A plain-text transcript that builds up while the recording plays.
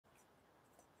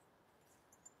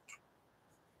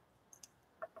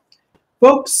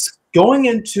Folks, going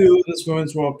into this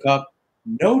Women's World Cup,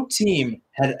 no team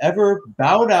had ever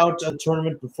bowed out a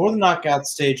tournament before the knockout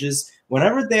stages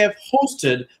whenever they have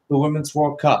hosted the Women's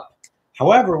World Cup.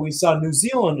 However, we saw New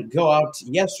Zealand go out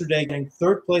yesterday getting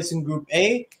third place in Group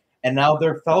A, and now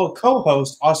their fellow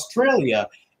co-host, Australia,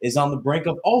 is on the brink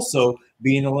of also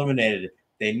being eliminated.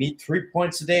 They need 3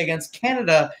 points today against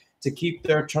Canada to keep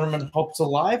their tournament hopes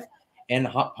alive and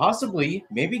possibly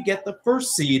maybe get the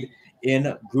first seed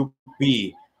in Group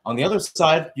B. On the other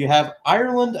side, you have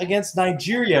Ireland against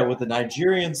Nigeria, with the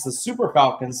Nigerians, the Super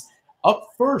Falcons, up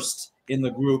first in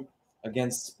the group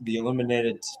against the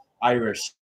eliminated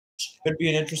Irish. Could be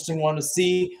an interesting one to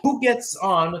see who gets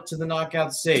on to the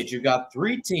knockout stage. You've got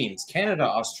three teams, Canada,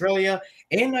 Australia,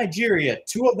 and Nigeria.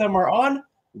 Two of them are on.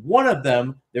 One of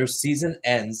them, their season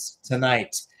ends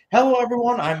tonight. Hello,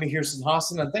 everyone. I'm Mahirson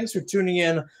Hassan, and thanks for tuning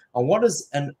in on what is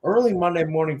an early Monday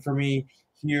morning for me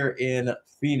here in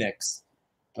Phoenix.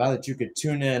 Glad that you could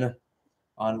tune in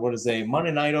on what is a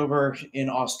Monday night over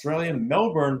in Australia.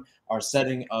 Melbourne, our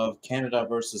setting of Canada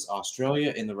versus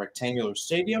Australia in the Rectangular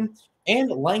Stadium,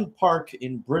 and Lang Park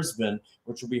in Brisbane,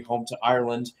 which will be home to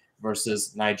Ireland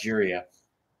versus Nigeria.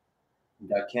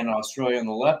 We've got Canada, Australia on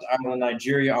the left, Ireland,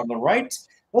 Nigeria on the right.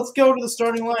 Let's go to the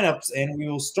starting lineups, and we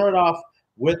will start off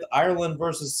with Ireland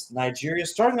versus Nigeria.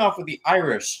 Starting off with the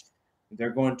Irish. They're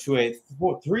going to a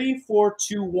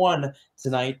 3-4-2-1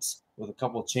 tonight with a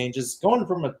couple of changes, going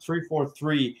from a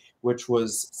 3-4-3, which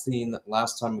was seen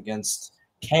last time against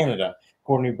Canada.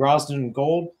 Courtney Brosnan in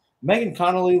goal, Megan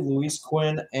Connolly, Louise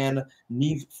Quinn, and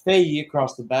Niamh Fahey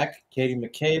across the back, Katie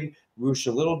McCabe,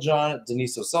 Rusha Littlejohn,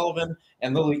 Denise O'Sullivan,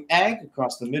 and Lily Agg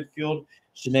across the midfield,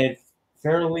 Sinead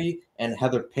Farrelly and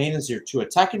Heather Payne as your two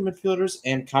attacking midfielders,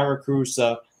 and Kyra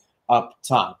Carusa up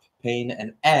top. Payne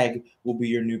and Agg will be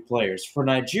your new players. For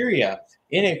Nigeria,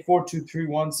 in a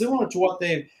 4-2-3-1, similar to what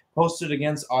they've posted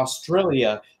against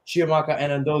Australia, Chiamaka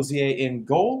Anandozie in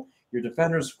goal. Your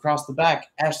defenders across the back,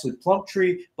 Ashley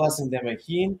Plumtree, Blessing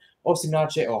Demehin,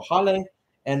 Osinache Ohale,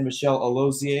 and Michelle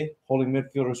Alozie. Holding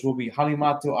midfielders will be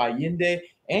Halimatu Ayinde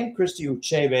and Christy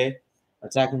Uchebe.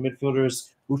 Attacking midfielders,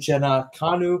 Uchenna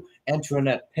Kanu,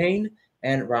 Antoinette Payne,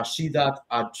 and Rashidat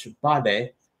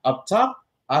Ajbade. Up top,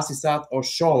 Asisat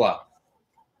Oshola.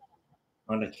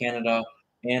 On to Canada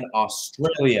and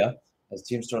Australia as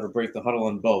teams start to break the huddle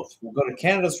in both. We'll go to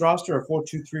Canada's roster, a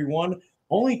 4-2-3-1.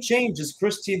 Only change is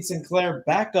Christine Sinclair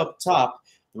back up top.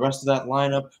 The rest of that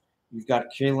lineup, you've got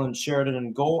Kaylin Sheridan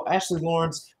in goal, Ashley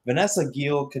Lawrence, Vanessa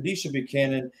Gill, Kadisha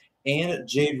Buchanan, and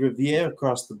Jade Riviere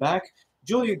across the back.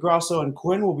 Julia Grosso and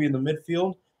Quinn will be in the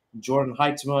midfield. Jordan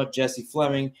Heitema, Jessie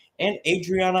Fleming, and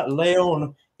Adriana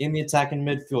Leon in the attacking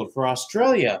midfield. For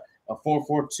Australia, a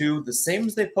 4-4-2, the same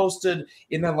as they posted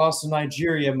in that loss to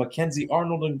Nigeria. Mackenzie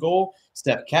Arnold in goal,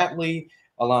 Steph Catley,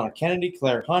 Alana Kennedy,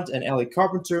 Claire Hunt, and Ellie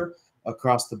Carpenter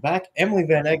across the back. Emily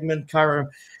Van Egmond, Kyra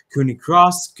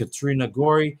Cooney-Cross, Katrina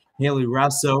Gorey, Haley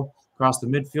Rasso across the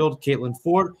midfield, Caitlin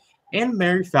Ford, and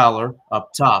Mary Fowler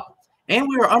up top. And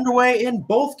we are underway in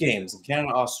both games. In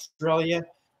Canada, Australia,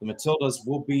 the Matildas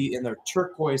will be in their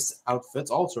turquoise outfits,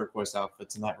 all turquoise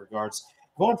outfits in that regards.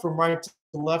 Going from right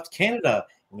to left, Canada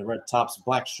in the red tops,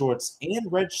 black shorts,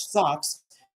 and red socks,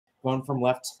 going from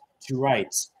left to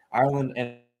right. Ireland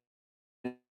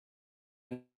and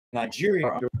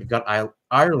Nigeria, we've got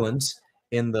Ireland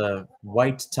in the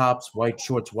white tops, white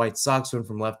shorts, white socks, going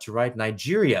from left to right.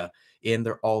 Nigeria in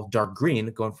their all dark green,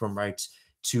 going from right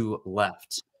to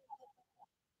left.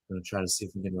 I'm going to try to see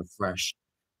if we can refresh.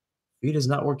 Feed is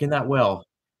not working that well.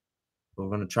 We're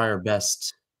going to try our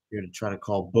best here to try to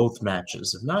call both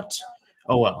matches. If not,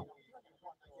 oh well.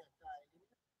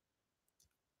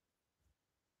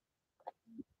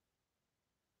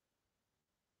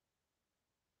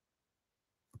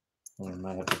 I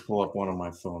might have to pull up one on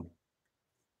my phone.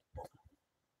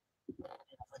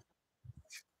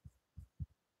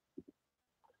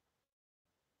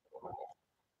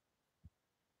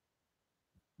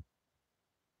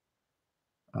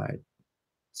 All right.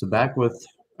 So back with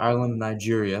Ireland,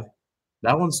 Nigeria.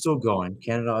 That one's still going.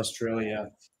 Canada, Australia.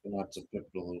 We'll have to pick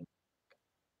a little. Like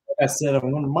I said,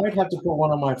 might have to put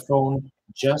one on my phone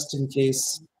just in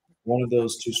case one of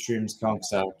those two streams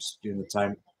conks out during the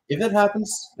time. If it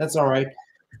happens, that's all right.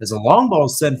 There's a long ball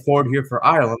sent forward here for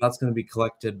Ireland. That's going to be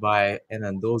collected by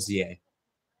Anandozie.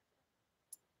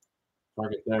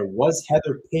 Target there was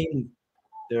Heather Payne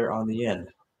there on the end.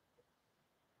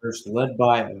 First led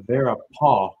by Vera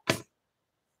Paul.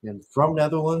 And from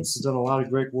Netherlands, has done a lot of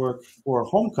great work for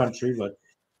home country, but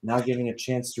now getting a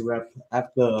chance to rep at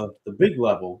the big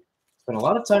level. Spent a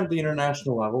lot of time at the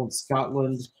international level in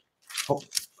Scotland,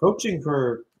 coaching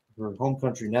for home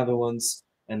country Netherlands,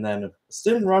 and then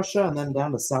still in Russia, and then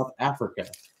down to South Africa.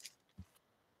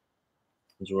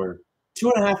 Those were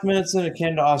 2.5 minutes in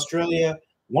Canada, Australia,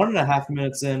 1.5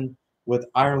 minutes in with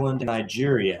Ireland and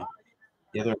Nigeria.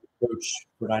 The other coach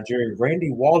for Nigeria,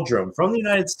 Randy Waldrum from the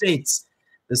United States.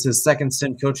 This is his second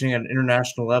stint coaching at an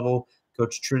international level.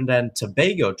 Coached Trinidad and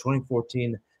Tobago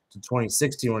 2014 to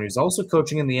 2016 when he was also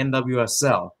coaching in the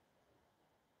NWSL.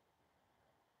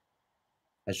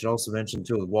 I should also mention,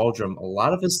 too, with Waldrum, a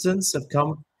lot of his stints have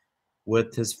come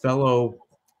with his fellow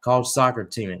college soccer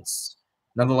teammates.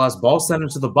 Nonetheless, ball sent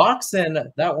into the box, and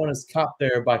that one is caught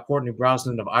there by Courtney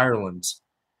Brosnan of Ireland.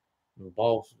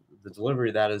 The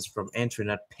delivery, that is, from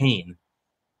Antoinette Payne.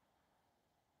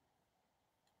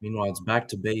 Meanwhile, it's back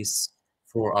to base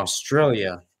for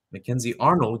Australia. Mackenzie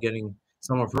Arnold getting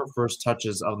some of her first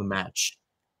touches of the match.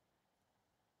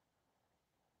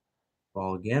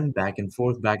 Ball again, back and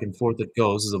forth it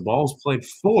goes. As the ball is played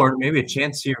forward, maybe a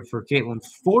chance here for Caitlin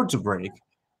Ford to break,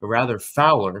 or rather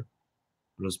Fowler.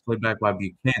 It was played back by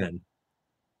Buchanan.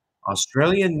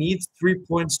 Australia needs 3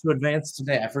 points to advance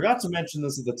today. I forgot to mention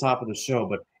this at the top of the show,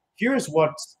 but here's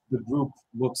what the group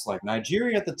looks like.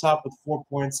 Nigeria at the top with 4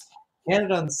 points.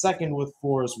 Canada in second with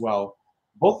 4 as well.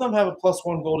 Both of them have a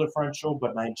 +1 goal differential,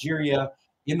 but Nigeria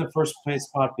in the first place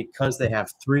spot because they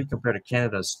have 3 compared to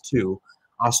Canada's 2.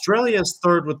 Australia is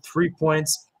third with 3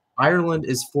 points. Ireland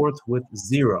is fourth with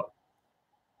 0.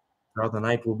 Throughout the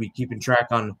night, we'll be keeping track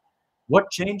on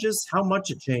what changes, how much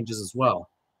it changes as well.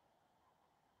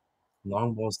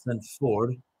 Long ball sent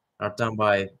forward, knocked down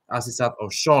by Asisat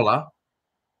Oshola,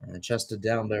 and chested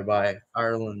down there by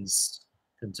Ireland's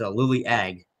Lily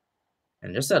Agg.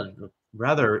 And just a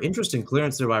rather interesting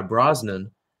clearance there by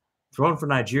Brosnan. Thrown for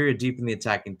Nigeria deep in the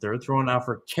attacking third. Thrown out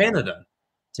for Canada.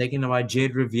 Taken by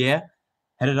Jade Riviere.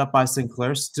 Headed up by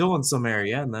Sinclair. Still in some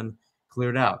area and then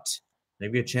cleared out.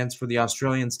 Maybe a chance for the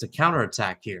Australians to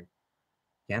counterattack here.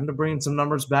 Canada bringing some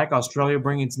numbers back. Australia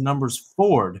bringing some numbers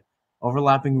forward.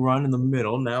 Overlapping run in the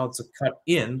middle. Now it's a cut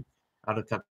in. Out of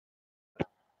cut.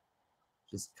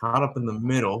 Just caught up in the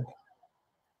middle.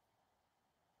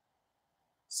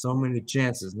 So many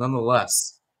chances.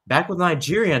 Nonetheless, back with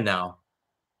Nigeria now.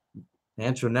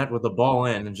 Antoinette with the ball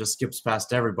in and just skips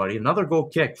past everybody. Another goal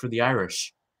kick for the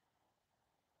Irish.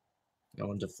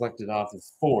 Going deflected off of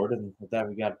Ford, and with that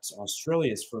we got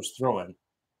Australia's first throw-in.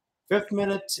 5th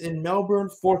minute in Melbourne,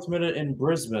 4th minute in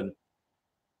Brisbane.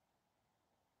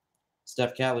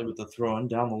 Steph Catley with the throw-in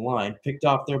down the line. Picked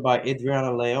off there by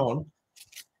Adriana Leon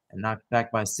and knocked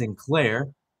back by Sinclair.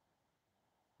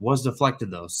 Was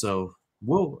deflected, though, so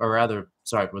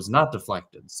it was not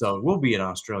deflected. So it will be an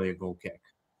Australia goal kick.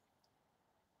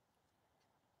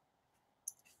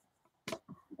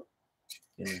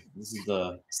 And this is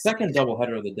the second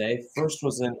doubleheader of the day. First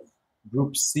was in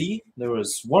Group C. There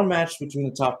was one match between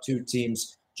the top 2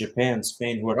 teams, Japan and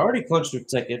Spain, who had already clinched their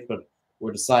ticket but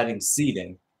were deciding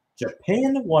seeding.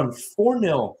 Japan won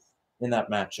 4-0 in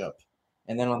that matchup.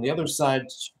 And then on the other side,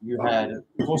 you had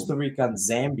Costa Rica and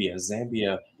Zambia.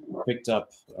 Zambia picked up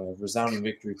a resounding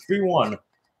victory, 3-1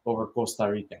 over Costa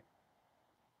Rica.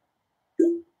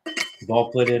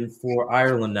 Ball played in for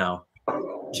Ireland now.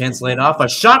 Chance laid off. A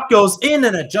shot goes in,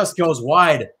 and it just goes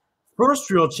wide. First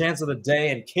real chance of the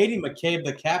day, and Katie McCabe,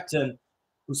 the captain,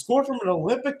 who scored from an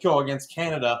Olympic goal against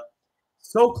Canada,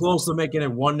 so close to making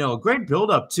it 1-0. Great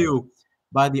build-up, too,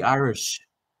 by the Irish.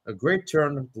 A great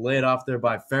turn laid off there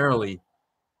by Farrelly.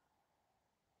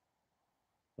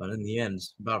 But in the end,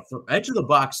 about edge of the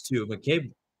box, too,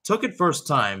 McCabe took it first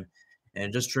time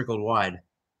and just trickled wide,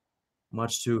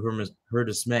 much to her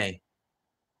dismay.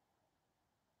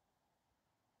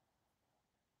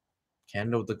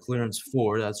 Canada with the clearance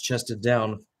forward. That's chested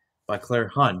down by Claire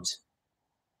Hunt.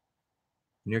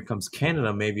 And here comes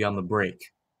Canada maybe on the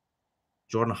break.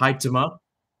 Jordan Haitema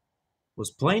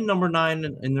was playing number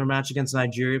 9 in their match against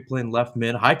Nigeria, playing left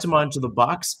mid. Haitema into the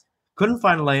box. Couldn't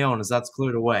find Leon as that's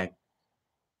cleared away.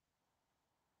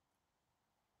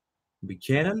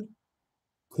 Buchanan,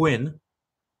 Quinn.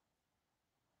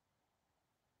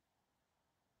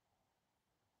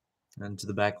 And to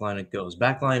the back line it goes.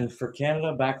 Back line for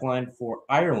Canada, back line for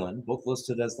Ireland, both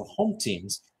listed as the home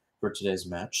teams for today's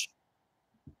match.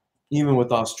 Even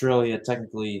with Australia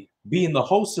technically being the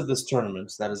host of this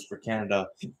tournament, that is for Canada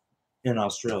and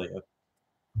Australia.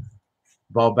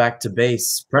 Ball back to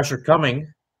base. Pressure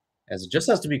coming, as it just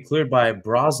has to be cleared by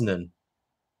Brosnan.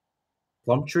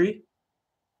 Plumtree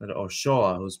and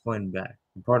Oshola, who's playing back.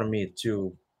 Pardon me,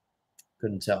 too.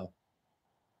 Couldn't tell.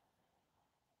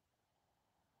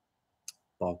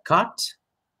 Ball caught.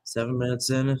 7 minutes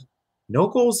in. No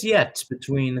goals yet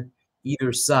between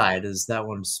either side as that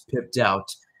one's pipped out.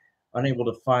 unable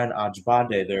to find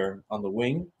Ajbade there on the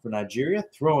wing for Nigeria.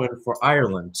 Throw in for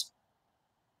Ireland.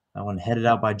 That one headed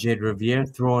out by Jade Riviere.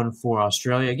 Throw in for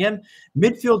Australia. Again,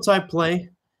 midfield type play.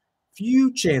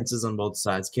 Few chances on both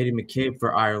sides. Katie McCabe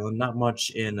for Ireland. Not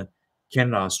much in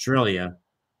Canada, Australia.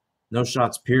 No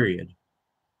shots, period.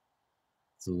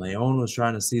 So Leon was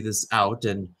trying to see this out,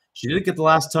 and she did get the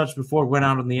last touch before it went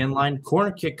out on the end line.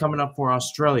 Corner kick coming up for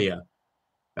Australia.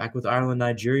 Back with Ireland,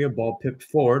 Nigeria. Ball pipped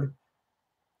forward.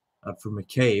 Up for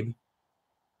McCabe.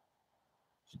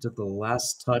 She took the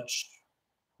last touch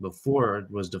before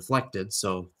it was deflected.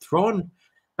 So thrown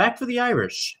back for the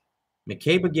Irish.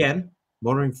 McCabe again.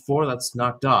 Motoring forward. That's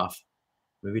knocked off.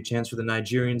 Maybe a chance for the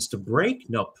Nigerians to break.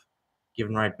 Nope.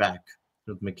 Given right back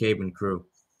with McCabe and crew.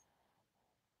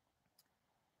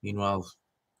 Meanwhile,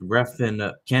 ref in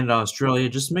Canada, Australia,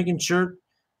 just making sure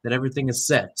that everything is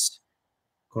set.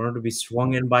 Corner to be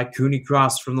swung in by Cooney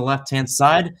Cross from the left-hand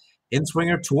side.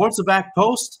 In-swinger towards the back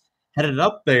post. Headed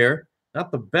up there.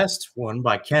 Not the best one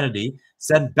by Kennedy.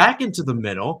 Sent back into the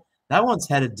middle. That one's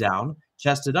headed down.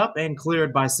 Chested up and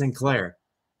cleared by Sinclair.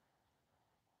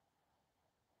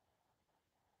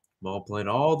 Ball played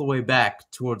all the way back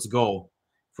towards goal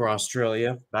for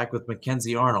Australia. Back with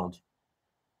Mackenzie Arnold.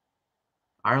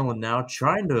 Ireland now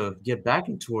trying to get back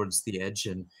in towards the edge,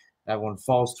 and that one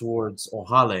falls towards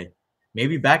O'Hale.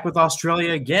 Maybe back with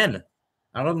Australia again.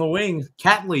 Out on the wing,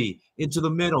 Catley into the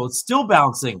middle. It's still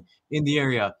bouncing in the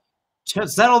area.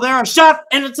 Settle there, a shot,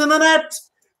 and it's in the net.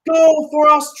 Goal for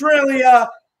Australia.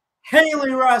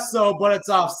 Haley Rasso, but it's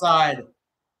offside.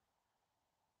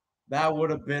 That would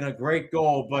have been a great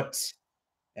goal,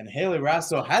 and Haley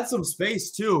Rasso had some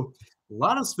space too. A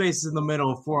lot of space in the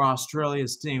middle for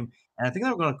Australia's team. And I think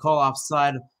they're going to call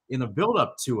offside in the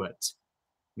build-up to it.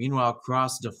 Meanwhile,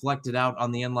 Cross deflected out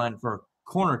on the end line for a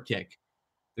corner kick.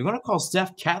 They're going to call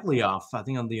Steph Catley off, I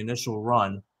think, on the initial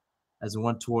run as it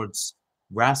went towards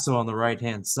Rasso on the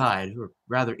right-hand side, or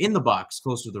rather in the box,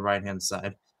 closer to the right-hand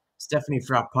side. Stephanie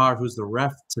Frappard, who's the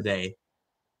ref today,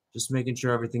 just making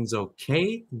sure everything's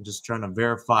okay and just trying to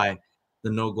verify the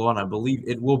no goal. And I believe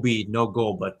it will be no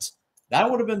goal, but that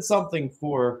would have been something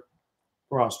for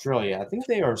Australia. I think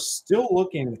they are still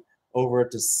looking over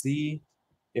it to see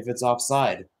if it's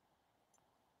offside.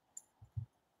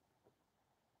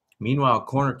 Meanwhile,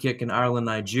 corner kick in Ireland,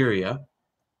 Nigeria.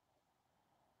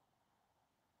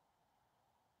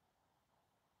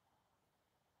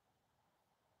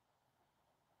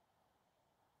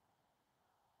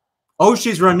 Oh,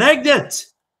 she's reneged it!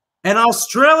 And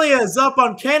Australia is up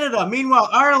on Canada. Meanwhile,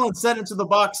 Ireland sent into the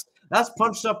box. That's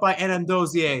punched up by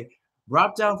Dozier.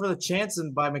 Brought down for the chance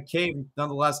and by McCabe,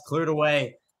 nonetheless cleared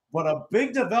away. But a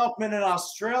big development in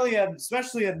Australia,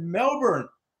 especially in Melbourne.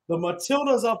 The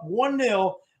Matildas up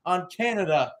 1-0 on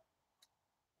Canada.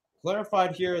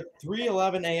 Clarified here at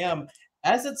 3:11 a.m.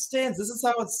 As it stands, this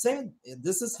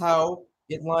is how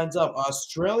it lines up.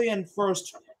 Australia in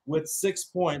first with 6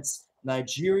 points.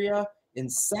 Nigeria in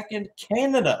second.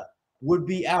 Canada would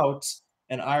be out.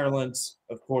 And Ireland,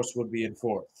 of course, would be in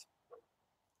fourth.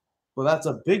 Well, that's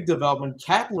a big development.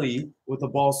 Catley with the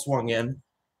ball swung in.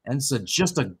 And so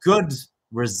just a good,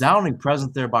 resounding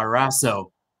present there by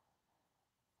Rasso.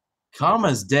 Calm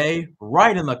as day,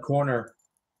 right in the corner.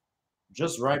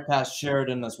 Just right past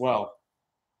Sheridan as well.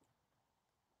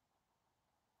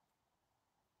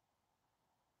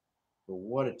 But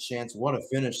what a chance, what a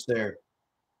finish there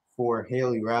for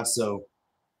Haley Rasso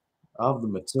of the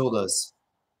Matildas.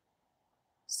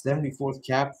 74th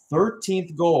cap,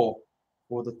 13th goal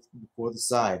for the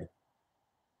side.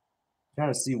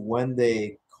 Trying to see when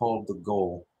they called the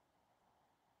goal.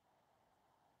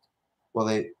 Well,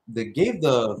 they gave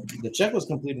the check was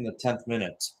complete in the 10th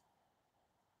minute.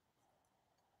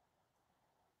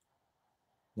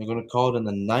 They're going to call it in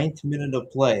the 9th minute of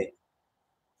play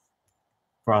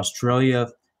for Australia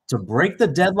to break the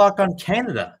deadlock on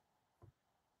Canada.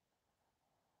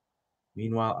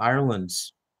 Meanwhile, Ireland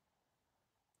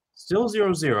still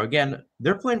 0-0. Again,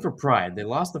 they're playing for pride. They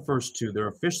lost the first two. They're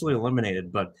officially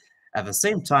eliminated. But at the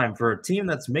same time, for a team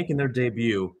that's making their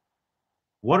debut,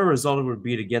 what a result it would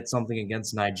be to get something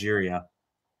against Nigeria.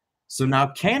 So now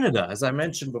Canada, as I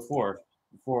mentioned before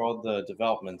all the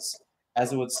developments,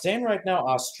 as it would stand right now,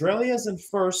 Australia is in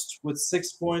first with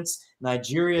 6 points.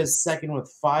 Nigeria is second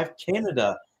with 5.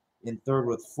 Canada in third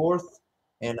with 4th.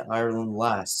 And Ireland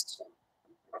last.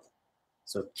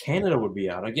 So Canada would be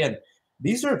out. Again,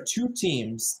 these are two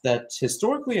teams that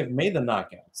historically have made the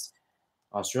knockouts.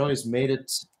 Australia's made it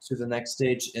to the next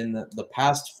stage in the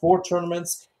past 4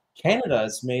 tournaments. Canada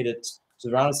has made it to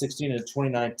the round of 16 in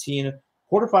 2019,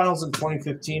 quarterfinals in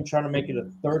 2015, trying to make it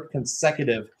a 3rd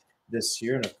consecutive this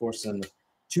year. And, of course, in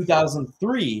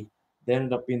 2003, They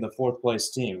ended up being the fourth place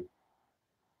team.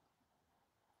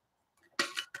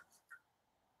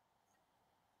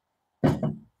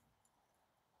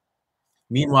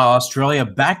 Meanwhile, Australia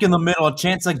back in the middle, a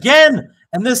chance again,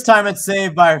 and this time it's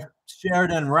saved by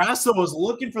Sheridan. Rasso was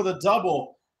looking for the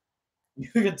double. You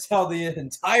could tell the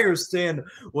entire stand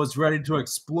was ready to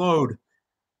explode.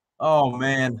 Oh,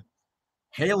 man.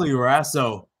 Haley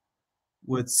Rasso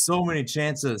with so many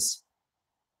chances.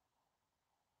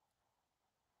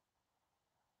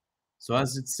 So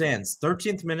as it stands,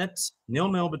 13th minute,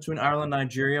 0-0 between Ireland and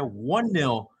Nigeria,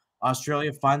 1-0.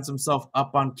 Australia finds himself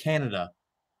up on Canada.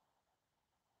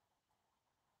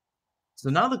 So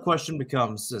now the question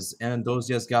becomes, as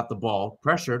Anandozia's got the ball,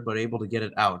 pressured but able to get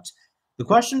it out. The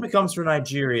question becomes for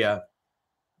Nigeria,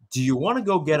 do you want to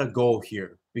go get a goal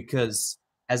here? Because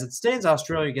as it stands,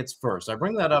 Australia gets first. I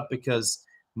bring that up because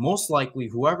most likely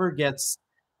whoever gets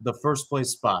the first place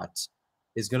spot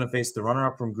is going to face the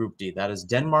runner-up from Group D. That is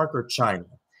Denmark or China.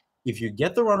 If you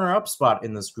get the runner-up spot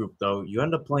in this group, though, you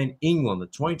end up playing England, the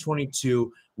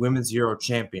 2022 Women's Euro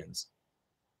champions.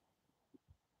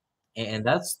 And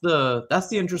that's the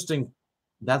interesting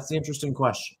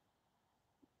question.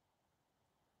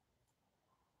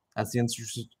 That's the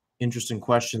interesting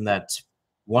question that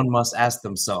one must ask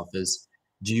themselves is,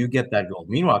 do you get that goal?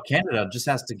 Meanwhile, Canada just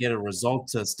has to get a result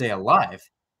to stay alive.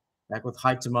 Back with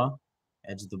Haitama,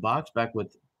 edge of the box, back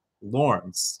with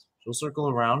Lawrence. She'll circle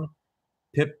around.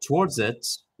 Pip towards it,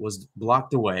 was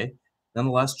blocked away.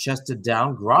 Nonetheless, chested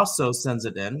down. Grosso sends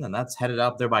it in, and that's headed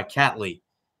out there by Catley.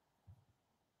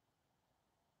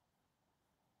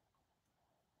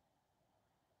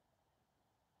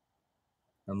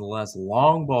 Nonetheless,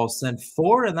 long ball sent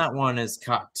forward, and that one is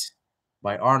caught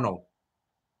by Arnold.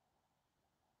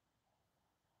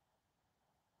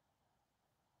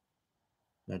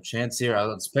 No chance here.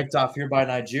 It's picked off here by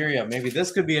Nigeria. Maybe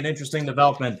this could be an interesting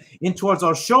development. In towards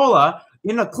Oshola.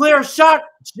 In a clear shot.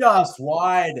 Just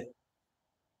wide.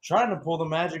 Trying to pull the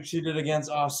magic she did against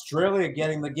Australia,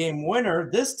 getting the game winner.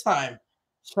 This time,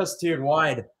 just steered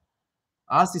wide.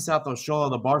 Asisato Oshola,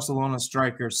 the Barcelona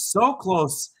striker, so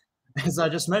close. As I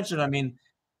just mentioned, I mean,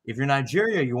 if you're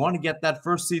Nigeria, you want to get that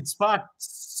first seed spot.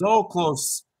 So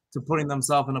close to putting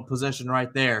themselves in a position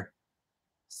right there.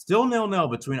 Still 0-0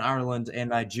 between Ireland and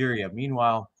Nigeria.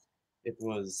 Meanwhile, it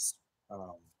was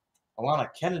Alana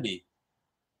Kennedy,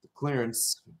 the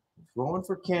clearance, going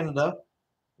for Canada.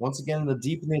 Once again, the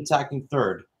deep in the attacking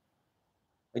third.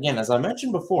 Again, as I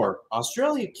mentioned before,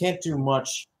 Australia can't do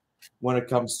much when it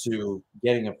comes to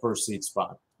getting a first seed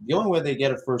spot. The only way they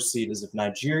get a first seed is if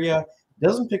Nigeria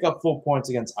doesn't pick up full points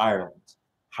against Ireland.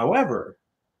 However,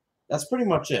 that's pretty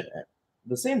much it. At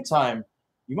the same time,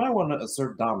 you might want to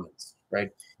assert dominance, right?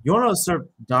 You want to assert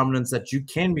dominance that you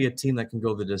can be a team that can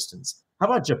go the distance. How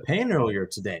about Japan earlier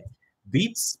today?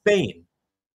 Beat Spain.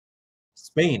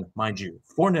 Spain, mind you,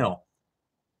 4-0.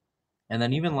 And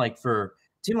then even like for a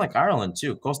team like Ireland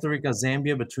too, Costa Rica,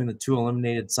 Zambia, between the two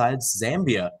eliminated sides,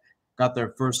 Zambia got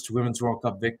their first Women's World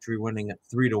Cup victory, winning at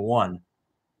 3-1.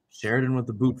 Sheridan with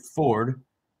the boot forward.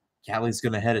 Callie's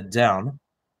going to head it down.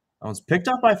 That one's picked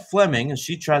up by Fleming as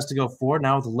she tries to go forward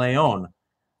now with Leon.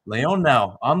 Leon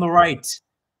now on the right.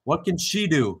 What can she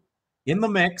do? In the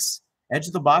mix. Edge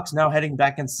of the box, now heading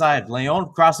back inside.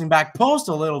 Leon crossing back post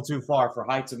a little too far for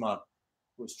Haitama,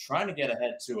 who was trying to get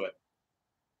ahead to it.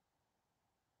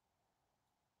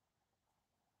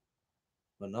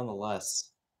 But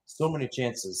nonetheless, so many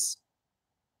chances.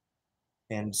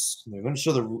 And they're going to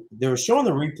show they're showing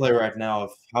the replay right now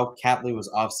of how Catley was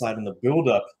offside in the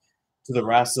build-up to the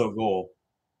Rasso goal.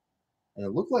 And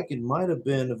it looked like it might have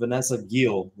been Vanessa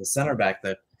Gill, the center back,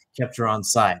 that kept her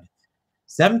onside.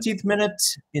 17th minute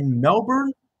in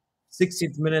Melbourne,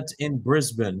 16th minute in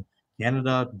Brisbane.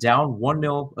 Canada down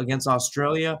 1-0 against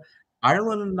Australia.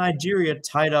 Ireland and Nigeria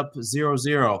tied up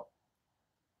 0-0.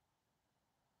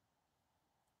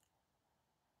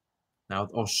 Now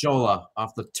with Oshola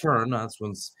off the turn. That's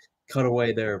one's cut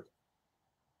away there.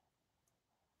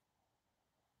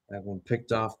 That one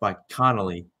picked off by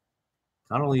Connolly.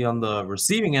 Connolly on the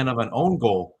receiving end of an own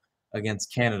goal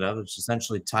against Canada, which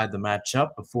essentially tied the match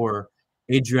up before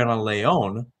Adriana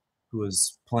Leon, who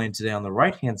is playing today on the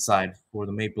right-hand side for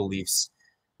the Maple Leafs,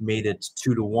 made it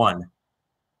 2-1.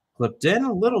 Clipped in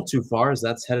a little too far as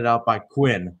that's headed out by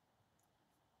Quinn.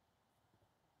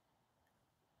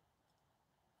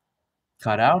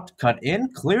 Cut out, cut in,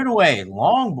 cleared away.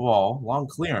 Long ball, long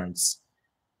clearance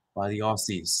by the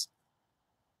Aussies.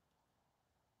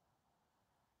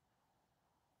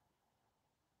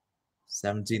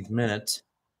 17th minute.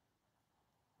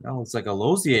 Now looks like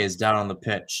Alozier is down on the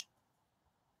pitch.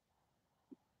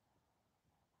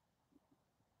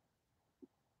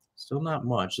 Still not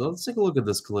much. Let's take a look at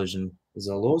this collision. Is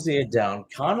Alozier down?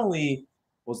 Connolly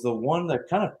was the one that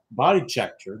kind of body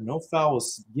checked her. No foul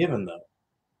was given, though.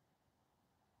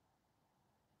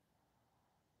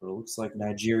 But it looks like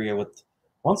Nigeria with,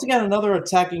 once again, another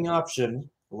attacking option.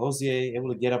 Alozier able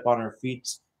to get up on her feet.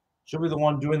 She'll be the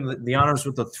one doing the honors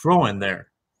with the throw in there.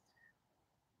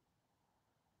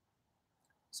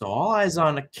 So all eyes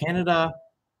on Canada,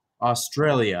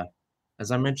 Australia. As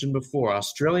I mentioned before,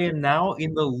 Australia now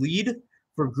in the lead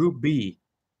for Group B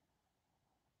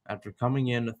after coming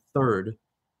in third.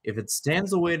 If it stands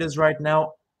the way it is right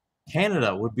now,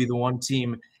 Canada would be the one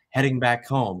team heading back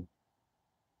home.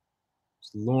 It's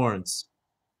Lawrence.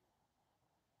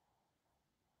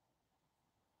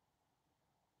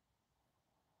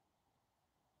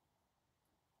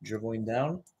 Dribbling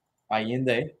down.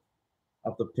 Allende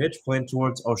up the pitch, playing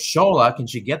towards Oshola. Can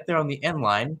she get there on the end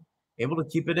line? Able to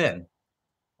keep it in.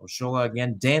 Oshola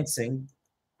again dancing.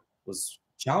 Was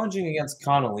challenging against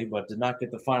Connolly, but did not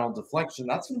get the final deflection.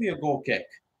 That's going to be a goal kick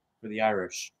for the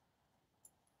Irish.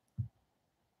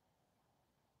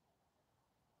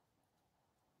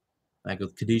 Back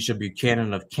with Kadisha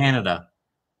Buchanan of Canada.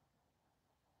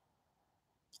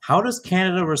 How does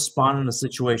Canada respond in a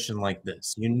situation like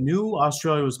this? You knew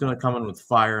Australia was going to come in with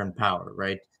fire and power,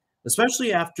 right?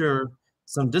 Especially after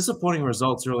some disappointing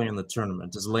results early in the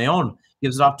tournament. As Leon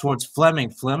gives it off towards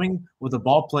Fleming. Fleming with the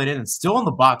ball played in and still in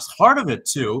the box. Heart of it,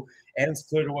 too. And it's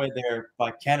cleared away there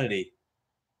by Kennedy.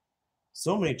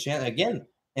 So many chances. Again,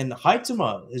 and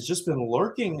Haitama has just been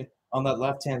lurking on that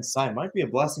left-hand side. Might be a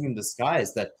blessing in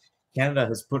disguise that Canada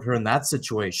has put her in that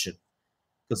situation.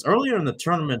 Because earlier in the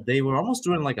tournament, they were almost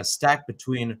doing like a stack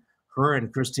between her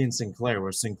and Christine Sinclair,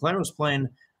 where Sinclair was playing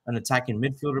an attacking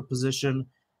midfielder position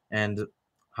and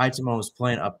Haitama was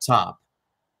playing up top.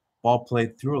 Ball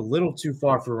played through a little too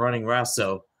far for running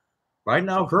Rasso. Right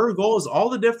now, her goal is all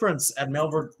the difference at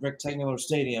Melbourne Rectangular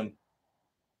Stadium.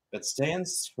 If it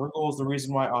stands, her goal is the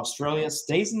reason why Australia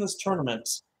stays in this tournament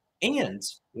and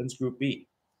wins Group B.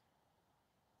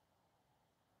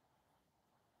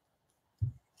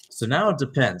 So now it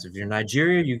depends. If you're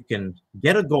Nigeria, you can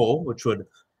get a goal, which would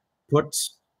put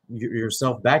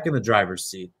yourself back in the driver's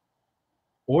seat,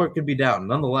 or it could be down.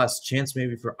 Nonetheless, chance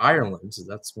maybe for Ireland, so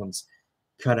that's one's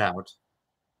cut out.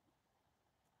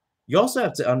 You also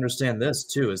have to understand this,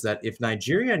 too, is that if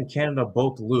Nigeria and Canada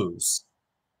both lose,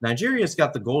 Nigeria's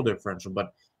got the goal differential,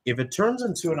 but if it turns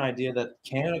into an idea that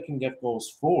Canada can get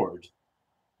goals forward,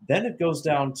 then it goes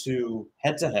down to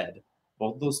head-to-head.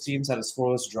 Both those teams had a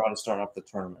scoreless draw to start off the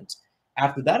tournament.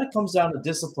 After that, it comes down to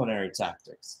disciplinary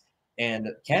tactics. And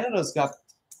Canada's got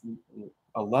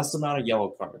a less amount of yellow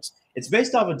cards. It's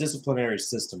based off a disciplinary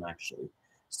system, actually.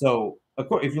 So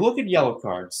if you look at yellow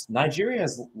cards, Nigeria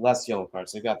has less yellow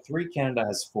cards. They've got 3, Canada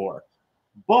has 4.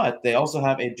 But they also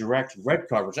have a direct red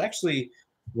card, which actually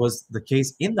was the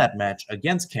case in that match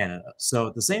against Canada. So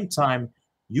at the same time,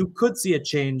 you could see a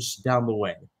change down the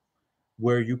way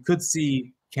where you could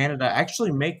see Canada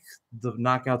actually make the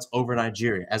knockouts over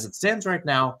Nigeria. As it stands right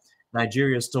now,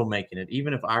 Nigeria is still making it,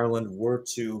 even if Ireland were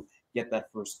to get that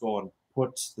first goal and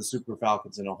put the Super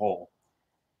Falcons in a hole.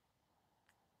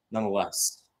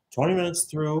 Nonetheless, 20 minutes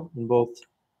through in both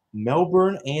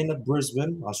Melbourne and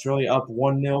Brisbane. Australia up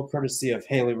 1-0, courtesy of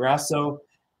Hayley Rasso.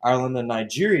 Ireland and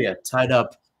Nigeria tied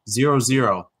up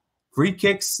 0-0. Free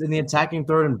kicks in the attacking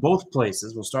third in both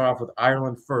places. We'll start off with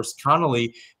Ireland first.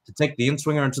 Connolly to take the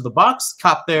in-swinger into the box.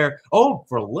 Caught there,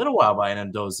 for a little while by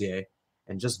an Ndozie,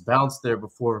 and just bounced there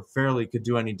before Fairley could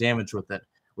do any damage with it.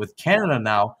 With Canada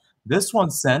now, this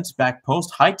one sent back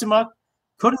post. Haitama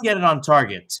couldn't get it on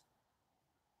target.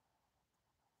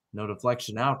 No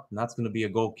deflection out, and that's going to be a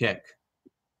goal kick.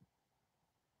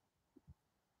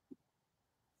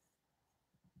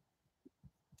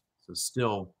 So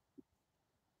still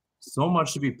so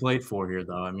much to be played for here,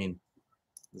 though. I mean,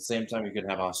 at the same time, you could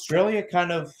have Australia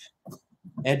kind of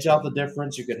edge out the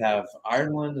difference. You could have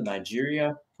Ireland and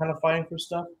Nigeria kind of fighting for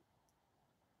stuff.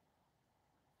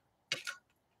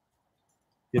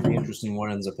 Could be interesting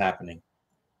what ends up happening.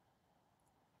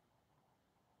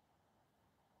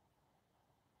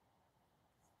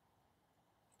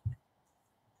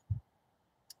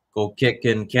 Goal kick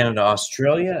in Canada,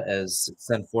 Australia, as it's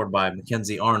sent forward by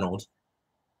Mackenzie Arnold.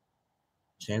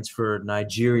 Chance for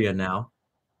Nigeria now.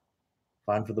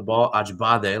 Fine for the ball.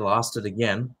 Ajibade lost it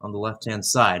again on the left-hand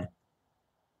side.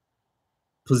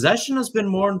 Possession has been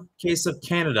more in case of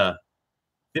Canada.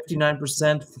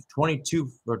 59%, 22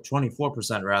 or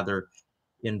 24% rather,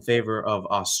 in favor of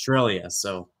Australia.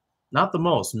 So not the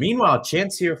most. Meanwhile,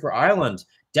 chance here for Ireland.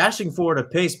 Dashing forward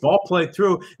at pace, ball played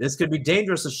through. This could be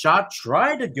dangerous. A shot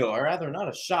tried to go, or rather not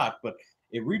a shot, but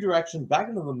a redirection back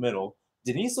into the middle.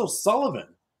 Denise O'Sullivan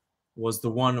was the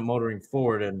one motoring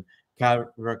forward, and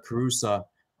Carusa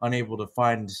unable to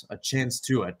find a chance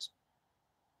to it.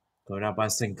 Going out by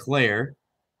Sinclair.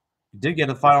 He did get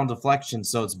a final deflection,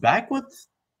 so it's back with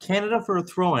Canada for a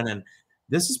throw-in, and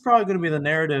this is probably going to be the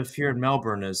narrative here in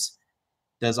Melbourne is,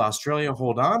 does Australia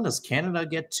hold on? Does Canada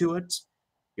get to it?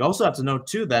 You also have to know,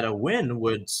 too, that a win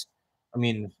would,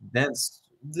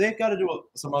 they've got to do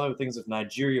some other things if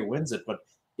Nigeria wins it, but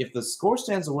if the score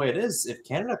stands the way it is, if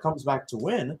Canada comes back to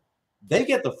win, they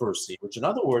get the first seed, which in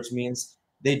other words means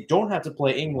they don't have to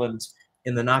play England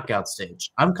in the knockout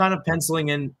stage. I'm kind of penciling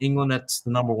in England at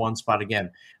the number 1 spot again.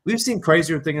 We've seen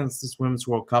crazier things this Women's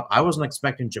World Cup. I wasn't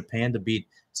expecting Japan to beat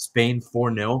Spain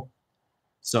 4-0.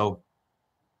 So,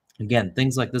 again,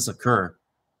 things like this occur.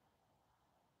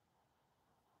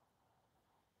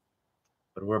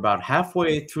 But we're about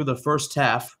halfway through the first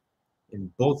half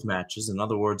in both matches. In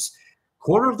other words,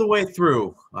 quarter of the way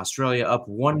through, Australia up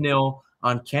 1-0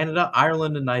 on Canada.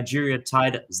 Ireland and Nigeria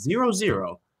tied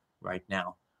 0-0 right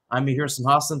now. I'm Harrison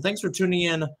Hostin. Thanks for tuning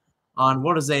in on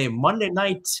what is a Monday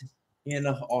night in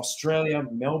Australia,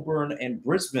 Melbourne, and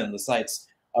Brisbane, the sites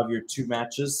of your 2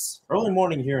 matches. Early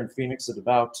morning here in Phoenix at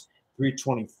about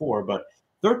 3:24, but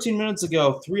 13 minutes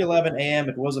ago, 3:11 a.m.,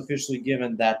 it was officially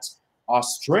given that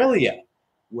Australia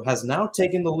has now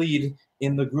taken the lead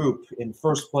in the group in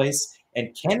first place,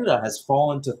 and Canada has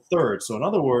fallen to third. So in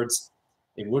other words,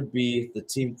 it would be the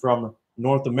team from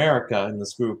North America in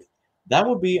this group that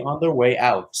would be on their way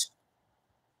out.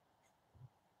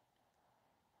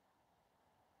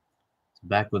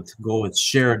 Back with goal with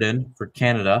Sheridan for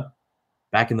Canada.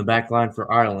 Back in the back line for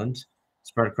Ireland.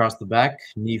 Spread across the back.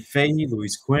 Niamh Fahey,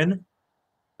 Louise Quinn.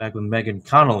 Back with Megan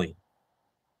Connolly.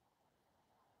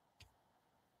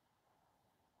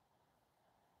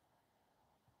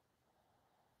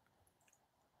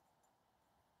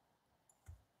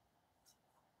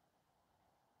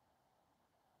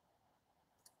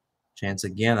 Chance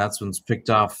again. That's one's picked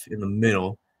off in the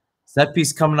middle. Set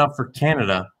piece coming up for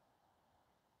Canada.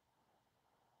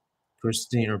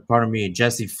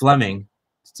 Jessie Fleming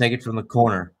to take it from the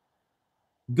corner.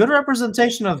 Good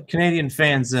representation of Canadian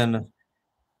fans in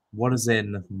what is a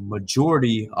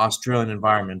majority Australian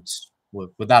environment.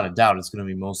 Without a doubt, it's going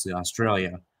to be mostly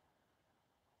Australia.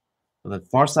 On the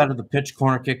far side of the pitch,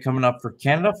 corner kick coming up for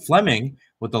Canada. Fleming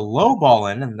with the low ball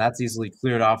in, and that's easily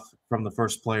cleared off from the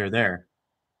first player there.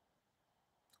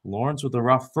 Lawrence with a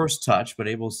rough first touch, but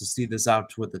able to see this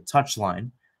out with the touchline.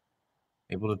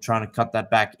 Able to try to cut that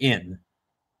back in.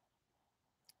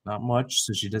 Not much,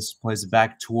 so she just plays it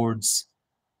back towards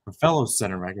her fellow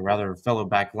center back, or rather her fellow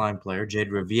back line player,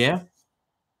 Jade Riviere.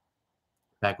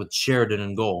 Back with Sheridan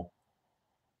in goal.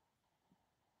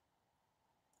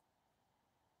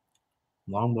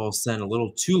 Long ball sent a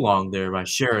little too long there by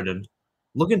Sheridan.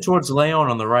 Looking towards Leon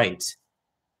on the right.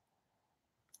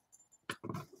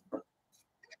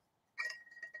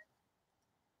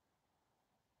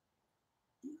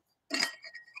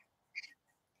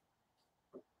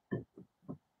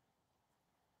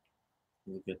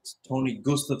 Look at Tony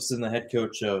Gustafsson, the head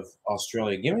coach of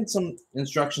Australia, giving some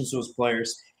instructions to his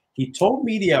players. He told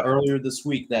media earlier this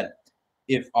week that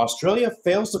if Australia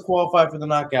fails to qualify for the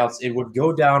knockouts, it would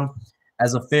go down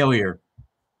as a failure.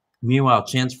 Meanwhile,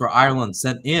 chance for Ireland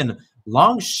sent in.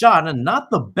 Long shot, and not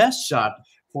the best shot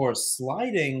for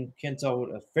sliding,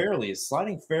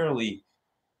 sliding Fairley,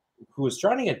 who was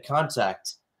trying to get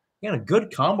contact. Again, a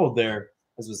good combo there,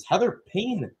 as was Heather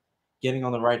Payne getting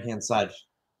on the right-hand side.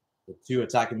 The 2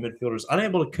 attacking midfielders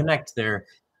unable to connect there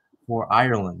for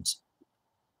Ireland.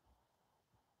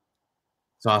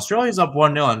 So Australia's up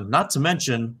 1-0, and not to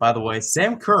mention, by the way,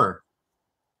 Sam Kerr,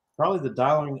 probably the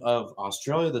darling of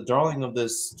Australia, the darling of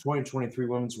this 2023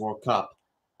 Women's World Cup,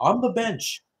 on the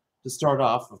bench to start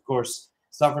off. Of course,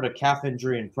 suffered a calf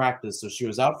injury in practice, so she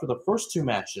was out for the first 2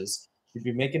 matches. She'd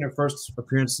be making her first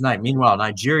appearance tonight. Meanwhile,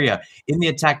 Nigeria in the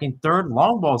attacking third.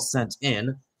 Long ball sent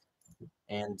in,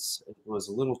 and it was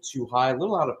a little too high, a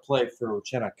little out of play for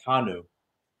Uchenna Kanu,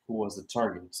 who was the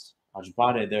target.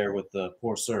 Ajbade there with the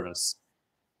poor service.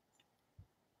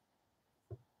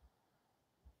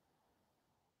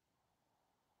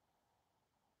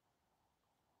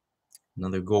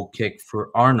 Another goal kick for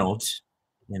Arnold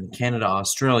in Canada,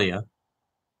 Australia.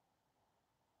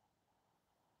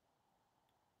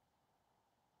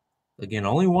 Again,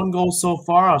 only 1 goal so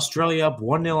far. Australia up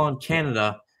 1-0 on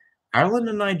Canada. Ireland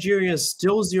and Nigeria is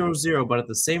still 0-0, but at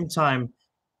the same time,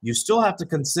 you still have to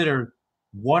consider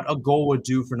what a goal would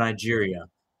do for Nigeria.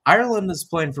 Ireland is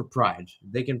playing for pride.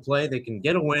 They can play, they can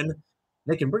get a win,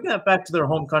 they can bring that back to their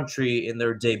home country in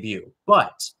their debut.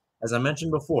 But, as I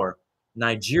mentioned before,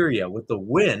 Nigeria, with the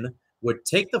win, would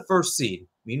take the first seed.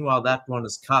 Meanwhile, that one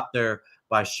is caught there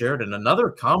by Sheridan. Another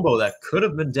combo that could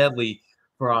have been deadly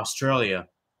for Australia.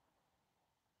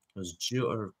 It was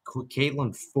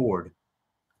Caitlin Ford.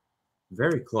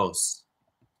 Very close.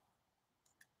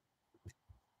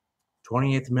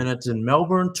 28th minute in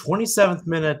Melbourne, 27th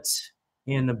minute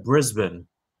in Brisbane.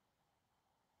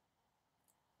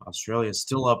 Australia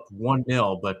still up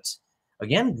 1-0, but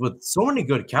again, with so many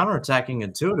good counterattacking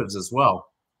intuitives as well.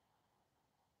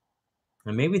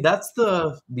 And maybe that's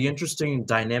the interesting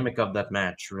dynamic of that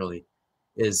match, really,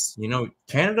 is,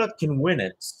 Canada can win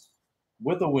it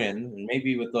with a win, and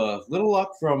maybe with a little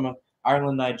luck from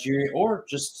Ireland, Nigeria, or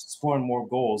just scoring more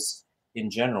goals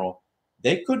in general.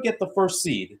 They could get the first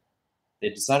seed. They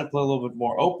decide to play a little bit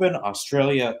more open.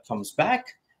 Australia comes back.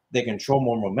 They control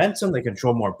more momentum. They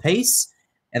control more pace,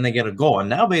 and they get a goal. And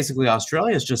now basically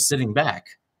Australia is just sitting back.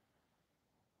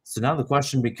 So now the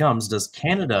question becomes, does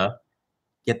Canada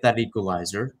get that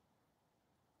equalizer,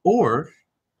 or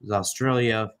does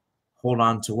Australia hold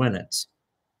on to win it?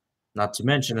 Not to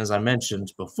mention, as I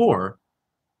mentioned before,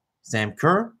 Sam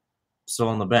Kerr still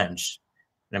on the bench.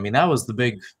 And I mean, that was the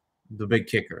big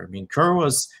kicker. I mean, Kerr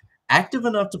was active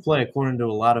enough to play according to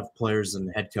a lot of players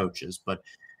and head coaches, but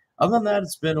other than that,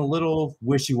 it's been a little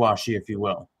wishy-washy, if you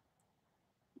will.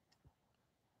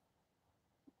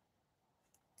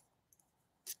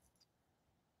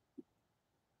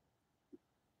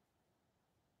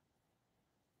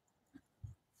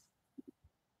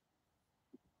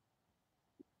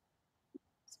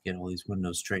 Let's get all these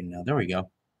windows straightened out. There we go.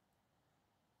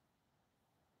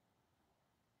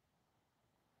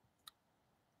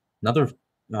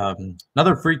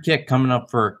 Another free kick coming up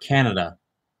for Canada.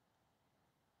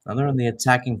 Now they're in the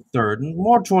attacking third, and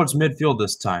more towards midfield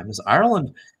this time, as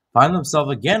Ireland find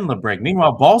themselves again in the break.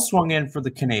 Meanwhile, ball swung in for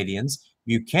the Canadians.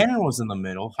 Buchanan was in the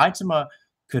middle. Haitama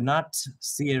could not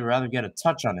see it, or rather get a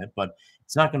touch on it, but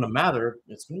it's not going to matter.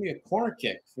 It's going to be a corner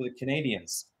kick for the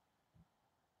Canadians.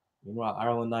 Meanwhile,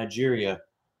 Ireland, Nigeria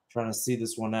trying to see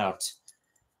this one out.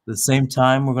 At the same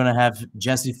time, we're going to have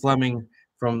Jesse Fleming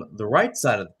from the right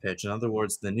side of the pitch. In other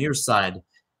words, the near side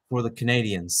for the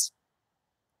Canadians.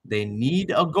 They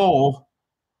need a goal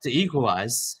to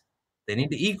equalize. They need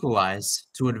to equalize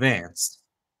to advance.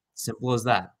 Simple as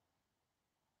that.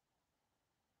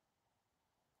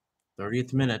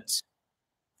 30th minute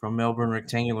from Melbourne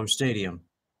Rectangular Stadium.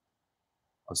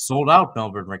 A sold-out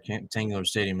Melbourne Rectangular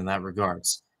Stadium in that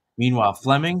regards. Meanwhile,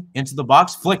 Fleming into the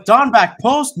box, flicked on, back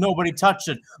post, nobody touched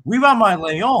it. Rebound by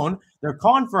Leon. They're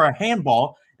calling for a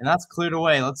handball, and that's cleared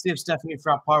away. Let's see if Stephanie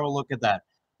Frappard will look at that.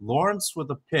 Lawrence with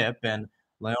a pip, and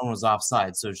Leon was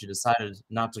offside, so she decided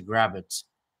not to grab it.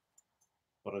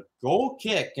 But a goal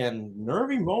kick and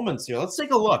nervy moments here. Let's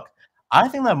take a look. I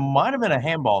think that might have been a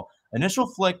handball. Initial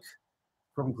flick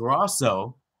from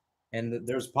Grosso, and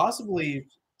there's possibly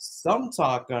some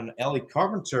talk on Ellie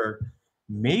Carpenter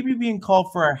maybe being called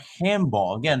for a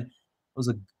handball. Again, it was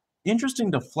an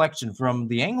interesting deflection from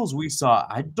the angles we saw.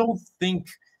 I don't think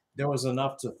there was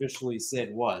enough to officially say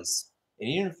it was. And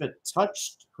even if it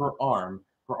touched her arm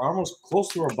was close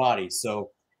to her body.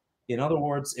 So, in other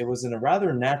words, it was in a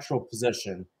rather natural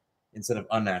position instead of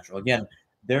unnatural. Again,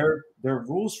 their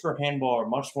rules for handball are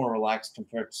much more relaxed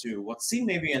compared to what seen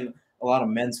maybe in a lot of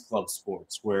men's club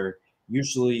sports, where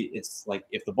usually it's like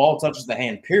if the ball touches the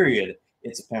hand, period,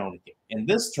 it's a penalty kick. In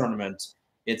this tournament,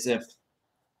 it's if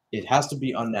it has to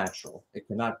be unnatural. It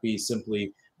cannot be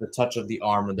simply the touch of the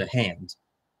arm or the hand.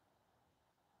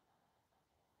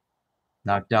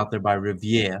 Knocked out there by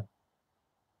Riviere.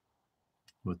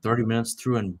 We're 30 minutes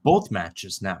through in both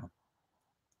matches now.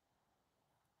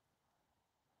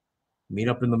 Meet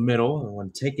up in the middle, and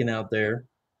when taken out there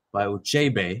by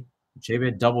Uchebe.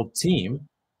 Uchebe double team.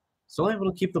 Still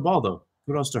able to keep the ball, though.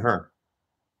 Kudos to her.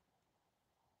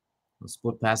 A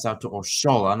split pass out to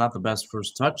Oshola. Not the best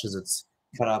first touch, as it's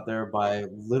cut out there by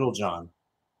Littlejohn.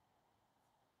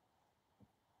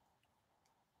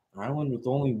 Ireland with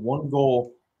only one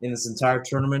goal in this entire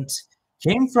tournament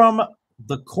came from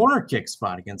the corner kick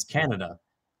spot against Canada.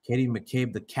 Katie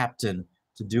McCabe, the captain,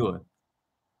 to do it.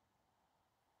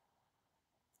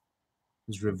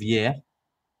 There's Riviere.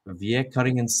 Riviere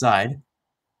cutting inside.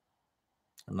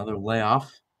 Another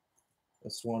layoff.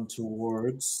 This one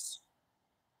towards...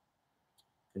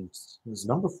 It was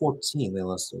number 14 they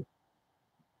listed.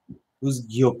 It was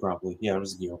Gil, probably. Yeah, it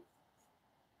was Gil.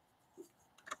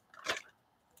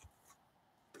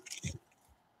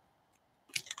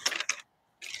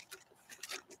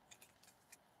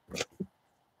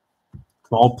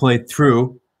 Ball played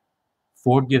through.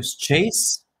 Ford gives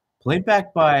chase. Played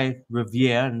back by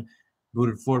Riviere and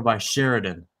booted forward by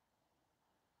Sheridan.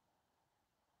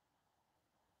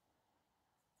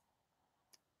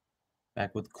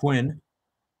 Back with Quinn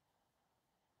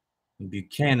and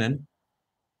Buchanan.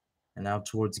 And now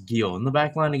towards Gill. In the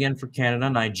back line again for Canada.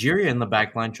 Nigeria in the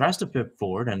back line tries to pivot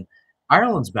forward, and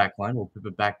Ireland's back line will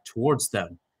pivot back towards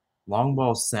them. Long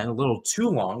ball sent, a little too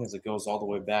long as it goes all the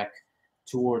way back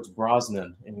towards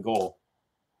Brosnan in goal.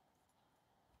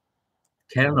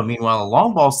 Canada, meanwhile, a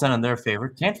long ball sent in their favor.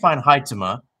 Can't find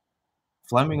Haitama.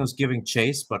 Fleming was giving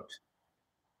chase, but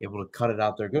able to cut it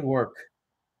out there. Good work.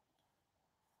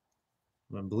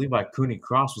 I believe Cooney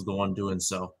Cross was the one doing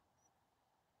so.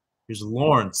 Here's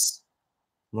Lawrence.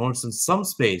 Lawrence in some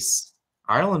space.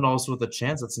 Ireland also with a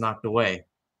chance that's knocked away.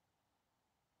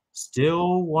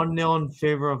 Still 1-0 in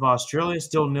favor of Australia.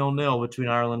 Still 0-0 between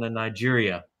Ireland and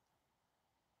Nigeria.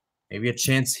 Maybe a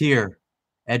chance here.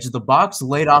 Edge of the box,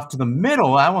 laid off to the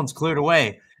middle. That one's cleared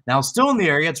away. Now still in the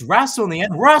area. It's Rasso in the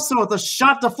end. Rasso with a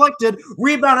shot deflected.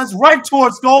 Rebound is right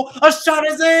towards goal. A shot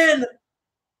is in.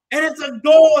 And it's a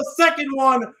goal, a second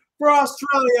one for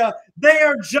Australia. They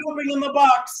are jumping in the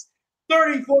box.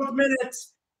 34th minute.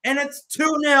 And it's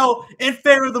 2-0 in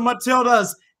favor of the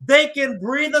Matildas. They can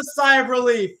breathe a sigh of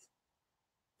relief.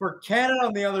 For Canada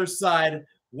on the other side,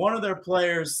 one of their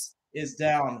players is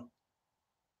down.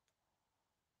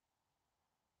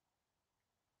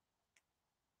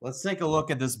 Let's take a look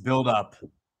at this build-up.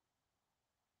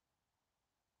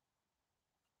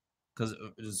 Because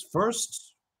his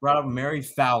first brought up Mary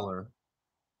Fowler.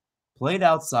 Played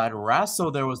outside.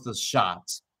 Rasso, there was the shot.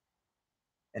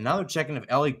 And now they're checking if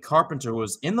Ellie Carpenter, who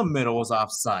was in the middle, was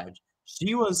offside.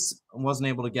 She wasn't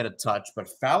able to get a touch, but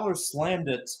Fowler slammed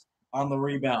it on the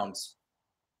rebound.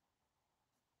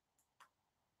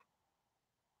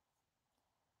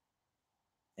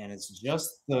 And it's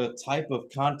just the type of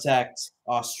contact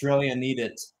Australia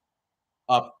needed.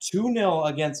 Up 2-0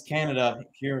 against Canada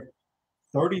here,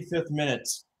 35th minute.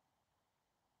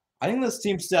 I think this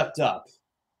team stepped up.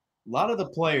 A lot of the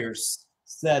players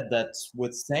said that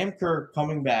with Sam Kerr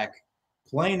coming back,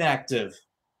 playing active,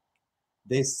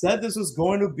 they said this was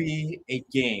going to be a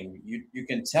game. You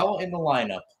can tell in the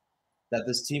lineup that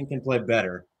this team can play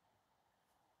better.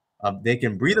 They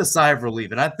can breathe a sigh of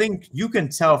relief. And I think you can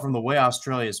tell from the way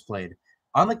Australia's played.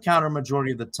 On the counter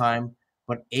majority of the time,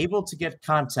 but able to get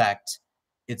contact.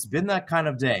 It's been that kind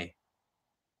of day.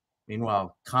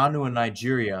 Meanwhile, Kanu and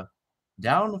Nigeria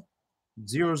down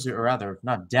 0-0, or rather,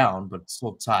 not down, but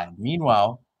still tied.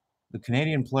 Meanwhile, the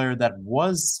Canadian player that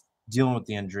was dealing with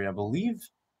the injury, I believe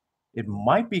it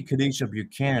might be Khadijah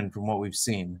Buchanan from what we've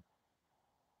seen.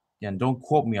 Again, don't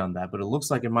quote me on that, but it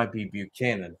looks like it might be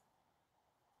Buchanan.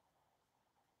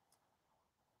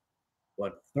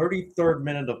 But 33rd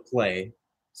minute of play,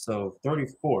 so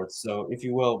 34th. So, if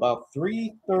you will, about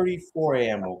 3:34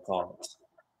 a.m. we'll call it,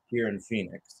 here in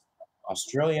Phoenix.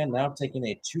 Australia now taking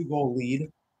a 2-goal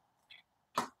lead.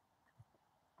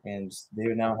 And they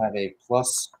now have a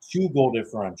 +2 goal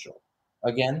differential.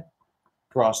 Again,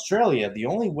 for Australia, the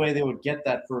only way they would get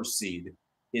that first seed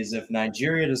is if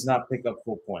Nigeria does not pick up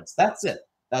full points. That's it.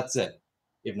 That's it.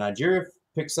 If Nigeria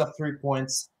picks up 3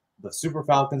 points, the Super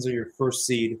Falcons are your first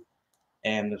seed,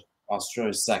 and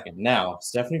Australia's second. Now,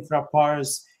 Stephanie Frappart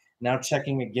is now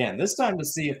checking again, this time to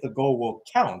see if the goal will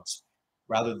count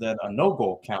rather than a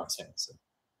no-goal counting. So,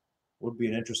 would be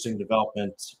an interesting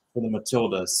development for the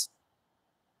Matildas.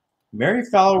 Mary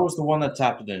Fowler was the one that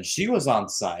tapped it in. She was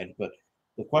onside, but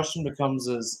the question becomes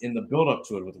is in the build-up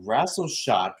to it, with Rasso's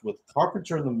shot, with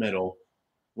Carpenter in the middle,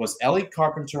 was Ellie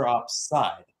Carpenter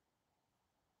offside?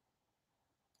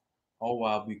 Oh,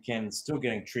 wow, Buchanan's still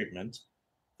getting treatment.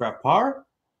 Frappart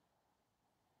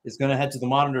is going to head to the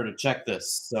monitor to check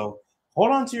this. So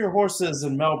hold on to your horses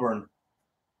in Melbourne.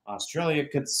 Australia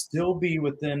could still be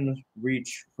within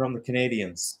reach from the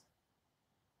Canadians.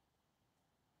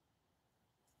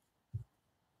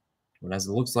 But as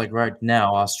it looks like right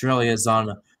now, Australia is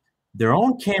on their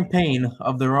own campaign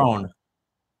of their own.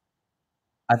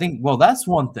 I think, well, that's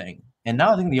one thing. And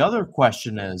now I think the other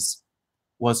question is,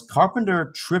 was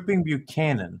Carpenter tripping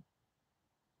Buchanan?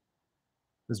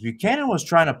 Because Buchanan was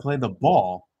trying to play the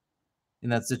ball in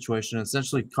that situation.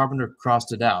 Essentially, Carpenter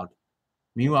crossed it out.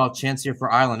 Meanwhile, chance here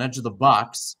for Ireland. Edge of the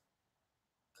box.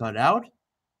 Cut out.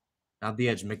 Now the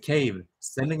edge. McCabe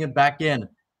sending it back in.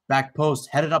 Back post.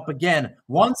 Headed up again.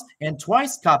 Once and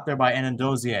twice caught there by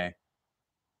Enendozier.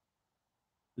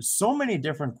 There's so many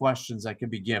different questions that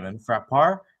could be given.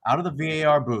 Frappart out of the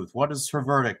VAR booth. What is her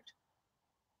verdict?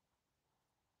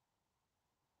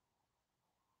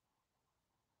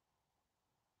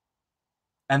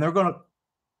 And they're going to...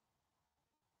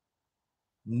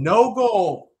 No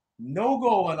goal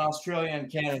in Australia and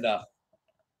Canada.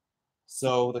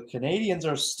 So the Canadians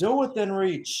are still within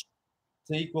reach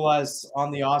to equalize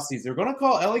on the Aussies. They're going to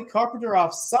call Ellie Carpenter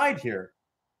offside here,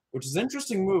 which is an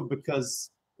interesting move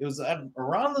because it was at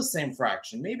around the same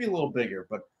fraction, maybe a little bigger,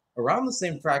 but around the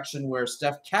same fraction where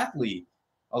Steph Catley,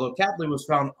 although Catley was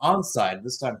found onside,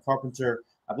 this time Carpenter,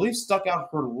 I believe, stuck out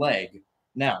her leg.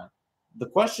 Now, the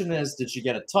question is, did she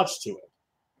get a touch to it?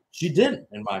 She didn't,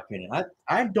 in my opinion.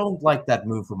 I don't like that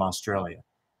move from Australia.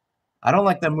 I don't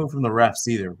like that move from the refs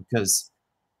either because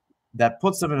that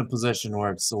puts them in a position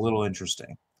where it's a little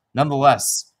interesting.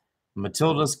 Nonetheless,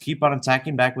 Matildas keep on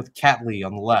attacking back with Catley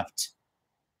on the left.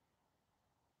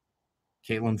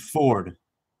 Caitlin Ford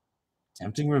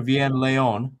tempting Rivienne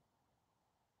Leon.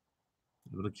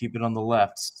 Able to keep it on the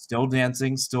left. Still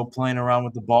dancing, still playing around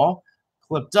with the ball.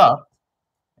 Clipped up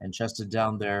and chested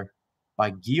down there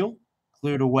by Giel.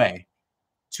 Cleared away.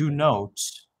 To note,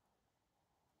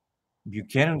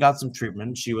 Buchanan got some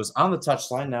treatment. She was on the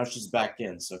touchline. Now she's back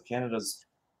in. So Canada's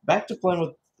back to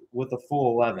playing with a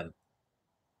full 11.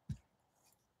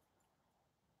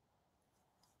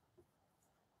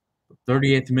 The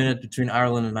 38th minute between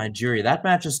Ireland and Nigeria. That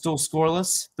match is still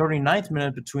scoreless. 39th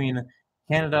minute between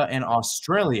Canada and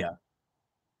Australia.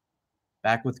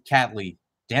 Back with Catley.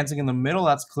 Dancing in the middle.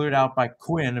 That's cleared out by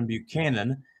Quinn and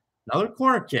Buchanan. Another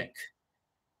corner kick.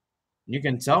 You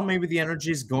can tell maybe the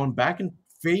energy is going back in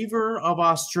favor of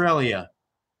Australia.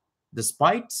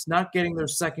 Despite not getting their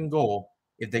second goal,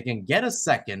 if they can get a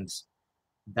second,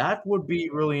 that would be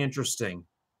really interesting.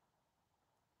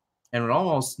 And would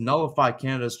almost nullify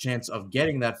Canada's chance of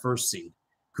getting that first seed.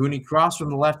 Cooney crossed from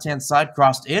the left-hand side,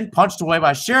 crossed in, punched away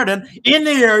by Sheridan in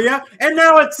the area, and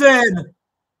now it's in.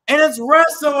 And it's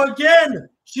Resso again.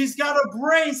 She's got a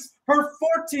brace, her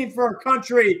 14th for her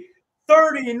country,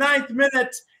 39th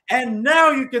minute. And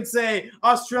now you can say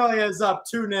Australia is up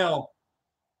 2-0.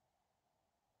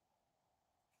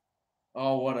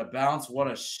 Oh, what a bounce.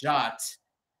 What a shot.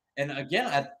 And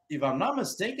again, if I'm not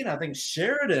mistaken, I think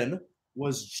Sheridan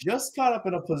was just caught up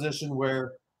in a position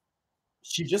where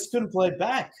she just couldn't play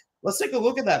back. Let's take a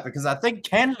look at that because I think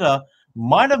Canada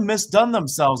might have misdone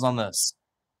themselves on this.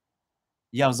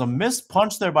 Yeah, it was a missed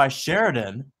punch there by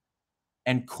Sheridan.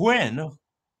 And Quinn,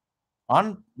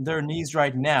 on their knees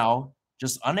right now,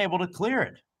 just unable to clear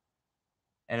it.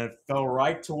 And it fell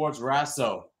right towards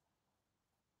Rasso.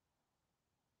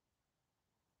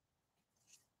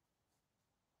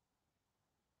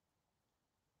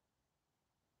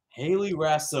 Haley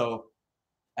Rasso,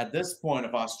 at this point,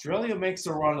 if Australia makes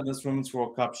a run in this Women's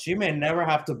World Cup, she may never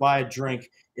have to buy a drink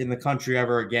in the country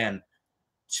ever again.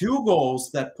 2 goals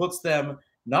that puts them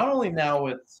not only now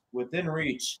within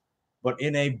reach, but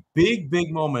in a big,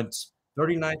 big moment.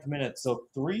 39th minute, so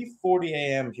 3:40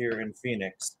 a.m. here in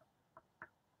Phoenix.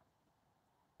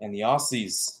 And the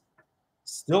Aussies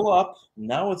still up,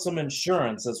 now with some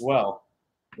insurance as well,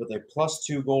 with a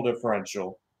 +2 goal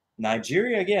differential.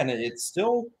 Nigeria, again, it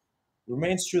still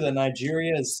remains true that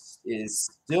Nigeria is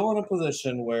still in a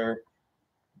position where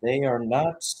they are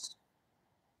not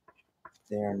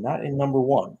in number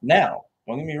 1. Now,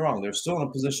 don't get me wrong, they're still in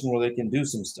a position where they can do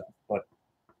some stuff, but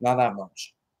not that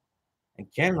much. And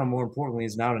Canada, more importantly,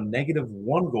 is now at a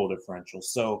 -1 goal differential.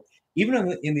 So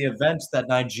even in the event that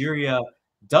Nigeria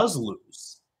does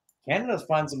lose, Canada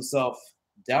finds himself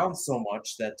down so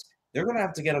much that they're going to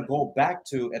have to get a goal back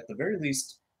to, at the very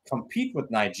least, compete with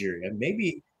Nigeria,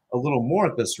 maybe a little more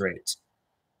at this rate.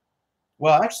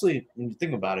 Well, actually, when you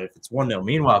think about it, if it's 1-0.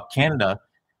 Meanwhile, Canada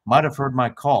might have heard my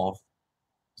call.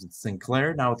 It's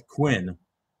Sinclair now with Quinn.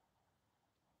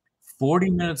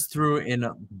 40 minutes through in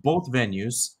both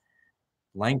venues.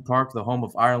 Lang Park, the home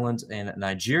of Ireland and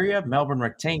Nigeria. Melbourne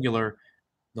Rectangular,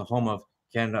 the home of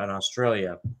Canada and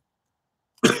Australia.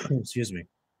 Excuse me.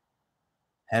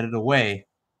 Headed away.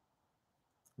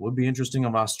 Would be interesting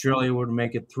if Australia were to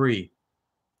make it 3.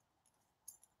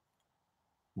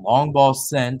 Long ball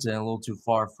sent and a little too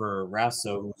far for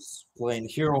Rasso, who's playing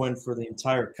heroine for the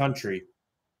entire country.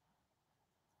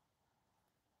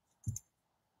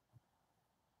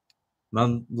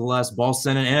 Nonetheless, ball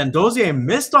sent in, and Dozier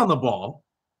missed on the ball.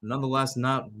 Nonetheless,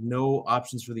 no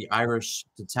options for the Irish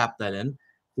to tap that in.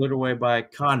 Cleared away by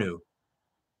Kanu.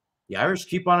 The Irish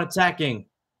keep on attacking.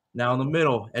 Now in the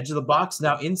middle, edge of the box,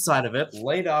 now inside of it,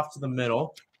 laid off to the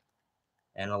middle.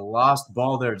 And a lost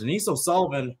ball there. Denise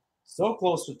O'Sullivan, so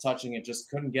close to touching it, just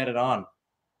couldn't get it on.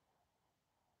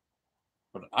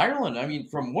 But Ireland, I mean,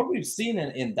 from what we've seen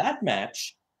in that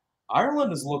match, Ireland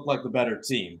has looked like the better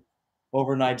team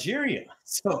over Nigeria.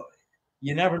 So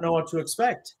you never know what to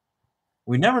expect.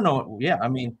 We never know. Yeah, I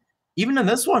mean, even in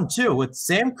this one, too, with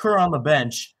Sam Kerr on the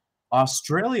bench,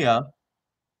 Australia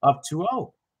up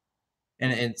 2-0.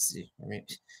 And I mean,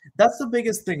 that's the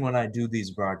biggest thing when I do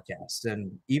these broadcasts,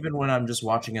 and even when I'm just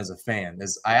watching as a fan,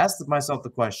 is I ask myself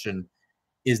the question: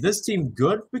 is this team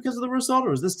good because of the result,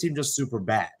 or is this team just super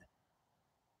bad?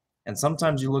 And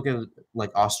sometimes you look at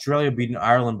like Australia beating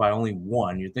Ireland by only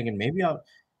one. You're thinking maybe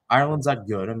Ireland's not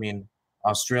good. I mean,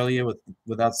 Australia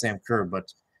without Sam Kerr,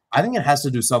 but I think it has to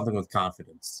do something with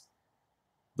confidence.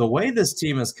 The way this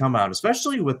team has come out,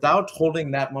 especially without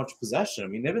holding that much possession. I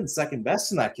mean, they've been second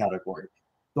best in that category.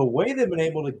 The way they've been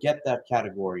able to get that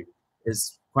category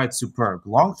is quite superb.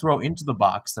 Long throw into the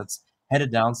box that's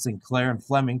headed down. Sinclair and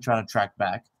Fleming trying to track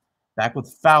back. Back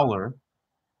with Fowler.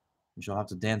 She'll have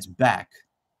to dance back.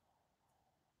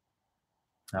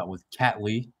 With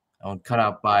Catley and cut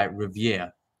out by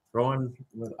Riviere. Throwing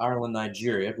with Ireland,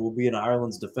 Nigeria, who will be in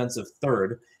Ireland's defensive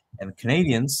third. And the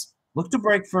Canadians look to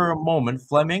break for a moment.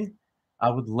 Fleming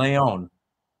out with Leon.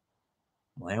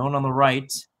 Leon on the right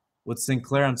with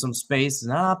Sinclair in some space.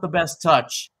 Not the best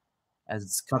touch as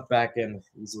it's cut back and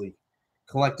easily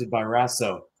collected by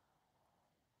Rasso.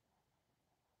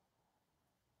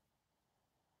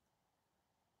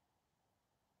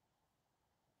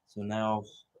 So now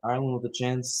Ireland with a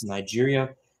chance. Nigeria.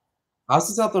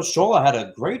 Asisato Shola had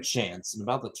a great chance in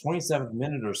about the 27th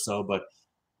minute or so, but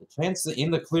the chance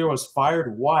in the clear was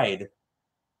fired wide.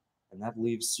 And that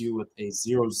leaves you with a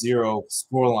 0-0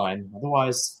 scoreline.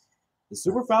 Otherwise, the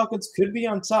Super Falcons could be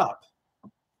on top.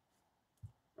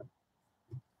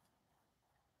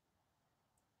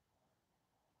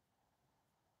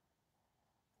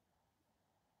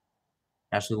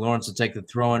 Ashley Lawrence will take the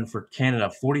throw-in for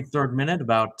Canada. 43rd minute,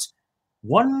 about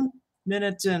 1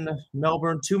 minute in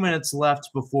Melbourne, 2 minutes left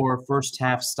before first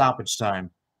half stoppage time.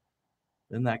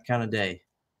 Been that kind of day.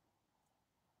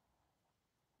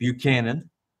 Buchanan.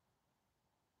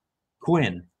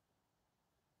 Quinn.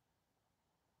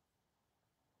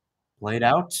 Played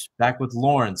out. Back with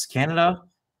Lawrence. Canada,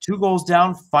 2 goals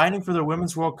down, fighting for their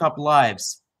Women's World Cup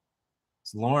lives.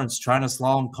 It's Lawrence trying to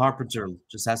slalom Carpenter.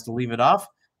 Just has to leave it off.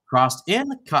 Crossed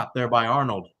in, caught there by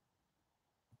Arnold.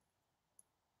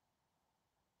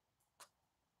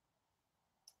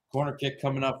 Corner kick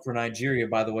coming up for Nigeria,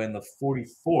 by the way, in the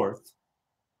 44th.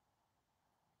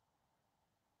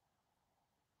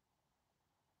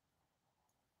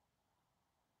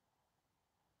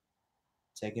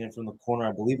 Taking it from the corner,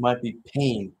 I believe might be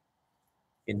Payne.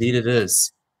 Indeed it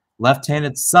is.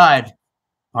 Left-handed side,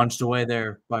 punched away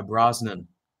there by Brosnan.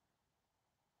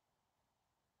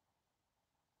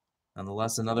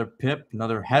 Nonetheless, another pip,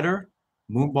 another header.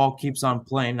 Moonball keeps on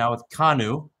playing now with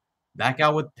Kanu. Back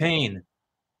out with Payne.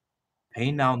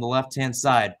 Payne now on the left-hand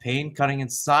side. Payne cutting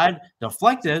inside.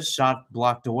 Deflected. Shot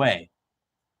blocked away.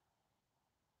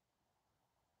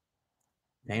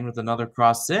 Payne with another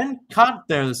cross in. Caught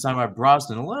there this time by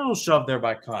Brosnan. A little shove there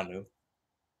by Kanu.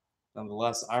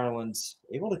 Nonetheless, Ireland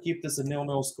able to keep this a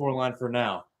 0-0 scoreline for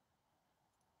now.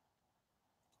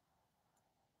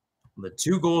 The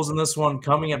 2 goals in this one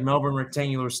coming at Melbourne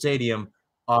Rectangular Stadium.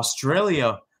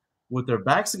 Australia with their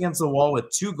backs against the wall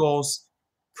with 2 goals,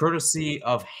 courtesy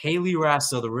of Hayley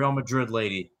Rasso, the Real Madrid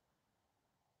lady.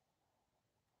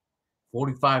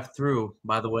 45 through,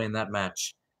 by the way, in that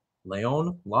match.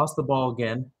 Leon lost the ball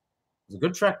again. It was a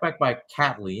good track back by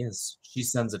Catley as she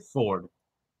sends it forward.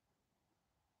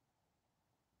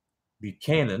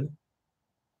 Buchanan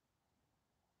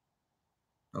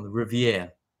on the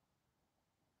Riviere.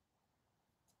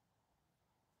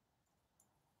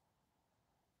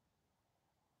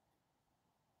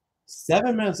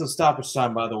 Seven minutes of stoppage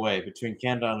time, by the way, between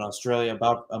Canada and Australia.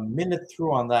 About a minute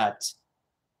through on that.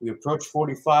 We approach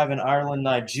 45 in Ireland,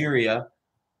 Nigeria.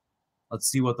 Let's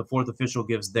see what the 4th official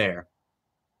gives there.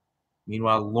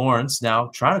 Meanwhile, Lawrence now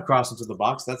trying to cross into the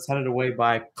box. That's headed away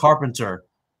by Carpenter.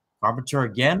 Carpenter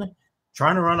again,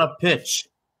 trying to run up pitch.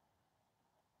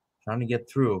 Trying to get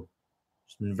through.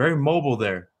 She's been very mobile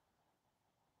there.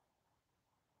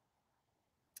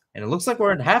 And it looks like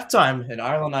we're at halftime in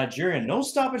Ireland, Nigeria. No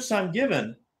stoppage time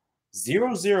given.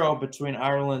 0-0 between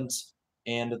Ireland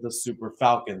and the Super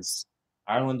Falcons.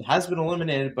 Ireland has been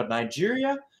eliminated, but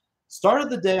Nigeria started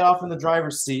the day off in the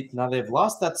driver's seat. Now they've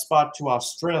lost that spot to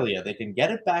Australia. They can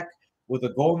get it back with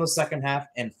a goal in the second half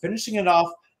and finishing it off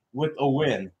with a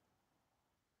win.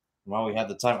 While we had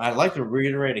the time, I'd like to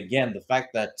reiterate again the fact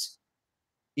that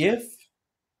if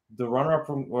the runner-up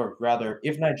from, or rather,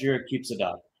 if Nigeria keeps it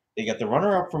up, they get the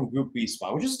runner-up from Group B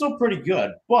spot, which is still pretty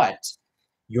good, but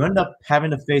you end up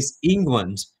having to face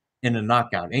England in a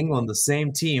knockout. England, the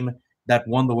same team that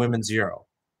won the Women's Euro.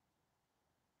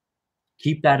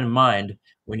 Keep that in mind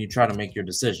when you try to make your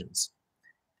decisions.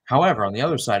 However, on the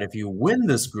other side, if you win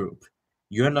this group,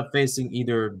 you end up facing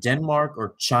either Denmark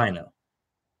or China.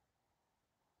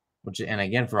 which, and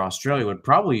again, for Australia, would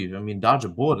probably, I mean, dodge a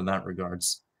bullet in that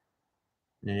regards,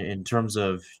 in terms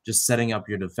of just setting up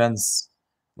your defense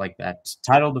like that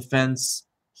title defense,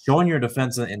 showing your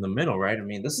defense in the middle, right? I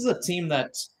mean, this is a team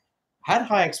that had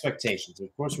high expectations. Of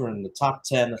course, we're in the top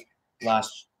 10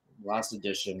 last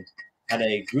edition. Had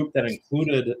a group that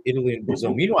included Italy and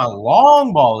Brazil. Meanwhile, a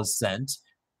long ball is sent,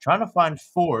 trying to find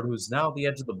Ford, who's now at the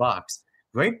edge of the box.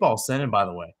 Great ball sent in, by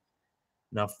the way.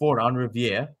 Now Ford on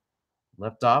Riviere.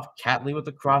 Left off. Catley with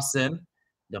the cross in.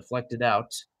 Deflected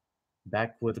out.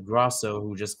 Back with Grosso,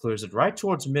 who just clears it right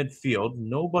towards midfield.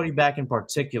 Nobody back in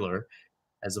particular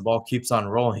as the ball keeps on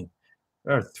rolling.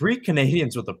 There are 3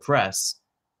 Canadians with the press.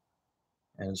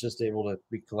 And it's just able to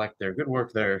recollect there. Good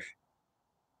work there.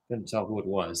 Couldn't tell who it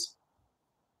was.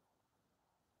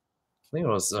 I think it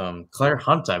was Claire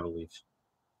Hunt, I believe.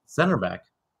 Center back.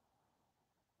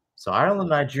 So Ireland,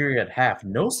 Nigeria at half.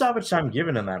 No stoppage time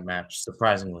given in that match,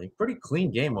 surprisingly. Pretty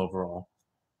clean game overall.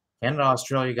 Canada,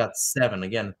 Australia got 7.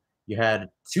 Again, you had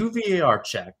 2 VAR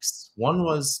checks. One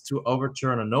was to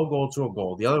overturn a no goal to a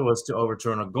goal. The other was to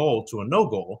overturn a goal to a no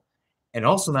goal. And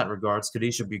also in that regards,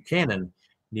 Kadisha Buchanan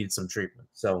needed some treatment.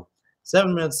 So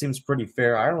 7 minutes seems pretty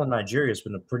fair. Ireland, Nigeria has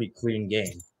been a pretty clean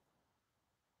game.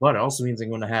 But it also means they're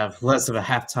going to have less of a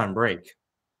halftime break.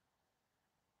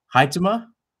 Haitama,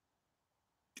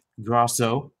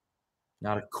 Grosso,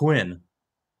 now to Quinn.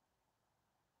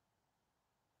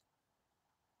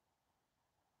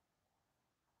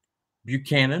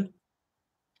 Buchanan,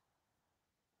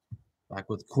 back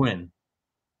with Quinn.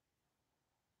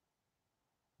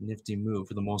 Nifty move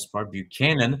for the most part.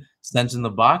 Buchanan sent in the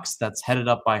box. That's headed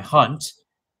up by Hunt.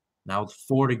 Now with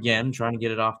Ford again, trying to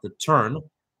get it off the turn.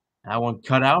 That one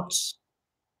cut out.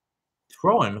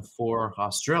 Throw-in for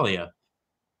Australia.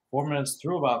 4 minutes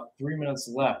through, about 3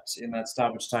 minutes left in that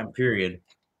stoppage time period.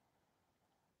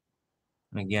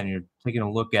 And again, you're taking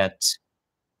a look at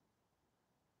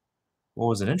what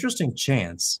was an interesting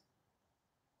chance.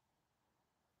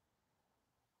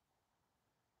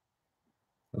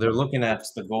 They're looking at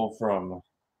the goal from,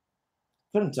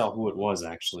 couldn't tell who it was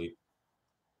actually.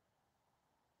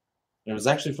 It was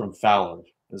actually from Fowler.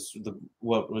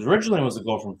 What was originally was a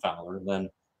goal from Fowler. Then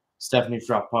Stephanie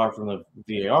Frappard from the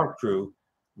VAR crew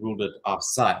ruled it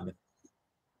offside.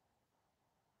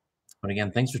 But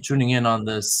again, thanks for tuning in on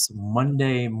this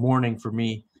Monday morning for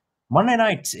me. Monday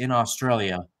night in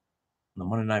Australia. The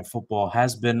Monday Night Football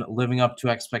has been living up to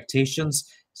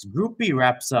expectations. So Group B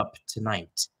wraps up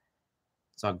tonight.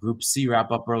 Saw Group C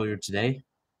wrap up earlier today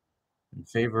in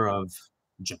favor of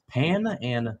Japan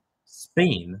and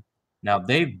Spain. Now,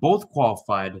 they both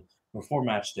qualified before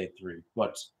match day 3,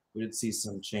 but we did see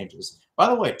some changes. By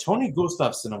the way, Tony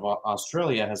Gustafsson of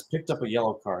Australia has picked up a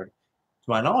yellow card. To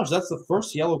my knowledge, that's the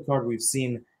first yellow card we've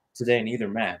seen today in either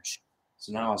match.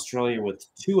 So now Australia with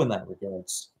 2 in that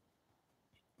regards.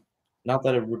 Not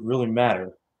that it would really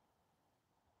matter.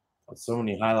 But so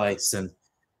many highlights and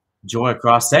joy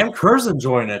across. Sam Kerr's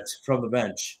enjoying it from the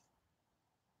bench.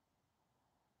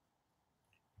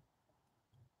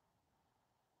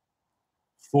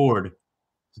 Ford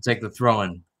to take the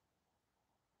throw-in.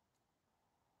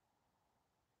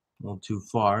 A little too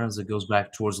far as it goes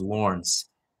back towards Lawrence.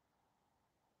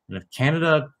 And if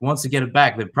Canada wants to get it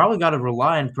back, they've probably got to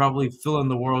rely and probably fill in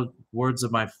the words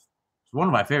of one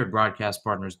of my favorite broadcast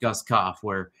partners, Gus Koff,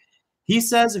 where he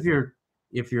says if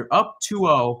you're up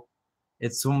 2-0,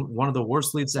 it's one of the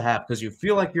worst leads to have because you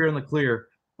feel like you're in the clear,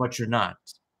 but you're not.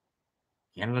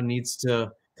 Canada needs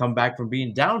to come back from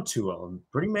being down 2-0,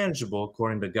 pretty manageable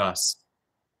according to Gus,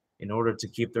 in order to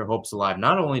keep their hopes alive.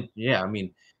 Not only, I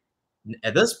mean,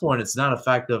 at this point, it's not a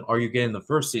fact of are you getting the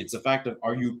first seed. It's a fact of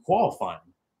are you qualifying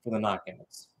for the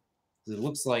knockouts. It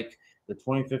looks like the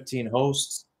 2015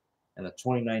 hosts and the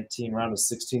 2019 round of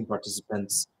 16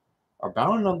 participants are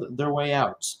bound on their way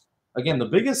out. Again, the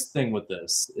biggest thing with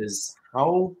this is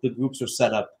how the groups are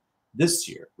set up this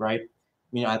year, right?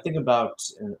 I mean, I think about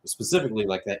specifically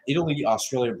like that Italy,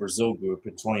 Australia, Brazil group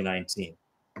in 2019.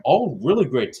 All really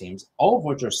great teams, all of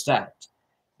which are stacked,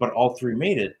 but all 3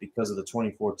 made it because of the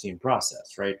 2014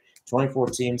 process, right? 24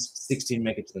 teams, 16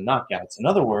 make it to the knockouts. In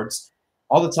other words,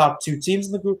 all the top 2 teams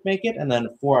in the group make it, and then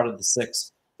 4 out of the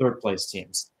 6 third-place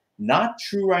teams. Not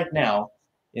true right now,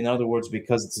 in other words,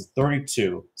 because it's a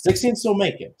 32. 16 still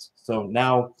make it. So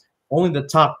now only the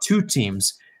top 2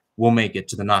 teams will make it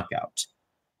to the knockout.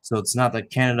 So it's not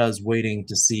that Canada is waiting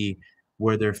to see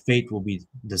where their fate will be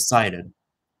decided.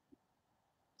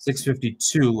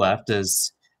 6:52 left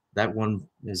as that one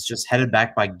is just headed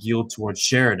back by Gill towards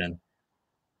Sheridan.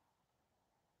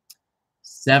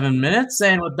 7 minutes,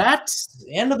 and with that,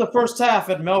 end of the first half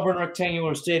at Melbourne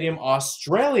Rectangular Stadium,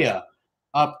 Australia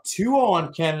up 2-0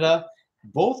 on Canada,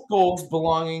 both goals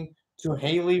belonging to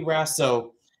Haley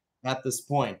Rasso at this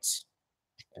point.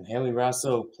 And Haley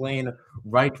Rasso playing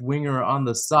right winger on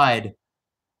the side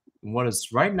in what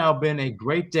has right now been a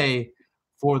great day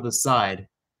for the side.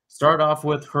 Start off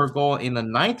with her goal in the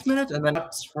 9th minute, and then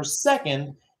her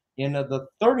second in the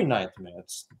 39th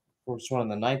minute. First one in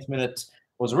the 9th minute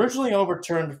was originally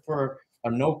overturned for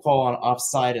a no call on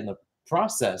offside in the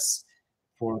process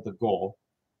for the goal.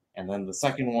 And then the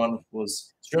second one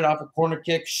was straight off a corner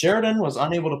kick. Sheridan was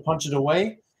unable to punch it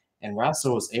away, and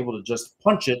Rasso was able to just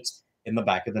punch it in the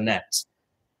back of the net.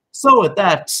 So with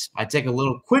that, I take a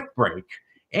little quick break,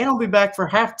 and I'll be back for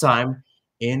halftime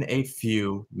in a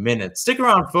few minutes. Stick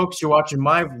around, folks. You're watching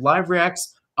my live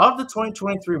reacts of the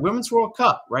 2023 Women's World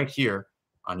Cup right here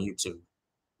on YouTube.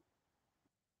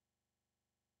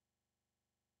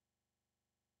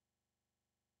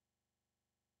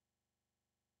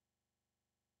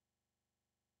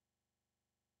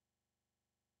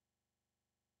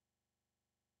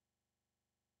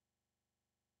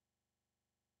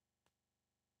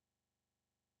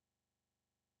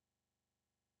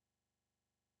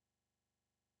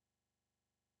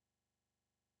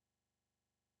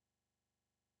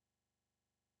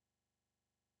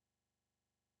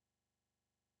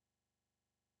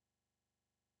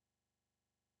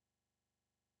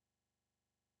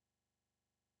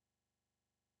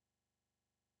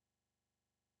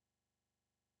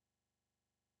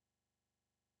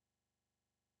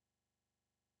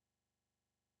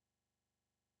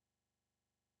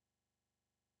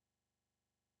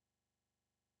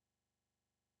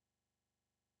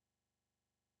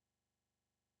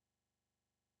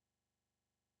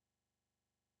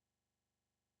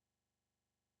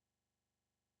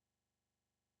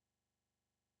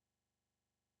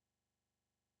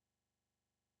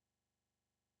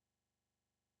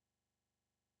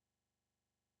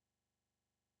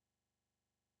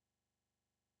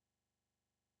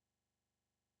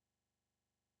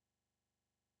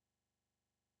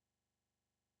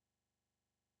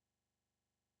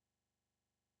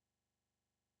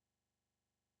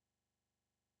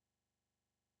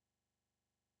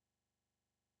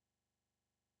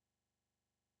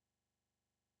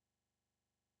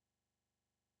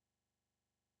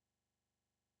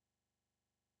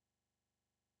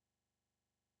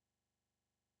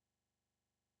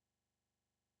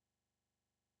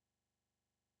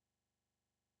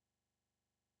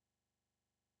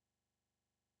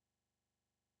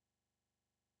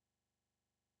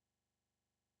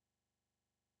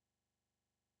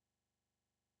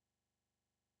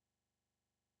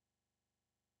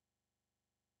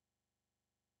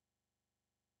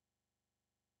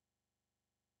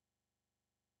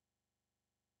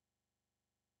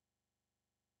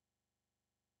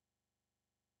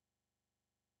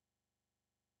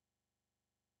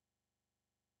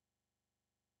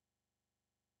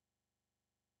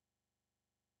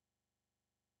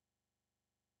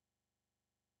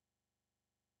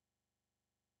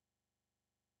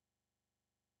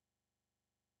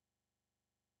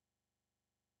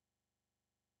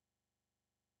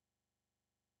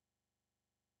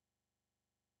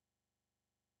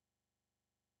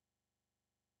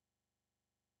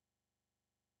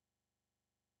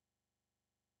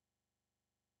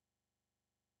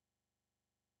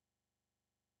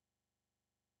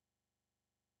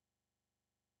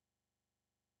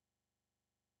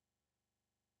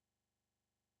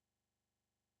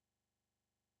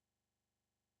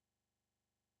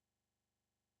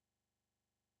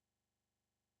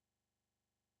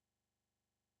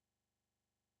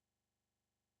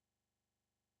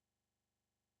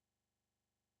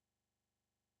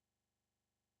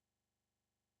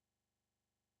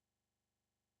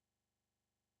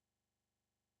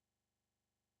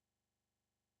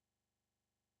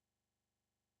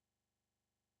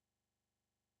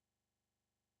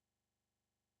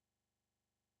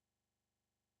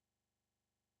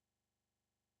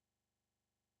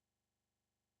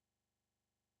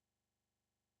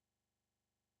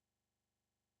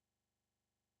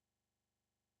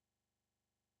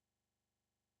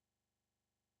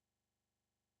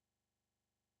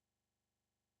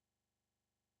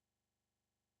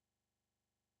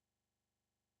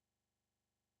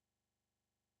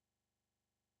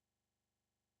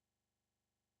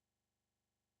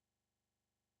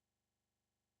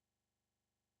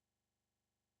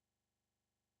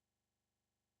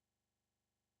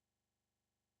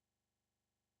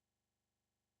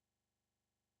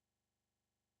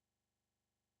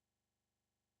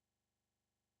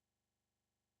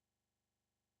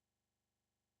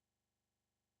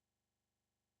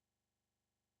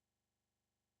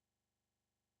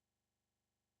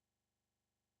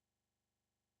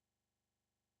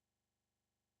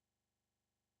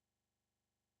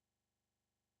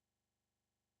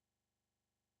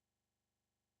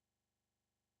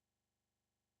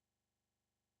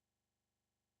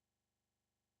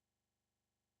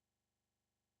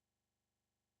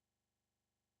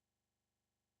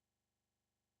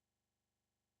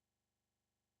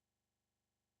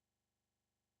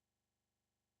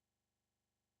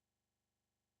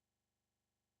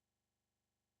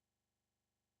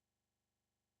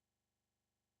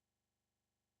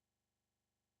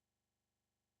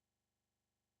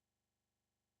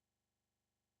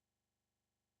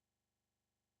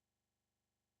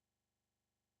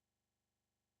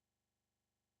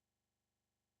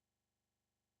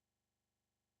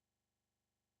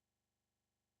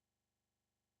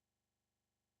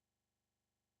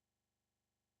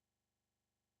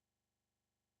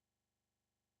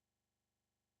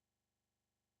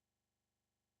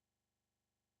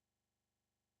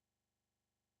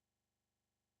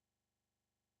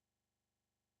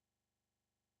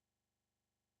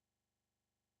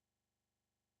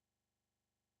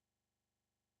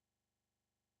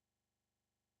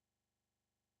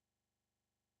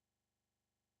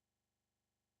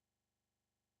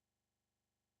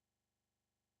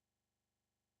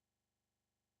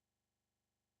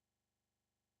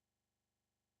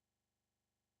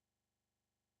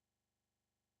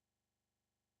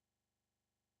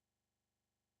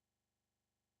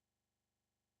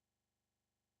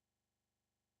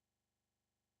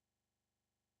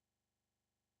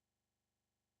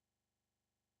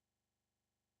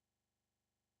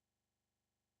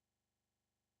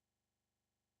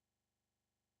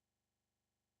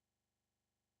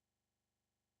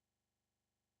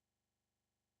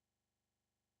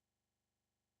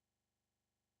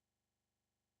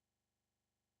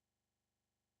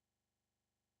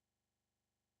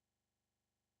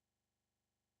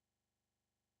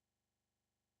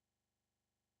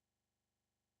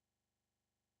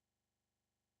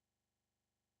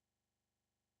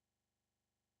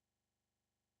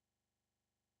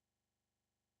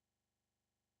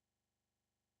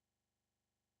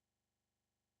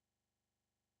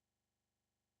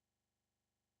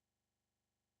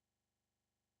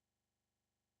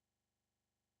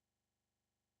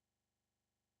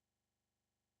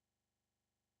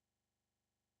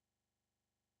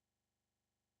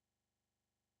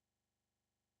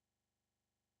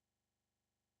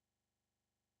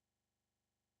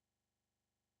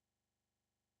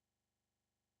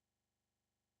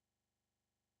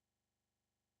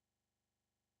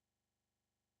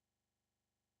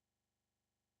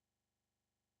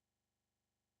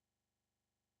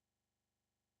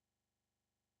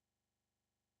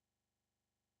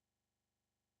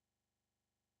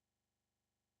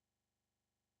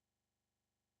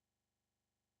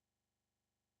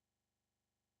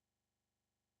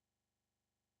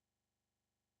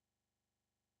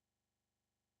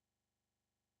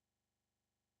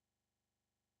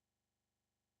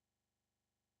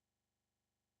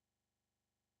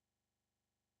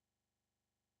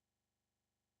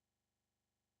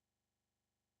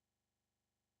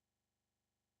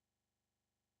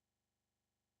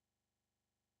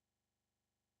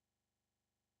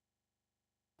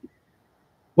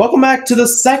 Welcome back to the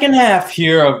second half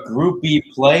here of Group B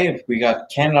play. We got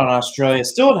Canada and Australia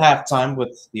still at halftime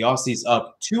with the Aussies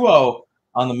up 2-0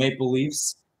 on the Maple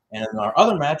Leafs. And in our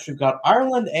other match, we've got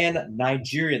Ireland and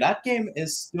Nigeria. That game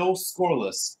is still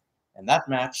scoreless. And that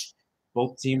match,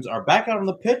 both teams are back out on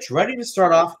the pitch, ready to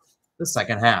start off the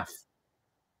second half.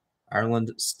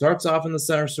 Ireland starts off in the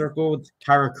center circle with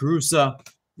Kyra Carusa,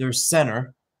 their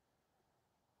center.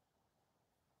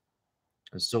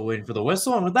 They're still waiting for the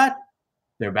whistle, and with that,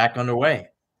 they're back underway.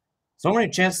 So many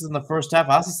chances in the first half.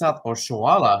 Asisat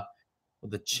Oshoala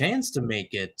with a chance to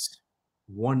make it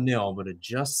 1-0, but it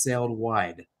just sailed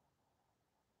wide.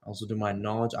 Also, to my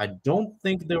knowledge, I don't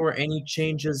think there were any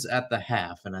changes at the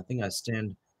half, and I think I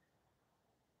stand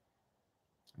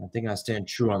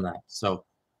true on that. So,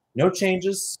 no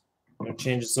changes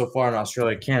so far in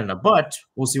Australia, Canada, but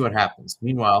we'll see what happens.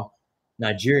 Meanwhile,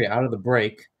 Nigeria out of the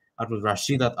break, out with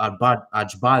Rashidat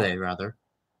Ajbade, rather.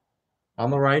 On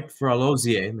the right for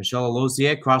Alozier. Michelle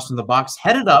Alozier crossing the box,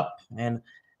 headed up and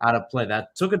out of play.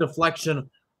 That took a deflection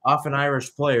off an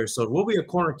Irish player, so it will be a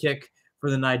corner kick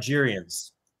for the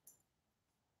Nigerians.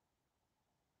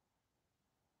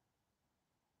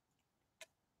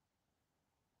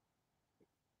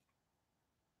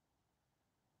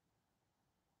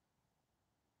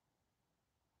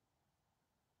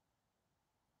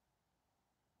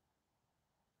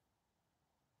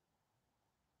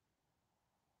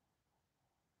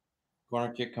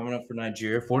 Corner kick coming up for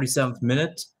Nigeria. 47th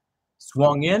minute.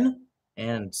 Swung in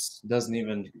and doesn't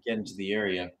even get into the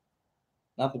area.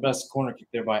 Not the best corner kick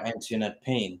there by Antoinette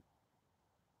Payne.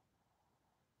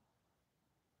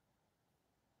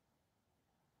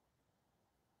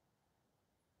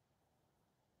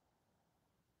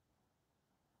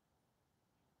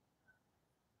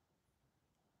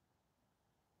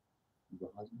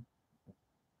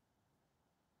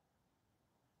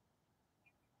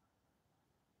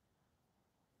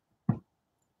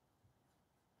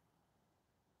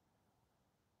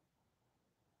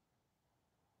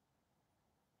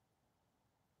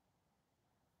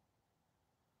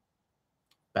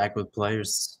 Back with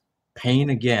players. Payne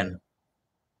again.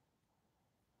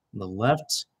 On the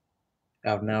left.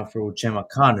 Out now for Uchenna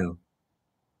Kanu.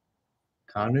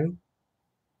 Kanu.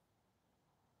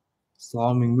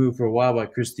 Slaloming move for a while by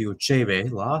Christy Uchebe.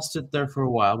 Lost it there for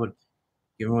a while, but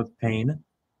given with Payne.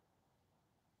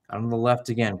 On the left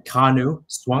again. Kanu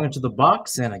swung into the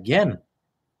box, and again,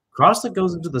 cross that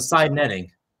goes into the side netting.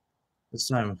 This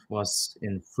time was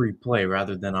in free play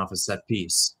rather than off a set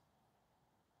piece.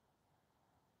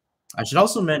 I should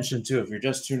also mention, too, if you're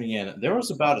just tuning in, there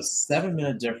was about a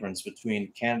 7-minute difference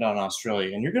between Canada and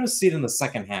Australia, and you're going to see it in the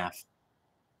second half,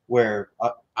 where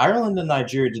Ireland and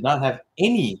Nigeria did not have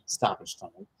any stoppage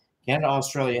time. Canada and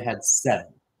Australia had 7.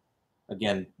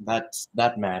 Again,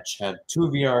 that match had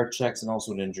 2 VAR checks and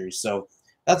also an injury, so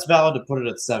that's valid to put it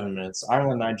at 7 minutes.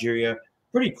 Ireland, Nigeria,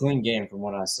 pretty clean game from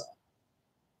what I saw.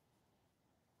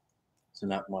 So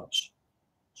not much.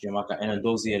 Gianmarco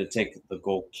Enandozie to take the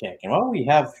goal kick. And while we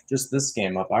have just this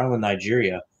game up, Ireland,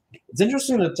 Nigeria, it's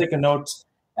interesting to take a note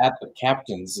at the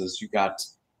captains as you got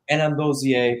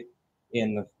Enandozie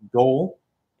in the goal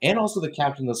and also the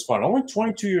captain of the squad. Only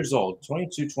 22 years old,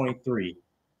 22, 23,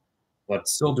 but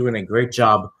still doing a great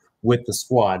job with the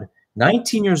squad.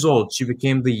 19 years old, she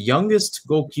became the youngest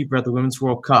goalkeeper at the Women's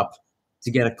World Cup to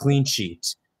get a clean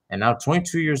sheet. And now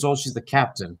 22 years old, she's the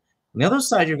captain. On the other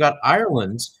side, you've got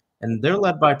Ireland, and they're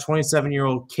led by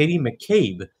 27-year-old Katie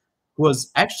McCabe, who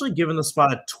was actually given the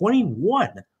spot at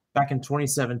 21 back in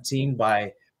 2017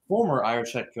 by former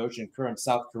Irish head coach and current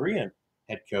South Korean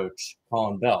head coach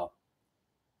Colin Bell.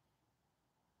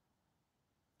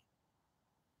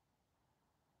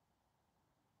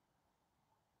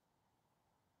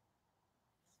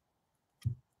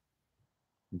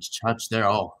 Touch there.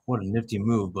 Oh, what a nifty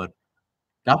move, but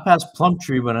got past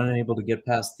Plumtree, but unable to get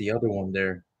past the other one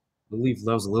there. I believe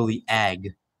that was Lily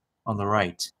Agg on the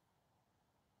right.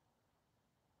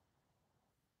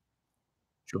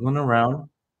 Dribbling around,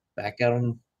 back out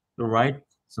on the right.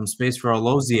 Some space for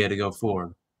Alozier to go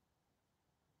forward.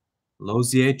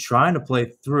 Alozier trying to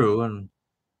play through, and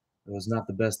it was not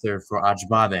the best there for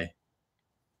Ajbade.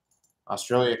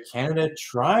 Australia, Canada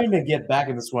trying to get back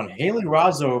in this one. Haley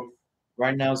Razzo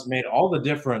right now has made all the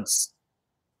difference.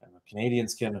 And the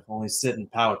Canadians can only sit and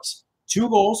pout. 2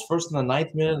 goals, first in the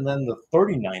 9th minute and then the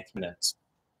 39th minute.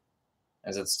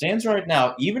 As it stands right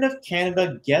now, even if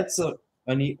Canada gets a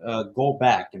goal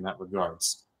back in that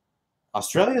regards,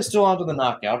 Australia is still on to the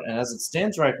knockout, and as it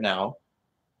stands right now,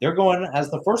 they're going as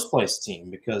the first place team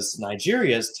because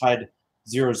Nigeria is tied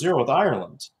 0-0 with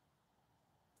Ireland.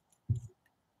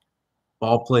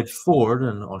 Ball played forward,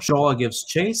 and Oshola gives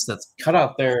chase. That's cut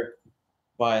out there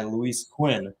by Luis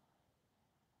Quinn.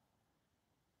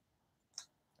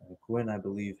 Quinn, I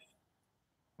believe,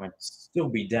 might still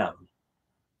be down.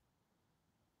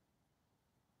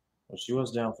 Well, she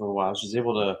was down for a while. She's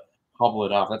able to hobble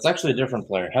it off. That's actually a different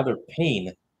player, Heather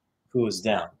Payne, who is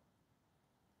down.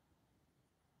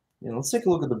 Let's take a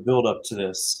look at the build-up to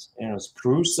this. It was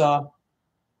Carusa,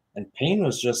 and Payne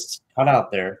was just cut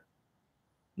out there.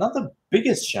 Not the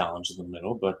biggest challenge in the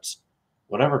middle, but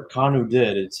whatever Kanu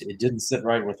did, it didn't sit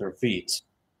right with her feet.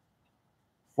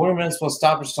 40 minutes plus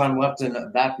stoppage time left in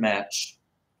that match.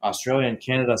 Australia and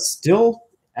Canada still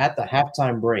at the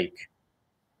halftime break.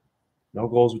 No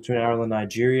goals between Ireland and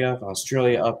Nigeria.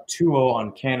 Australia up 2-0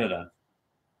 on Canada.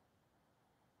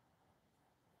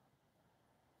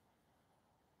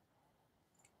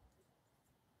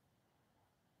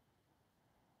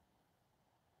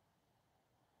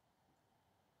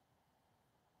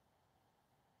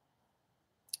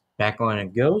 Backline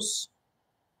it goes.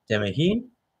 Demahin,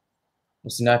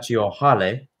 Musinachi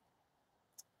Ohale,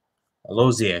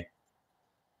 Alozie.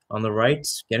 On the right,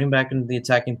 getting back into the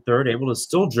attacking third, able to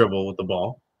still dribble with the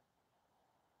ball.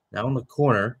 Now in the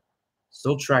corner,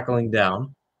 still trackling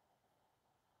down.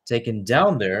 Taken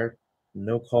down there.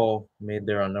 No call made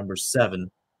there on number 7,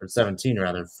 or 17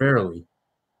 rather, Fairley.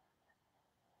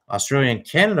 Australia and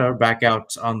Canada are back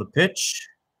out on the pitch.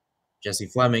 Jesse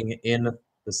Fleming in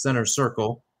the center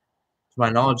circle. To my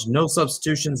knowledge, no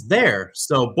substitutions there.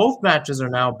 So both matches are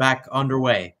now back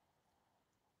underway.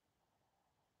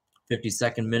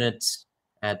 52nd minute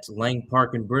at Lang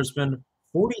Park in Brisbane.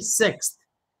 46th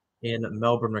in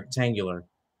Melbourne Rectangular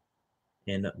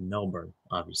in Melbourne,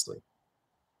 obviously.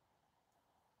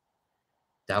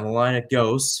 Down the line it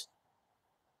goes.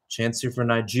 Chance here for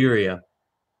Nigeria.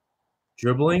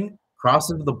 Dribbling, cross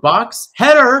into the box,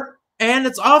 header, and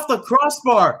it's off the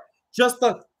crossbar. Just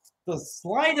the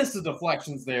slightest of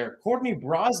deflections there. Courtney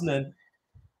Brosnan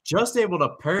just able to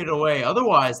parry it away.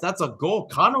 Otherwise, that's a goal.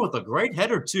 Connor with a great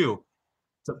header, too,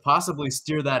 to possibly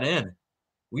steer that in.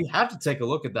 We have to take a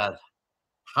look at that.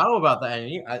 How about that?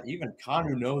 And even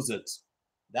Connor knows it.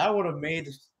 That would have made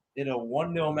it a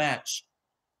 1-0 match.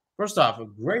 First off, a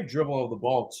great dribble of the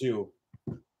ball, too.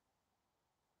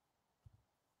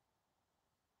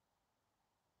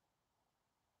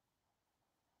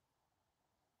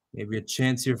 Maybe a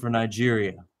chance here for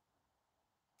Nigeria.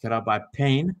 Cut out by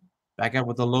Payne. Back out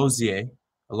with Alozie.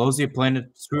 Alozie playing it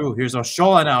through. Here's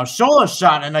Oshola now. Oshola's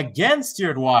shot, and again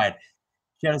steered wide.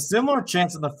 She had a similar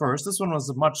chance in the first. This one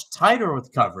was much tighter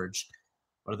with coverage.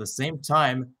 But at the same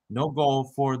time, no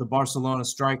goal for the Barcelona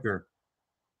striker.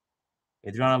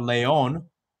 Adriana Leon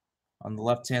on the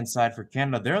left-hand side for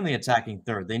Canada. They're in the attacking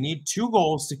third. They need 2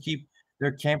 goals to keep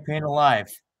their campaign alive.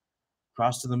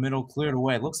 Cross to the middle, cleared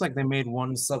away. It looks like they made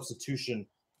one substitution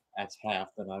at half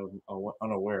that I'm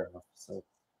unaware of. So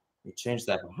they changed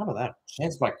that. But how about that?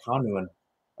 Chance by Kanu. And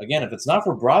again, if it's not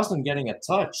for Brosnan getting a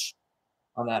touch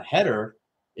on that header,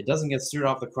 it doesn't get steered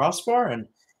off the crossbar, and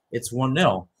it's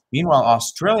 1-0. Meanwhile,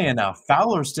 Australia now.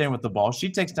 Fowler staying with the ball. She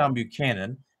takes down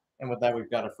Buchanan. And with that,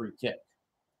 we've got a free kick.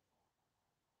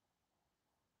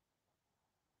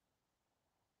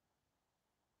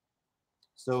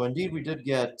 So indeed, we did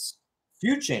get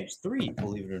few changes, 3,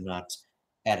 believe it or not,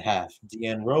 at half.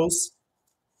 Deanne Rose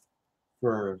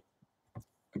for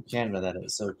Canada, that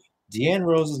is. So Deanne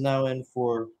Rose is now in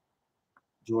for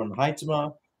Jordan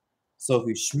Heitema.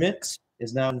 Sophie Schmidt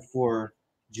is now in for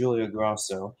Julia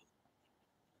Grasso.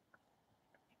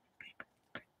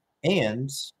 And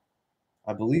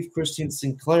I believe Christine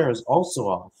Sinclair is also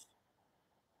off.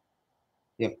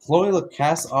 You have Chloe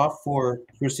Lacasse off for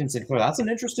Christine Sinclair. That's an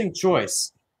interesting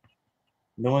choice,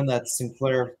 knowing that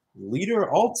Sinclair, leader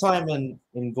all-time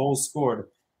in goals scored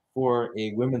for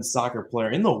a women's soccer player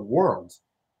in the world,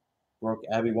 broke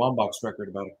Abby Wambach's record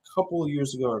about a couple of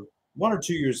years ago, or 1 or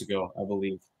 2 years ago, I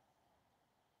believe.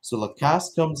 So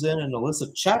Lacasse comes in, and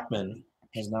Alyssa Chapman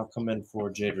has now come in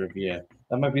for Jade Riviere.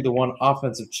 That might be the one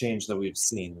offensive change that we've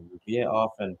seen. Riviere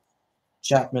off and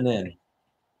Chapman in.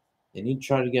 They need to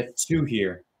try to get 2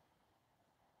 here.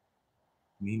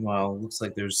 Meanwhile, it looks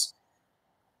like there's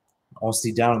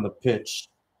Aussie down on the pitch.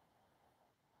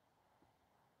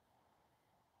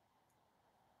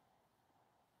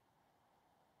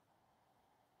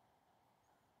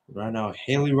 Right now,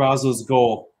 Haley Razzo's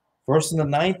goal. First in the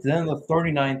 9th, then in the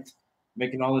 39th,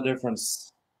 making all the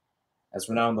difference as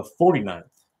we're now in the 49th.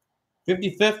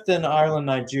 55th in Ireland,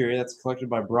 Nigeria. That's collected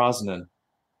by Brosnan.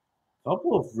 A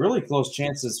couple of really close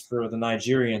chances for the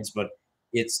Nigerians, but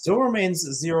it still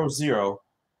remains 0-0.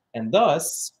 And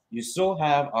thus, you still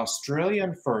have Australia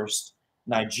in first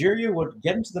Nigeria would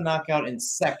get into the knockout in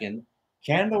second.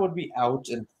 Canada would be out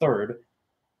in third,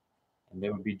 and they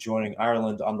would be joining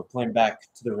Ireland on the plane back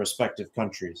to their respective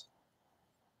countries.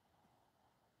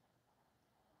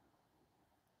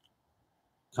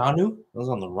 Kanu was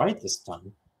on the right this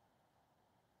time,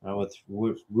 with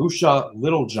Rusha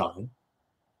Littlejohn.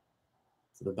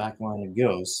 To the back line it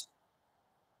goes.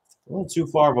 A little too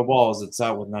far of a ball as it's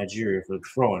out with Nigeria for the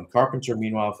throw-in. Carpenter,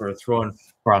 meanwhile, for a throw-in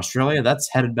for Australia. That's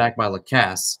headed back by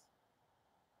Lacasse.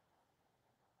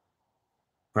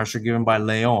 Pressure given by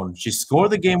Leon. She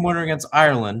scored the game winner against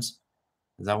Ireland.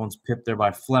 That one's pipped there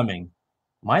by Fleming.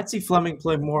 Might see Fleming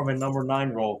play more of a number 9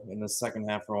 role in the second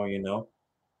half, for all you know.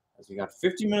 As we got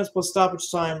 50 minutes plus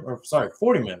stoppage time,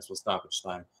 40 minutes with stoppage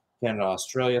time. Canada,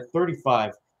 Australia,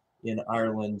 35 in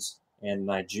Ireland and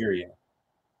Nigeria.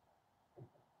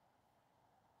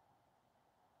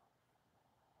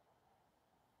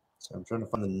 So I'm trying to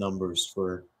find the numbers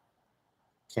for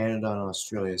Canada and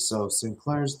Australia. So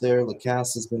Sinclair's there.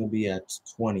 Lacasse is going to be at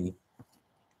 20.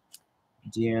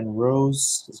 Deanne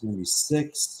Rose is going to be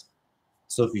 6.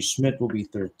 Sophie Schmidt will be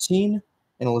 13.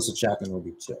 And Alyssa Chapman will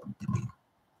be 2.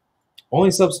 Only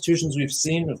substitutions we've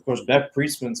seen, of course, Bev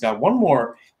Priestman's got one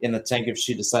more in the tank if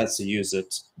she decides to use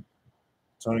it.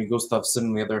 Tony Gustafsson,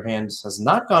 on the other hand, has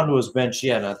not gone to his bench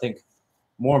yet. And I think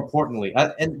more importantly,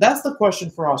 and that's the question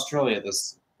for Australia at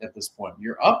this point.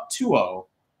 You're up 2-0.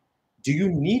 Do you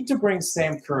need to bring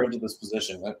Sam Kerr into this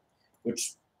position?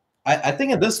 Which I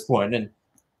think at this point, and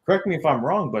correct me if I'm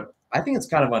wrong, but I think it's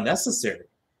kind of unnecessary.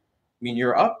 I mean,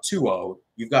 you're up 2-0.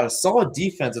 You've got a solid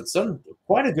defense. It's done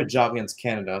quite a good job against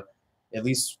Canada, at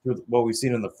least through what we've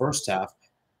seen in the first half.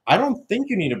 I don't think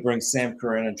you need to bring Sam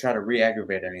Kerr in and try to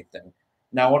re-aggravate anything.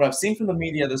 Now, what I've seen from the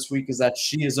media this week is that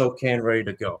she is okay and ready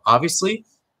to go. Obviously,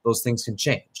 those things can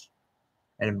change,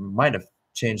 and it might have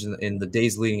changed in the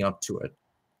days leading up to it.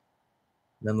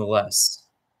 Nonetheless,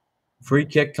 free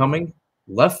kick coming,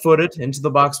 left-footed into the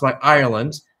box by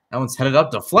Ireland. That one's headed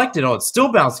up, deflected. Oh, it's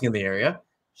still bouncing in the area.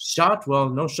 Shot, well,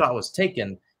 no shot was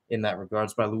taken in that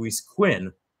regards by Louise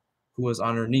Quinn, who was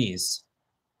on her knees.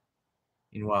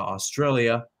 Meanwhile,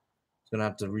 Australia is going to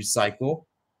have to recycle.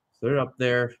 Clear up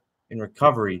there in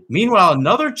recovery. Meanwhile,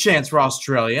 another chance for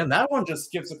Australia, and that one just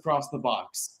skips across the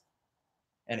box.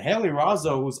 And Haley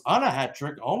Razzo, who's on a hat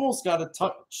trick, almost got a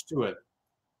touch to it.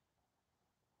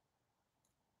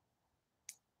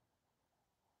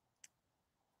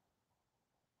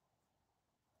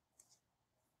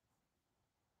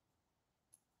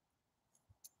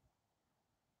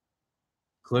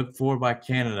 Clip forward by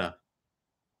Canada.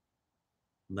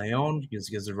 Leon gives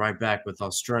it right back with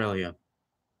Australia.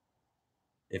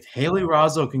 If Haley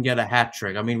Razzo can get a hat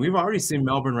trick, I mean, we've already seen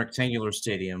Melbourne Rectangular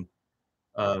Stadium,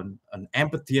 an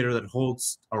amphitheater that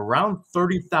holds around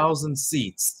 30,000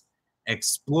 seats,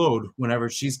 explode whenever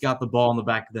she's got the ball in the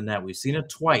back of the net. We've seen it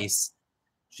twice.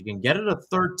 She can get it a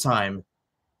third time. It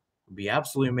would be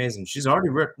absolutely amazing. She's already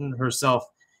written herself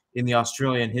in the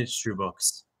Australian history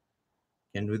books.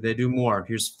 Can they do more?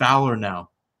 Here's Fowler now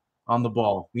on the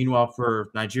ball. Meanwhile, for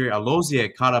Nigeria,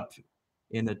 Alozie caught up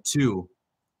in the 2.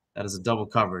 That is a double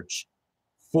coverage.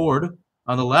 Ford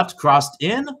on the left, crossed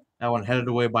in. That one headed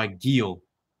away by Giel.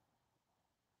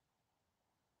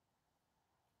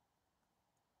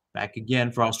 Back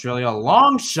again for Australia. A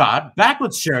long shot. Back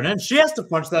with Sheridan. She has to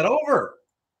punch that over.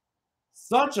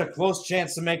 Such a close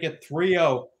chance to make it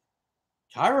 3-0.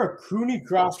 Kyra Cooney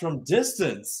cross from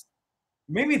distance.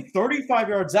 Maybe 35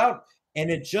 yards out,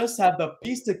 and it just had the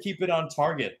piece to keep it on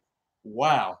target.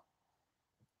 Wow.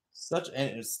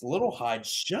 And its little high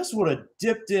just would have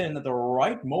dipped in at the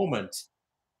right moment.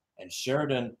 And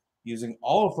Sheridan using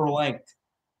all of her length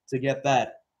to get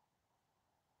that.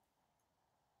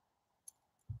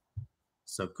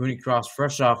 So Cooney Cross,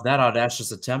 fresh off that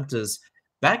audacious attempt, is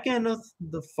back in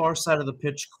the far side of the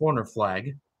pitch corner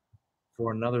flag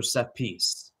for another set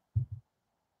piece.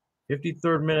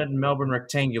 53rd minute in Melbourne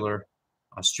Rectangular.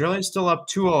 Australia still up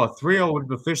 2-0. A 3-0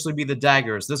 would officially be the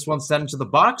Daggers. This one sent into the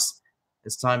box.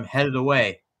 This time headed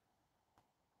away.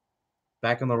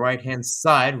 Back on the right-hand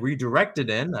side, redirected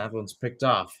in. That one's picked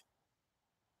off.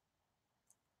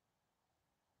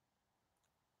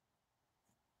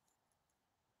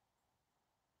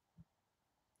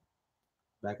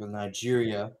 Back with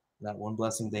Nigeria. That one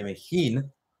Blessing De Mahine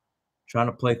trying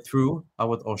to play through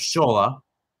with Oshola.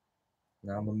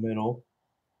 Now in the middle.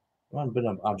 Well, a bit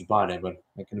of Ajbade, but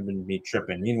that could have been me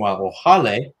tripping. Meanwhile,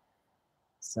 Ohale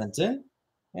sent in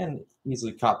and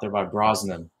easily caught there by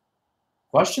Brosnan.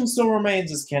 Question still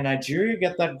remains is, can Nigeria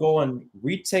get that goal and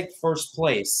retake first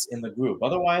place in the group?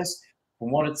 Otherwise, from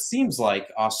what it seems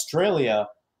like, Australia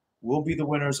will be the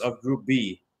winners of Group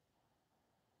B.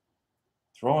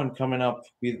 Throw-in coming up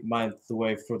the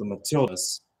way for the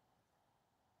Matildas.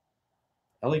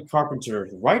 Ellie Carpenter,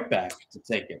 right back to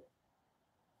take it.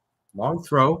 Long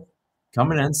throw,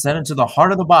 coming in, sent into the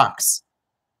heart of the box.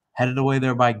 Headed away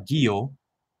there by Giel.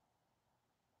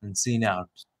 And seen out.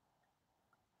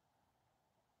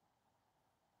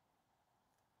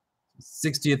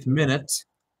 60th minute.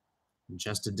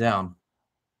 Just a down.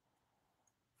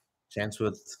 Chance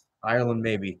with Ireland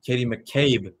maybe. Katie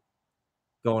McCabe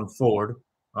going forward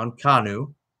on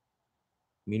Kanu.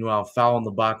 Meanwhile, foul in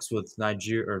the box with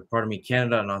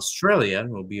Canada and Australia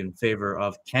will be in favor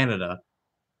of Canada.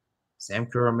 Sam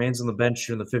Kerr remains on the bench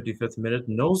here in the 55th minute.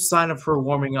 No sign of her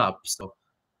warming up. So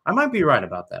I might be right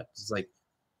about that. It's like,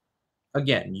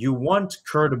 again, you want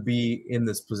Kerr to be in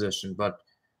this position, but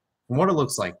from what it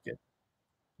looks like,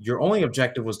 your only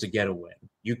objective was to get a win.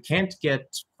 You can't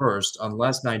get first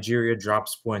unless Nigeria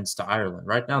drops points to Ireland.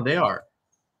 Right now, they are.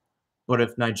 But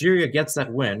if Nigeria gets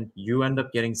that win, you end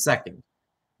up getting second.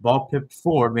 Ball pipped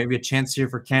forward. Maybe a chance here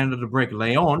for Canada to break.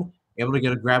 Leon able to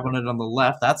get a grab on it on the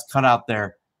left. That's cut out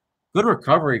there. Good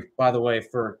recovery, by the way,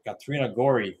 for Katrina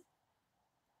Gori.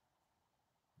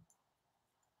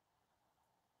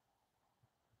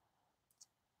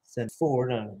 Sent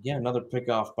forward, and again, another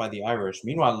pickoff by the Irish.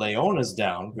 Meanwhile, Leon is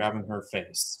down, grabbing her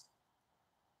face.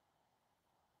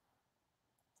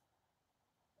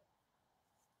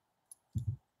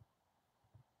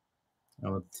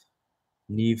 Now with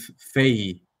Neve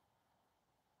Fahey.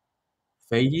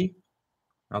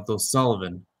 Out to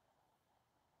Sullivan.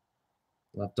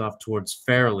 Left off towards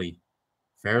Fairley.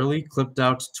 Fairley clipped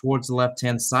out towards the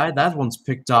left-hand side. That one's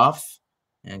picked off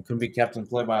and couldn't be kept in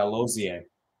play by Alozier.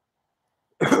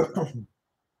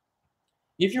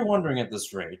 If you're wondering at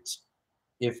this rate,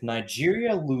 if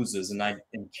Nigeria loses and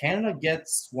Canada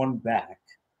gets one back,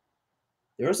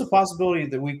 there is a possibility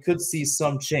that we could see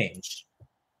some change.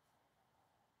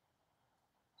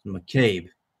 McCabe.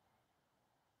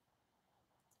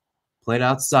 Played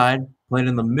outside, played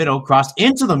in the middle, crossed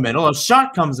into the middle. A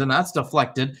shot comes in, that's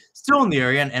deflected. Still in the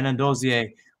area, and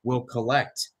Ndozie will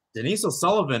collect. Denise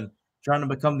O'Sullivan trying to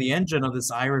become the engine of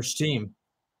this Irish team.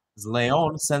 As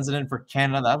Leon sends it in for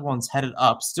Canada. That one's headed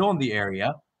up, still in the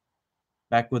area.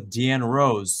 Back with Deanne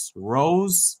Rose.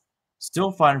 Rose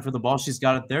still fighting for the ball. She's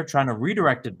got it there, trying to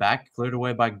redirect it back. Cleared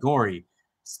away by Gori.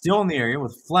 Still in the area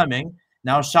with Fleming.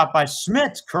 Now a shot by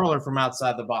Schmidt. Curler from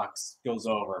outside the box goes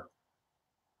over.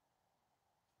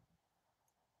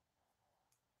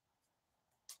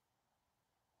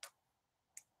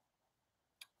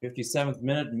 '57th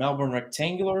minute, Melbourne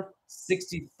Rectangular,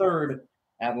 63rd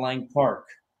at Lang Park.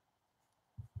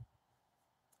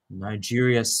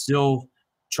 Nigeria still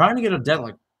trying to get a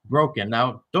deadlock broken.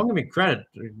 Now, don't give me credit.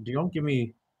 Don't give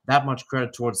me that much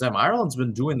credit towards them. Ireland's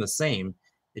been doing the same.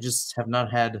 They just have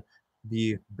not had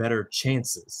the better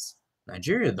chances.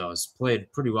 Nigeria, though, has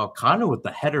played pretty well. Kanu with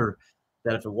the header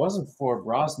that if it wasn't for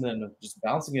Brosnan just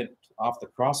bouncing it off the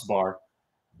crossbar,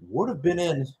 would have been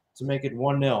in to make it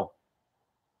 1-0.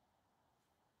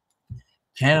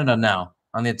 Canada now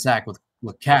on the attack with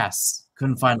Lacasse.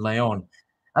 Couldn't find Leon.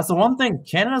 That's the one thing.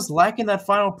 Canada's lacking that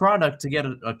final product to get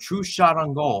a true shot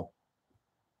on goal.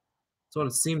 That's what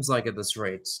it seems like at this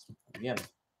rate. Again,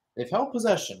 they've held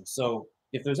possession. So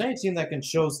if there's any team that can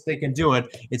show they can do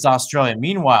it, it's Australia.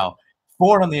 Meanwhile,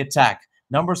 Ford on the attack.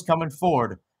 Numbers coming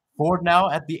forward. Ford now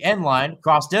at the end line.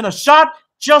 Crossed in. A shot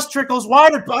just trickles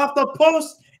wide off the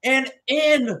post and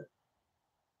in.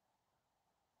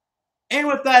 And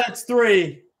with that, it's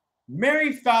 3.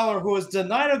 Mary Fowler, who was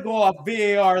denied a goal off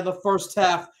VAR in the first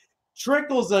half,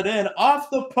 trickles it in off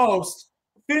the post.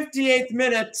 58th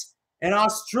minute, and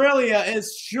Australia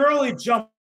is surely jumping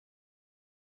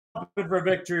for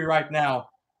victory right now.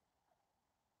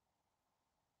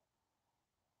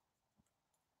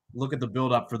 Look at the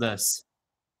build-up for this.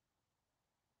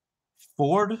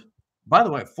 Ford, by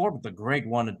the way, Ford with a great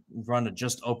run to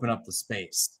just open up the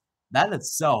space. That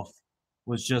itself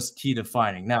was just key to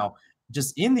finding. Now,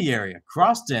 just in the area,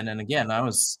 crossed in, and again, I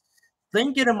was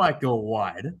thinking it might go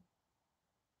wide.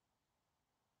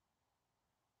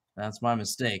 That's my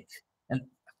mistake. And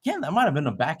again, that might have been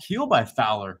a back heel by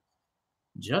Fowler.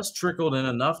 Just trickled in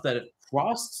enough that it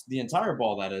crossed the entire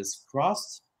ball, that is,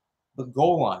 crossed the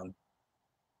goal line.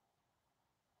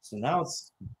 So now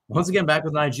it's once again back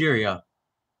with Nigeria.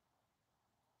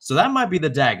 So that might be the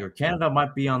dagger. Canada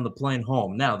might be on the plane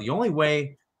home. Now, the only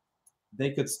way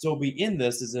they could still be in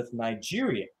this is if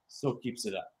Nigeria still keeps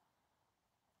it up.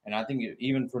 And I think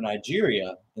even for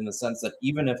Nigeria, in the sense that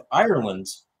even if Ireland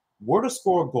were to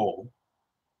score a goal,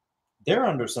 they're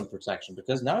under some protection,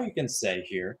 because now you can say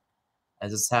here,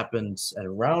 as this happened at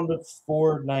around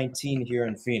 4:19 here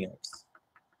in Phoenix,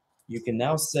 you can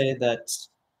now say that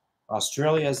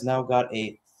Australia has now got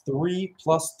a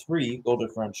 3+3 goal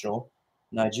differential.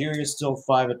 Nigeria is still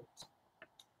 5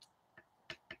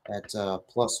 at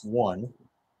 +1.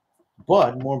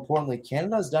 But more importantly,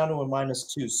 Canada's down to a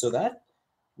 -2. So that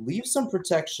leaves some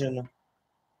protection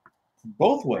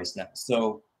both ways now.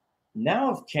 So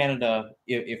now if Canada,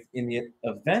 if in the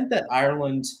event that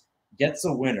Ireland gets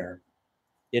a winner,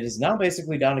 it is now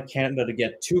basically down to Canada to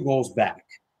get 2 goals back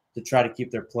to try to keep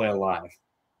their play alive.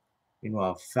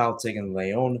 Meanwhile, foul taken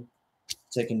Leon,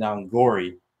 taking down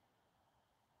Gory.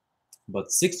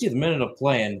 But 60th minute of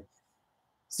play, and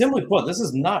simply put, this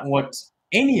is not what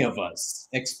any of us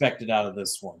expected out of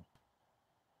this one.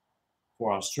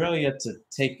 For Australia to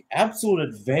take absolute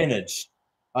advantage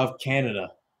of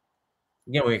Canada.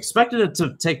 Again, we expected it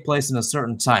to take place in a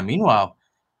certain time. Meanwhile,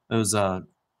 it was a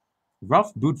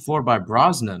rough boot forward by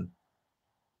Brosnan.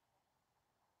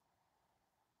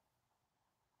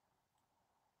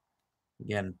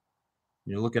 Again,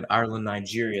 you look at Ireland,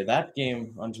 Nigeria, that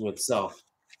game unto itself.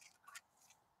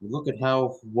 You look at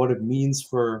what it means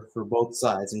for both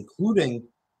sides, including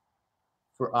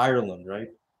for Ireland, right?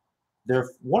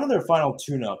 One of their final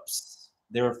tune-ups,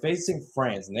 they were facing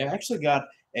France, and they actually got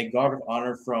a guard of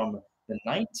honor from the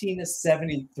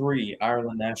 1973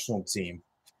 Ireland national team.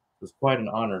 It was quite an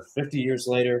honor. 50 years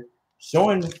later,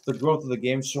 showing the growth of the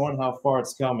game, showing how far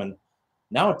it's coming.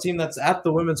 Now a team that's at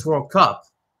the Women's World Cup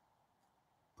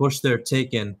pushed their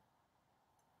take in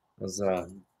as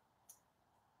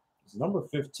number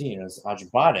 15 is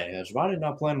Ajibade. Ajibade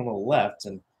now playing on the left,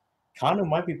 and Kanu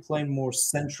might be playing more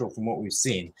central from what we've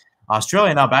seen.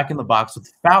 Australia now back in the box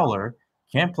with Fowler.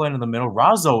 Can't play in the middle.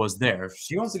 Razo was there. If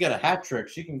she wants to get a hat trick,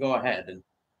 she can go ahead. And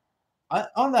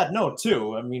on that note,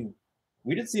 too, I mean,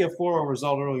 we did see a 4-0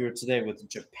 result earlier today with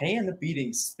Japan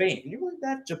beating Spain. Can you believe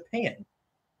that? Japan.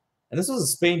 And this was a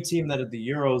Spain team that at the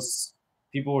Euros,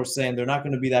 people were saying they're not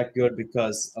going to be that good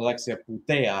because Alexia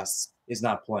Putellas is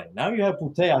not playing. Now you have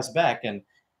Putellas back, and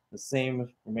the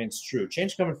same remains true.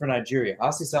 Change coming for Nigeria.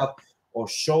 Asisat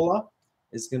Oshola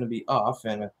is going to be off,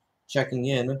 and checking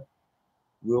in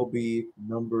will be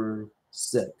number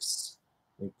 6.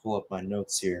 Let me pull up my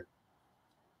notes here.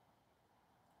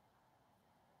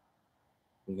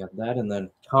 We got that, and then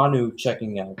Kanu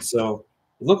checking out. So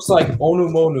it looks like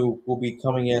Onumonu will be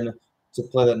coming in to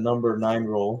play that number 9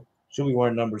 role. She'll be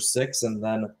wearing number 6, and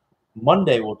then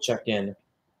Monday will check in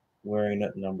wearing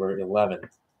number 11.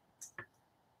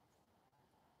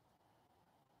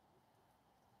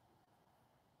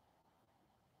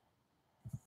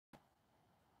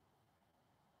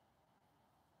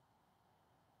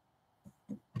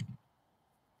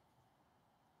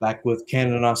 Back with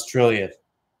Canada and Australia.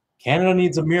 Canada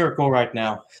needs a miracle right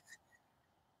now.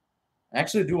 I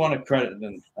actually do want to credit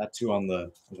that too on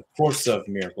the course of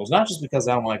miracles, not just because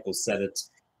Al Michaels said it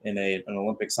in an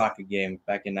Olympics hockey game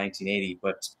back in 1980,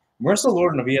 but Marissa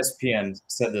Lorden of ESPN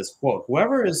said this, quote,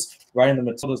 "Whoever is writing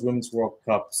the Matildas Women's World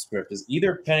Cup script is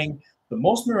either penning the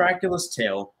most miraculous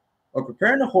tale or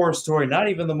preparing a horror story not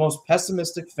even the most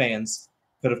pessimistic fans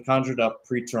could have conjured up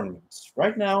pre-tournament."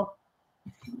 Right now,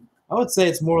 I would say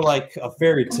it's more like a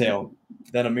fairy tale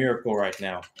than a miracle right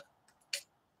now.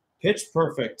 Pitch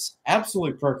perfect,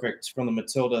 absolutely perfect from the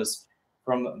Matildas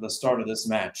from the start of this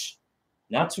match.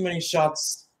 Not too many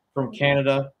shots from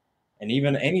Canada, and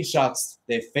even any shots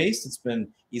they faced, it's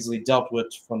been easily dealt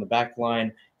with from the back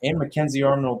line. And Mackenzie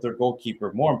Arnold, their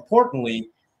goalkeeper. More importantly,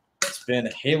 it's been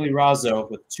Haley Razo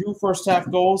with 2 first-half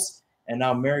goals, and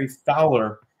now Mary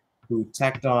Fowler, who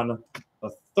tacked on a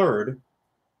third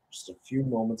just a few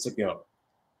moments ago.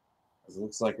 As it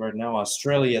looks like right now,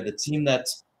 Australia, the team that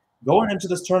going into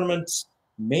this tournament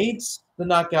made the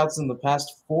knockouts in the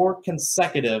past 4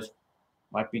 consecutive,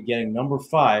 might be getting number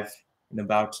 5 in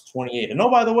about 28. And oh,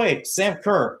 by the way, Sam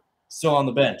Kerr still on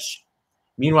the bench.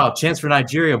 Meanwhile, chance for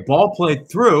Nigeria, ball played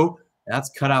through. That's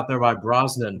cut out there by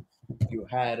Brosnan. You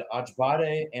had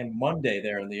Ajibade and Monday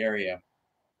there in the area.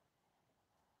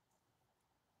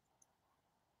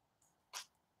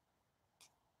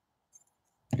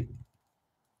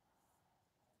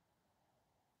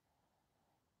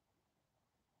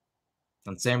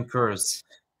 And Sam Kerr is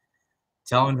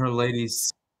telling her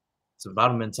ladies it's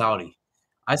about a mentality.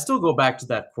 I still go back to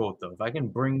that quote though. If I can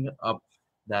bring up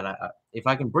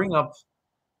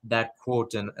that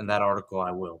quote and that article,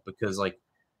 I will, because like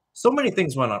so many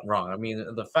things went wrong. I mean,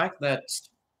 the fact that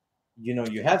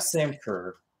you have Sam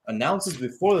Kerr announces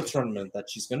before the tournament that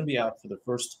she's going to be out for the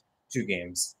first 2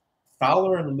 games.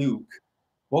 Fowler and Luke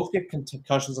both get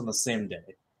concussions on the same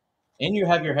day, and you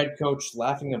have your head coach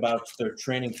laughing about their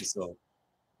training facility,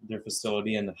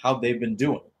 and how they've been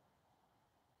doing.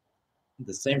 At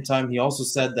the same time, he also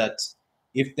said that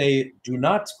if they do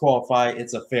not qualify,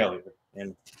 it's a failure.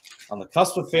 And on the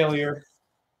cusp of failure,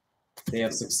 they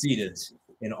have succeeded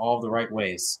in all the right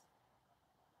ways.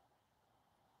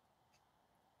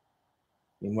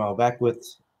 Meanwhile, back with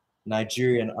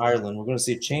Nigeria and Ireland, we're going to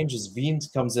see changes. Veens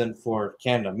comes in for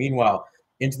Canada. Meanwhile,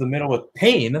 into the middle with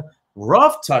Payne.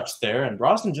 Rough touch there, and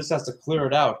Brosnan just has to clear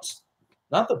it out.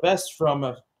 Not the best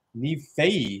from Neve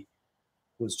Faye,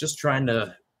 who's just trying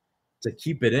to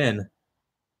keep it in.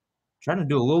 Trying to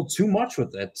do a little too much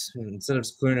with it. Instead of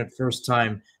clearing it first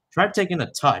time, try taking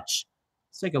a touch.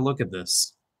 Let's take a look at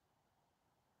this.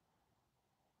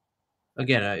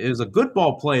 Again, it was a good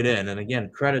ball played in, and again,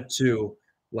 credit to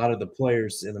a lot of the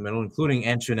players in the middle, including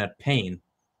Antoinette Payne.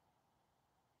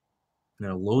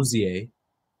 Now, Lozier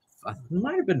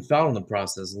might have been fouled in the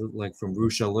process, like from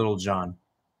Rusha Littlejohn.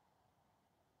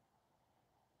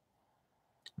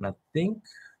 And I think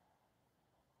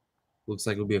looks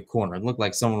like it'll be a corner. It looked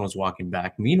like someone was walking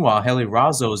back. Meanwhile, Heli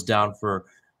Razo is down for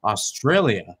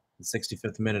Australia. The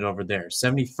 65th minute over there.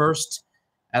 71st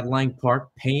at Lang Park.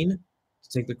 Payne to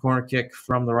take the corner kick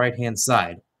from the right-hand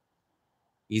side.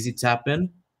 Easy tap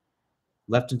in.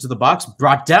 Left into the box.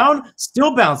 Brought down.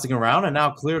 Still bouncing around and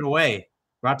now cleared away.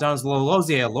 Brought down as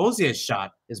Lozier. Lozier's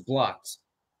shot is blocked.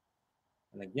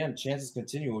 And again, chances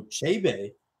continue.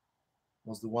 Chebe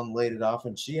was the one laid it off,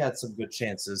 and she had some good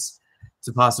chances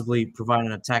to possibly provide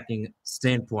an attacking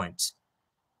standpoint.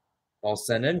 Ball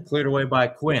sent in, cleared away by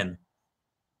Quinn.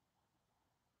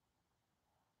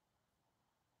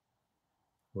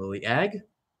 Lily Ag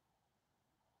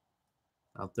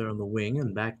out there on the wing,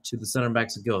 and back to the center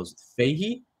backs it goes.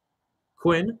 Fahey,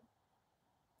 Quinn,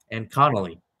 and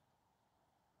Connolly.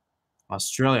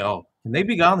 Australia, oh, can they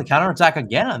be on the counterattack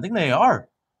again? I think they are.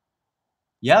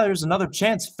 Yeah, there's another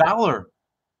chance. Fowler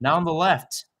now on the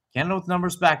left. Canada with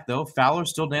numbers back, though. Fowler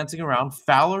still dancing around.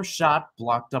 Fowler shot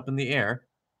blocked up in the air.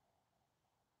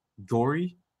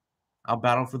 Gorey out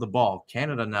battle for the ball.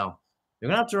 Canada now. They're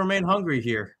going to have to remain hungry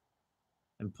here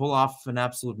and pull off an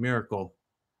absolute miracle.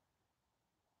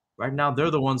 Right now,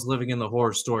 they're the ones living in the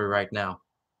horror story right now.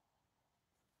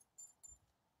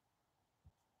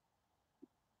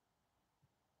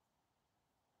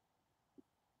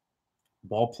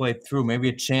 Ball played through. Maybe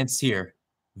a chance here.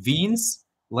 Veens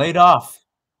laid off.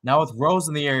 Now with Rose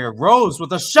in the area. Rose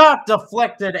with a shot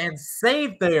deflected and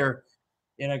saved there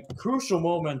in a crucial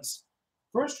moment.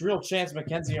 First real chance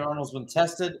Mackenzie Arnold's been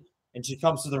tested, and she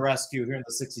comes to the rescue here in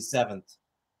the 67th.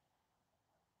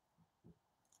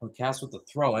 Lacasse with the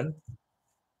throw-in.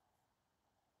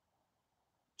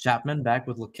 Chapman back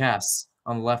with Lacasse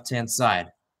on the left-hand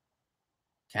side.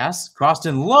 Cass crossed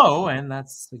in low, and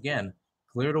that's, again,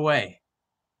 cleared away.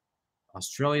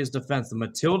 Australia's defense. The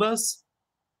Matildas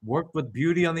worked with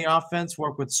beauty on the offense,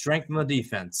 worked with strength on the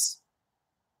defense.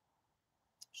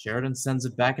 Sheridan sends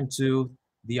it back into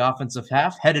the offensive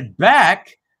half, headed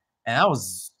back, and that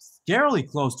was scarily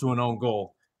close to an own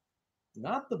goal.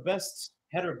 Not the best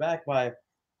header back by, I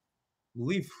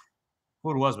believe,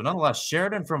 who it was, but nonetheless,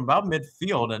 Sheridan from about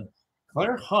midfield, and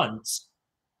Claire Hunt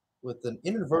with an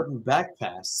inadvertent back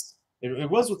pass. It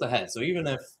was with the head, so even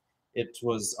if it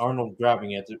was Arnold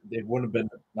grabbing it, it wouldn't have been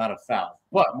not a foul.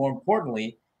 But more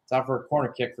importantly, it's out for a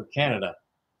corner kick for Canada.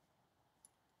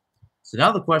 So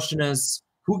now the question is,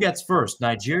 who gets first,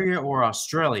 Nigeria or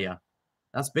Australia?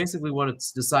 That's basically what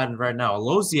it's decided right now.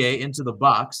 Lozier into the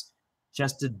box,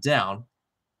 chested down.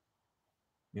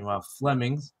 Meanwhile,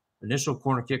 Fleming's initial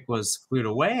corner kick was cleared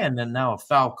away, and then now a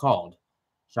foul called.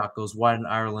 Shot goes wide in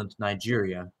Ireland,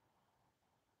 Nigeria.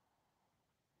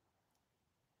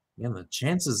 And the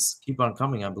chances keep on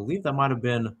coming. I believe that might have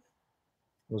been,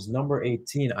 was number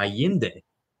 18, Ayinde.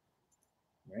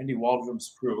 Randy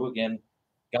Waldrom's crew, again,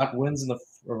 got wins in the,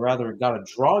 or rather got a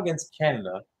draw against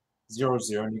Canada,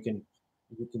 0-0. And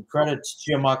you can credit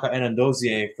Chiamaka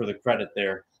Enandozie for the credit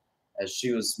there, as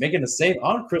she was making a save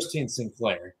on Christine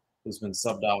Sinclair, who's been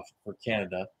subbed off for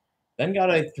Canada. Then got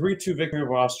a 3-2 victory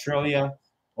over Australia,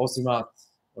 Asisat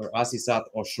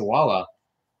Oshawala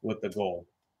with the goal.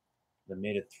 That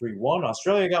made it 3-1.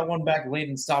 Australia got one back late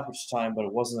in stoppage time, but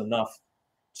it wasn't enough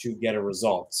to get a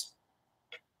result.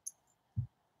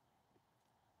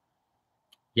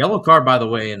 Yellow card, by the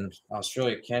way, in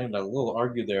Australia-Canada. A little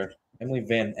argue there. Emily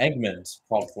Van Egmond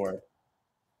called for it.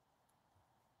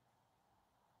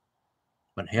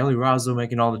 But Haley Razo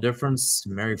making all the difference.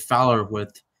 Mary Fowler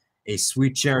with a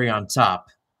sweet cherry on top.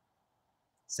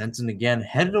 Senton again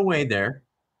headed away there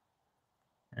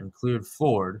and cleared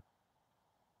forward.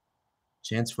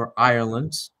 Chance for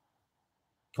Ireland.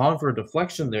 Calling for a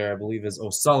deflection there, I believe, is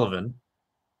O'Sullivan.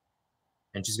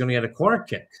 And she's going to get a corner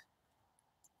kick.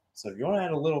 So if you want to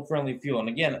add a little friendly fuel, and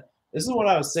again, this is what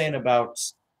I was saying about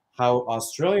how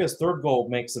Australia's third goal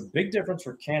makes a big difference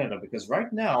for Canada because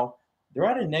right now they're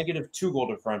at a negative 2 goal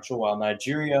differential while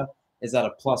Nigeria is at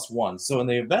a +1. So in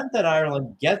the event that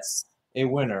Ireland gets a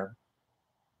winner,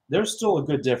 there's still a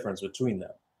good difference between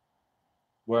them.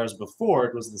 Whereas before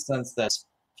it was the sense that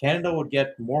Canada would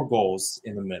get more goals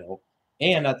in the middle,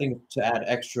 and I think to add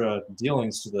extra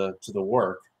dealings to the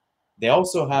work, they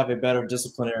also have a better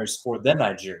disciplinary score than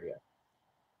Nigeria.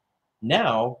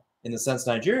 Now, in the sense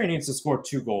Nigeria needs to score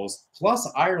 2 goals, plus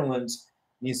Ireland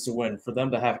needs to win for them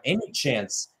to have any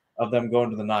chance of them going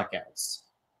to the knockouts,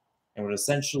 and would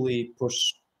essentially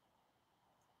push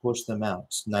them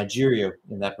out. Nigeria,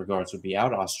 in that regards, would be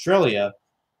out. Australia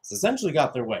has essentially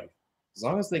got their way. As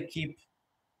long as they keep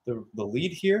the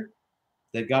lead here,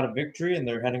 they've got a victory and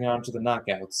they're heading on to the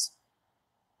knockouts.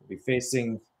 They'll be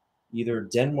facing either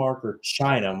Denmark or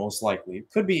China, most likely. It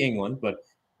could be England, but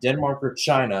Denmark or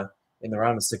China in the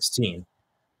round of 16.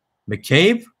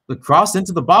 McCabe, the cross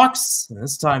into the box, and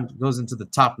this time goes into the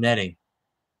top netting.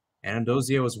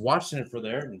 Anandozie was watching it for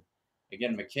there. And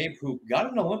again, McCabe, who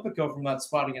got an Olympico from that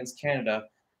spot against Canada,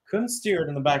 couldn't steer it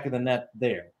in the back of the net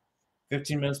there.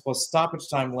 15 minutes plus stoppage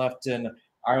time left in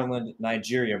Ireland,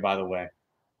 Nigeria, by the way.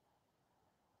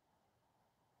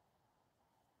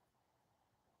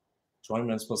 20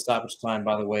 minutes plus stoppage time,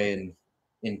 by the way,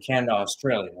 in Canada,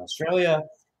 Australia. Australia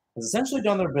has essentially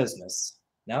done their business.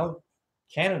 Now,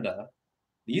 Canada,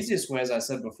 the easiest way, as I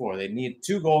said before, they need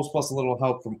 2 goals plus a little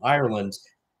help from Ireland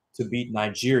to beat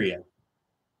Nigeria.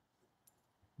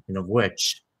 And of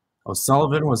which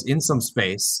O'Sullivan was in some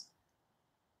space.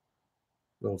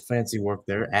 A little fancy work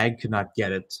there. Ag could not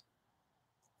get it.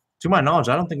 To my knowledge,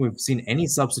 I don't think we've seen any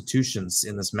substitutions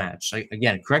in this match.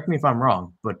 Again, correct me if I'm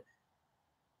wrong, but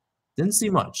didn't see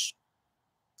much.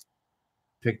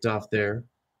 Picked off there.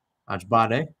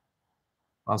 Ajbade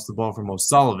lost the ball from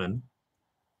O'Sullivan.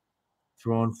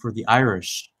 Thrown for the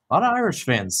Irish. A lot of Irish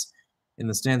fans in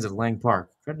the stands at Lang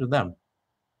Park. Credit to them.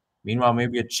 Meanwhile,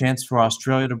 maybe a chance for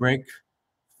Australia to break.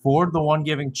 Ford, the one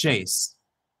giving chase.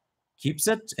 Keeps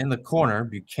it in the corner.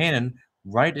 Buchanan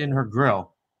right in her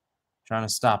grill. Trying to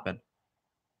stop it.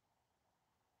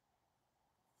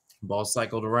 Ball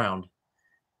cycled around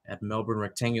at Melbourne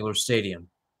Rectangular Stadium.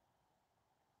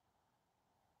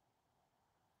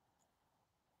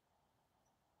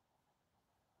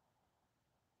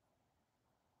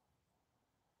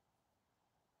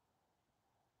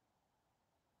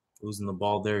 Losing the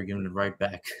ball there, giving it right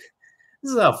back.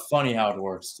 This is how funny how it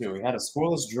works, too. We had a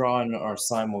scoreless draw in our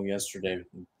simul yesterday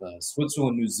with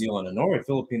Switzerland, New Zealand, and Norway,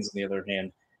 Philippines, on the other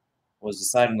hand, was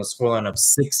decided on the scoreline of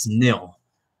 6-0.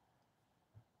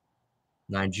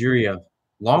 Nigeria,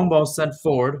 long ball sent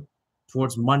forward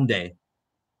towards Monday.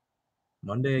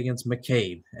 Monday against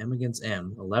McCabe, M against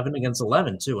M, 11 against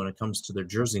 11, too, when it comes to their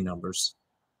jersey numbers.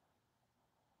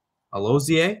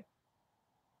 Alozie,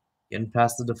 getting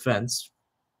past the defense,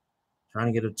 trying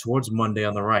to get it towards Monday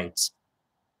on the right.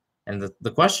 And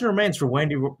the question remains for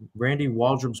Randy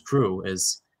Waldrom's crew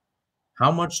is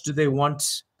how much do they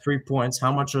want 3 points?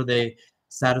 How much are they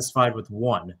satisfied with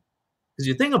 1? Because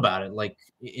you think about it, like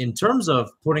in terms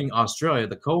of putting Australia,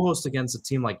 the co-host against a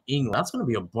team like England, that's going to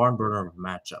be a barn burner of a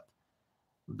matchup.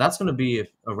 That's going to be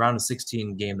a round of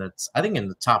 16 game that's, I think, in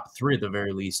the top 3 at the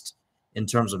very least in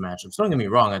terms of matchups. Don't get me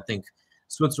wrong. I think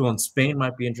Switzerland, Spain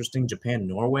might be interesting. Japan,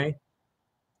 Norway.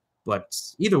 But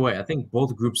either way, I think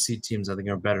both Group C teams, I think,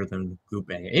 are better than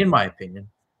Group A, in my opinion.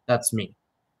 That's me.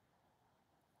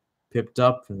 Pipped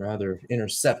up and rather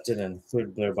intercepted and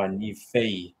cleared there by Niamh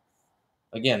Fahy.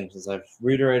 Again, as I've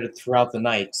reiterated throughout the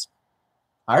night,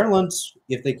 Ireland,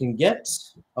 if they can get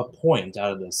a point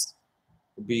out of this,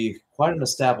 would be quite an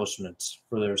establishment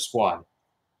for their squad.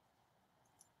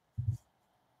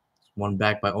 One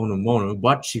back by Onumonu,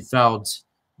 but she fouled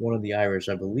one of the Irish,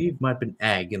 I believe might have been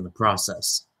Ag in the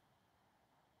process.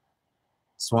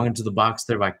 Swung into the box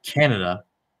there by Canada.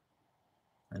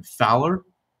 And Fowler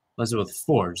does it with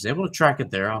Ford. She's able to track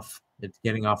it there,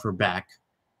 getting off her back.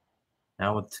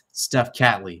 Now with Steph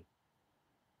Catley.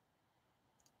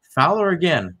 Fowler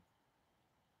again.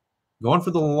 Going for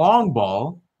the long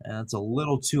ball. And it's a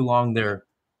little too long there.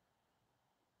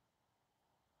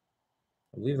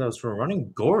 I believe that was for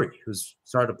running Gorey, who's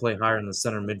started to play higher in the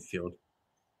center midfield.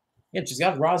 Yeah, she's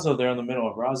got Razzo there in the middle.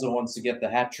 If Razzo wants to get the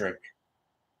hat trick.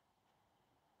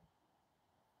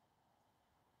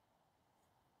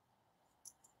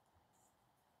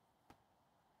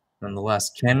 Nonetheless,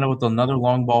 Canada with another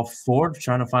long ball forward,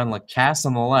 trying to find Lacasse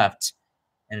on the left.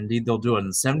 And indeed, they'll do it in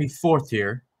the 74th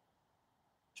here.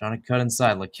 Trying to cut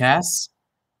inside. Lacasse.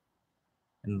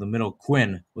 In the middle,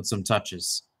 Quinn with some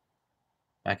touches.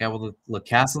 Back out with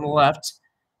Lacasse on the left.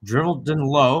 Dribbled in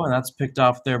low, and that's picked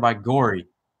off there by Gorey.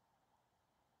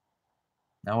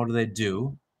 Now what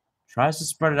do? Tries to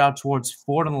spread it out towards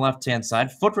Ford on the left-hand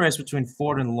side. Foot race between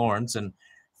Ford and Lawrence, and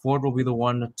Ford will be the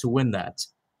one to win that.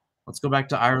 Let's go back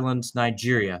to Ireland,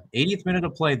 Nigeria. 80th minute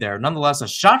of play there. Nonetheless, a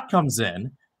shot comes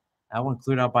in. That one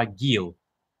cleared out by Gil.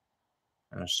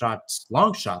 And a shot,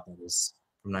 long shot that is,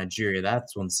 from Nigeria.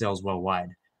 That's one sails well wide.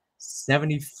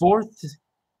 74th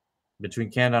between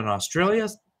Canada and Australia.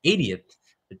 80th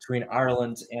between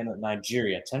Ireland and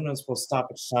Nigeria. 10 minutes post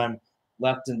stoppage time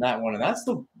left in that one. And that's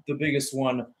the biggest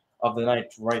one of the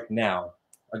night right now.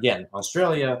 Again,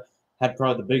 Australia had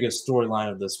probably the biggest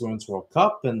storyline of this Women's World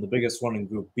Cup and the biggest one in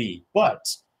Group B.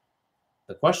 But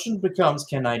the question becomes,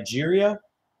 can Nigeria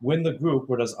win the group,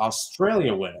 or does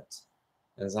Australia win it?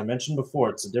 As I mentioned before,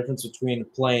 it's the difference between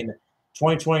playing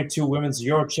 2022 Women's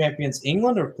Euro champions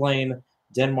England or playing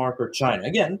Denmark or China.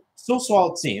 Again, still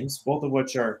solid teams, both of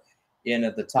which are in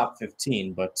at the top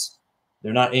 15, but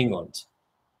they're not England.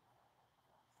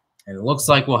 And it looks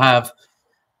like we'll have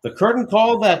the curtain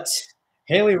call that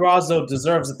Hayley Raso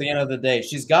deserves at the end of the day.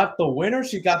 She's got the winner.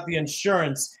 She got the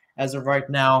insurance as of right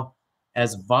now,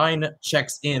 as Vine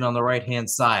checks in on the right-hand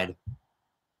side.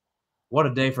 What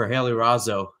a day for Hayley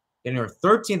Raso, getting her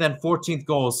 13th and 14th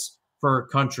goals for her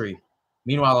country.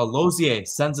 Meanwhile, Alozier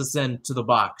sends us into the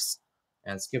box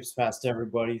and skips past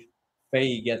everybody.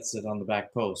 Faye gets it on the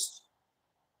back post.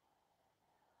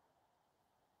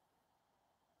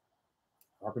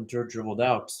 Carpenter dribbled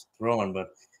out, throwing, but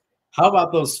how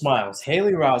about those smiles?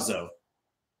 Hayley Raso,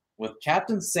 with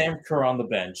Captain Sam Kerr on the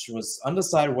bench, was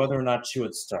undecided whether or not she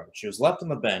would start. She was left on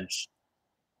the bench.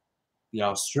 The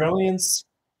Australians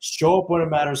show up when it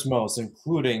matters most,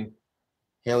 including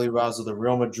Hayley Raso, the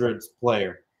Real Madrid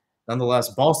player. Nonetheless,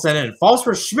 ball sent in. Falls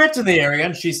for Schmidt in the area,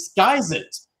 and she skies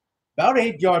it about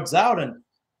 8 yards out. And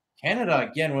Canada,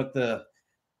 again, with the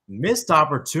missed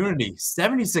opportunity.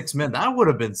 76 minutes. That would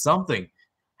have been something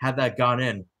had that gone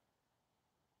in.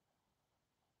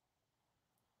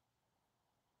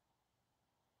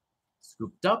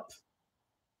 Scooped up.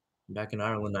 Back in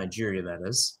Ireland, Nigeria, that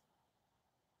is.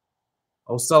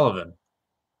 O'Sullivan.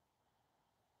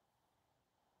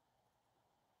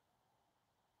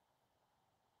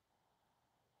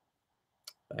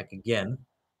 Back again.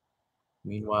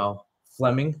 Meanwhile,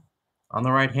 Fleming on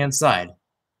the right-hand side.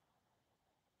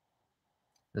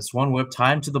 This one whipped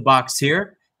high into the box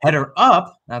here. Header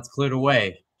up. That's cleared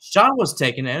away. Shot was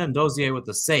taken. Anandozier with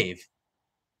the save.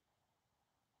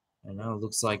 And now it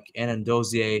looks like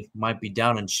Anandozier might be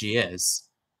down, and she is.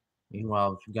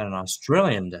 Meanwhile, we've got an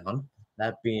Australian down,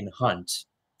 that being Hunt.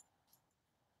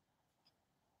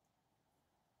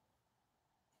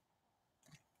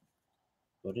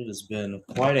 But it has been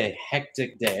quite a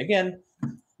hectic day. Again,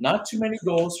 not too many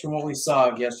goals from what we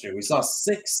saw yesterday. We saw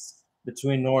 6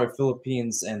 between Norway,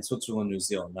 Philippines, and Switzerland, New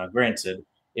Zealand. Now, granted,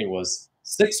 it was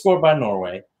 6 scored by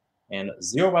Norway, and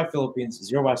 0 by Philippines,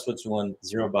 0 by Switzerland,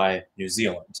 0 by New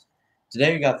Zealand.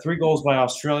 Today, we got 3 goals by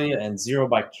Australia and 0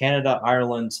 by Canada,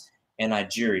 Ireland, and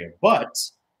Nigeria. But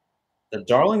the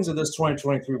darlings of this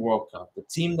 2023 World Cup, the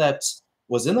team that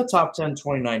was in the top 10 in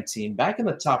 2019, back in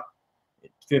the top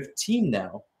 15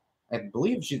 now, I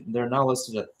believe they're now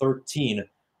listed at 13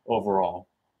 overall,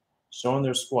 showing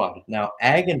their squad. Now,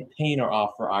 Ag and Payne are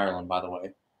off for Ireland, by the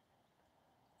way.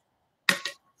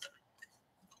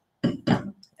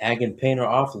 Ag and Payne are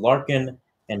off. Larkin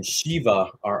and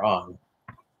Shiva are on.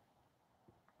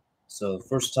 So the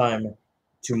first time,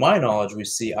 to my knowledge, we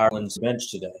see Ireland's bench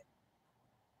today.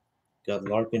 Got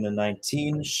Larkin in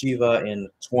 19, Shiva in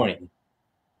 20.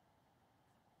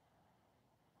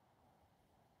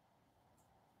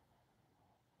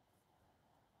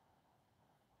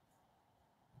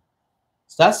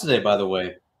 Stats today, by the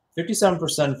way,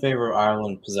 57% in favor of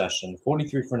Ireland possession,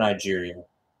 43 for Nigeria.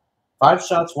 5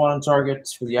 shots, 1 on target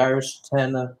for the Irish,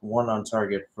 10, 1 on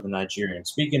target for the Nigerians.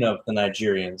 Speaking of the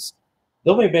Nigerians,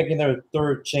 they'll be making their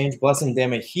third change. Blessing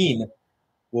Damaheen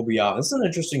will be off. This is an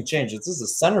interesting change. This is a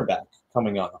center back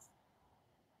coming off.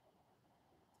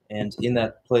 And in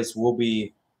that place will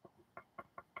be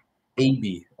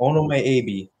Abi, Onome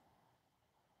Abi.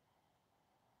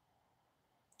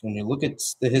 When you look at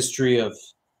the history of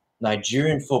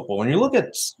Nigerian football, when you look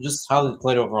at just how they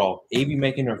played overall, Abi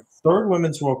making her 3rd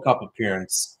Women's World Cup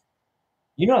appearance,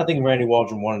 I think Randy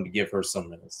Waldron wanted to give her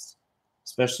some minutes,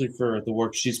 especially for the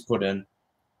work she's put in.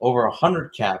 Over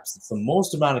 100 caps. It's the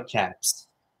most amount of caps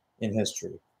in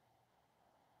history.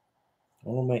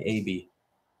 Onome Abi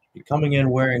coming in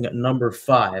wearing number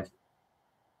 5.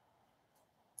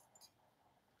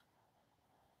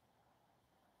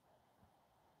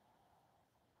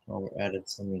 While we're at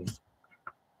it, let me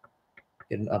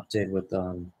Get an update with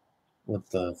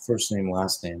the first name,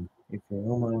 last name.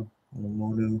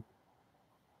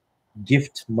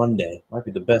 Gift Monday might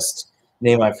be the best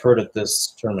name I've heard at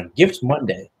this tournament. Gift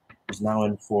Monday is now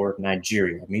in for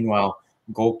Nigeria. Meanwhile,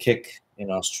 goal kick in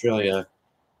Australia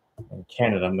and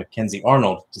Canada, Mackenzie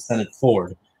Arnold descended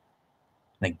forward.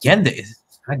 And again,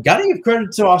 I gotta give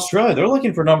credit to Australia. They're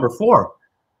looking for number 4.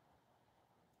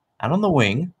 Out on the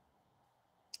wing.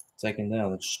 Taken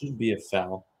down. It should be a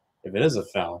foul. If it is a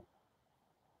foul,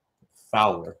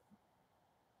 Fowler.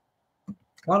 A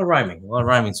lot of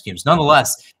rhyming schemes.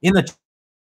 Nonetheless, in the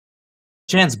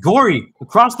chance, Gorey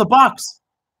across the box.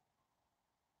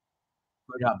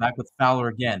 Back with Fowler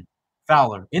again.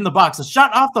 Fowler in the box. A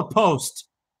shot off the post.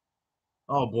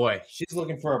 Oh boy, she's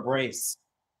looking for a brace.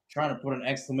 Trying to put an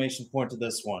exclamation point to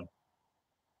this one.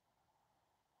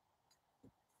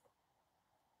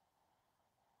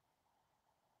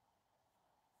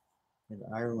 And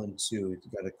Ireland too.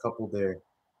 You got a couple there.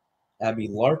 Abby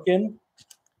Larkin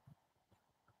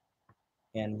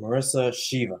and Marissa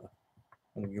Shiva.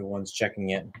 One of your ones checking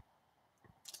in.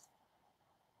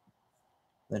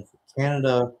 Then for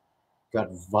Canada,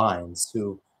 got Vines,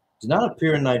 who did not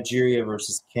appear in Nigeria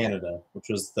versus Canada, which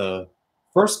was the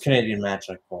first Canadian match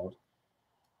I called.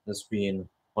 This being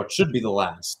what should be the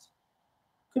last.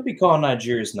 Could be called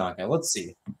Nigeria's knockout. Let's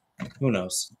see. Who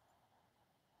knows?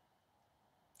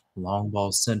 Long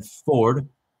ball sent forward.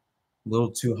 A little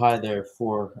too high there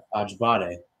for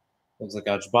Ajbade. Looks like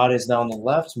Ajbade is now on the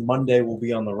left. Monday will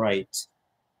be on the right.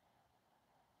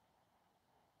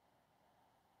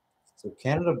 So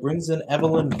Canada brings in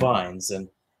Evelyn Vines, and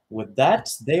with that,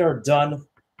 they are done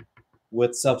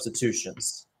with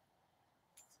substitutions.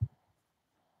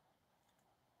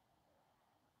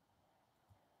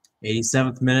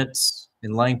 '87th minute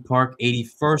in Lang Park,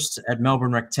 81st at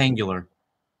Melbourne Rectangular.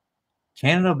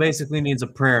 Canada basically needs a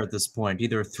prayer at this point,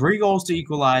 either 3 goals to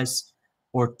equalize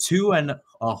or 2 and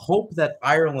a hope that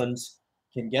Ireland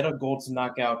can get a goal to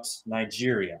knock out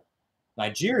Nigeria.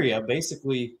 Nigeria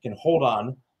basically can hold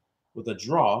on with a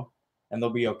draw and they'll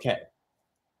be okay.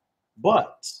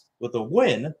 But with a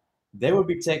win, they would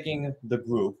be taking the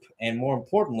group and more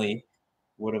importantly,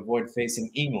 would avoid facing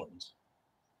England.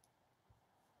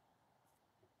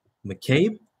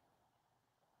 McCabe,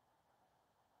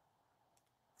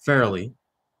 Fairley,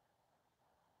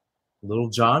 Little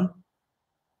John,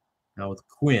 now with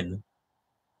Quinn.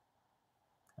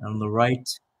 On the right,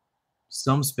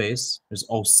 some space, there's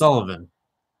O'Sullivan.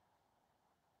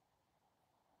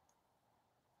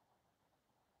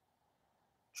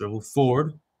 Dribble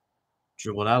forward,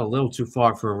 dribbled out a little too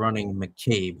far for a running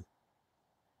McCabe.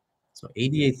 So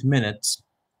 88th minute,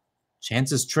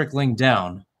 chances trickling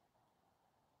down.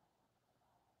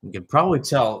 You can probably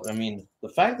tell, I mean, the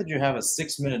fact that you have a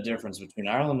 6-minute difference between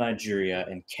Ireland, Nigeria,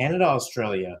 and Canada,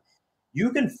 Australia,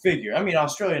 you can figure, I mean,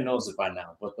 Australia knows it by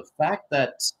now, but the fact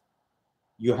that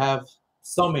you have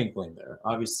some inkling there,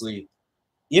 obviously,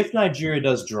 if Nigeria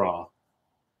does draw,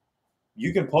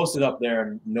 you can post it up there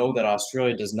and know that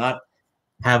Australia does not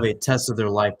have a test of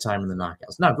their lifetime in the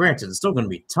knockouts. Now, granted, it's still going to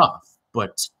be tough,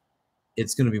 but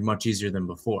it's going to be much easier than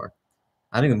before.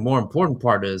 I think the more important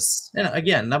part is, and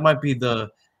again, that might be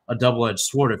a double-edged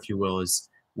sword, if you will, is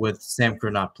with Sam Kerr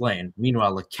not playing.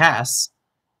 Meanwhile, Lacasse,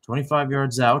 25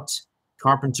 yards out,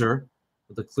 Carpenter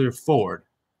with a clear forward.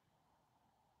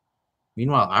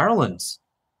 Meanwhile, Ireland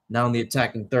now in the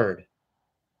attacking third.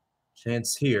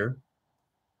 Chance here.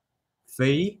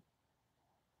 Fahey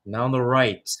now on the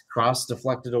right. Cross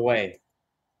deflected away.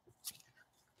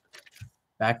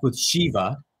 Back with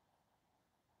Shiva.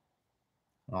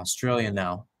 Australia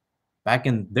now. Back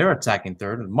in their attacking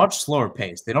third, at a much slower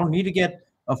pace. They don't need to get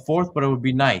a fourth, but it would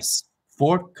be nice.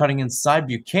 Ford cutting inside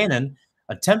Buchanan.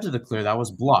 Attempted to clear. That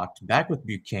was blocked. Back with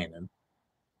Buchanan.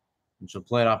 And she'll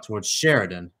play it off towards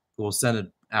Sheridan, who will send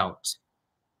it out.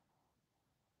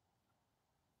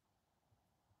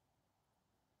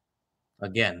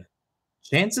 Again,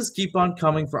 chances keep on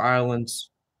coming for Ireland.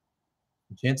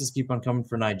 Chances keep on coming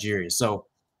for Nigeria. So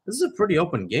this is a pretty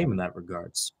open game in that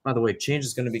regards. By the way, change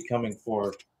is going to be coming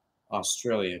for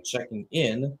Australia. Checking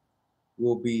in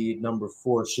will be number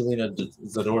 4, Shalina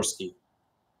Zadorsky.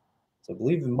 So I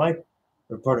believe it might,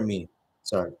 or pardon me,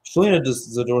 sorry. Shalina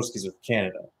Zadorsky's with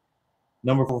Canada.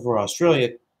 Number 4 for Australia,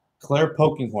 Claire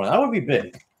Pokinghorn. That would be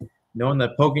big, knowing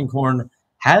that Pokinghorn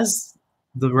has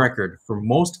the record for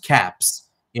most caps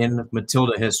in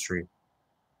Matilda history.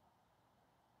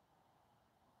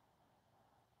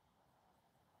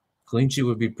 Clean sheet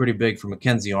would be pretty big for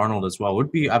Mackenzie Arnold as well.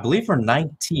 Would be, I believe, her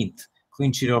 19th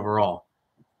clean sheet overall.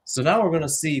 So now we're going to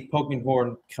see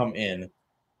Pokinghorn come in.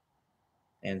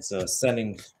 And so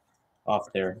sending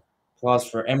off there, Applause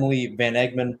for Emily Van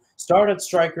Egmond. Started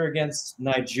striker against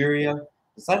Nigeria.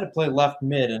 Decided to play left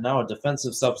mid, and now a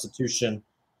defensive substitution.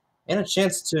 And a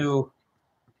chance to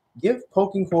give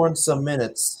Polkinghorne some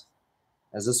minutes,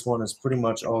 as this one is pretty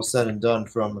much all said and done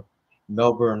from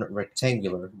Melbourne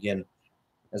Rectangular. Again,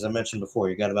 as I mentioned before,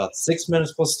 you got about 6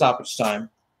 minutes plus stoppage time,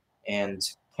 and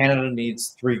Canada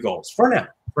needs 3 goals for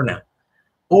now.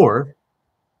 Or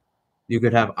you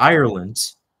could have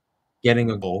Ireland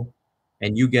getting a goal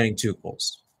and you getting 2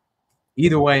 goals.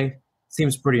 Either way,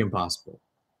 seems pretty impossible.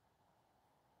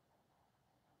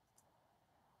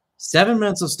 7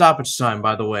 minutes of stoppage time,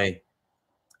 by the way,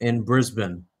 in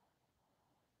Brisbane.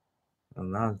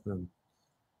 And a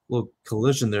little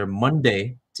collision there.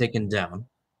 Monday taken down.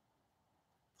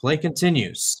 Play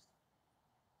continues.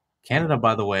 Canada,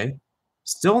 by the way,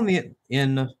 still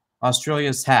in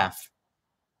Australia's half.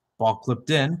 Ball clipped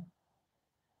in.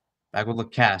 Back with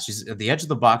Lacasse. She's at the edge of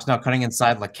the box now, cutting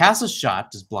inside. Lacasse's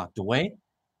shot is blocked away.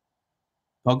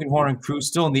 Polkinghorne and crew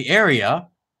still in the area,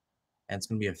 and it's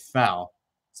going to be a foul.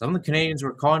 Some of the Canadians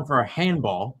were calling for a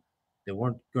handball. They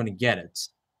weren't going to get it.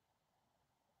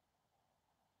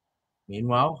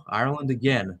 Meanwhile, Ireland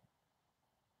again.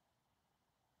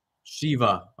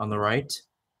 Shiva on the right.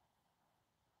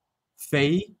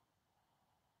 Faye.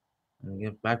 And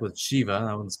get back with Shiva.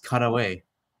 That one's cut away.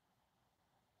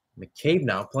 McCabe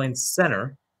now playing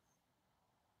center.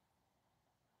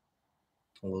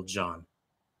 Little John.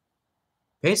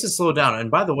 Pace has slowed down.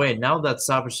 And by the way, now that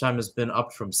stoppage time has been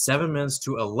up from 7 minutes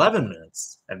to 11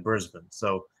 minutes at Brisbane.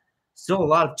 So still a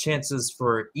lot of chances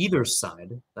for either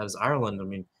side. That is Ireland. I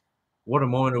mean, what a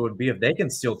moment it would be if they can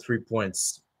steal 3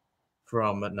 points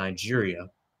from Nigeria.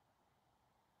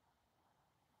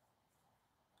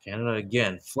 Canada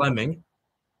again. Fleming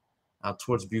out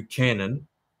towards Buchanan.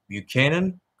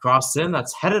 Buchanan crossed in.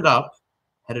 That's headed up.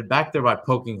 Headed back there by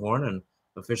Polkinghorne and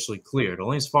officially cleared.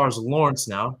 Only as far as Lawrence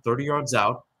now. 30 yards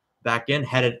out. Back in.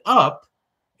 Headed up.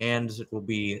 And it will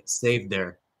be saved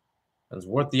there. That was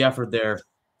worth the effort there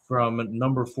from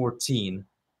number 14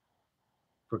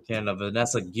 for Canada,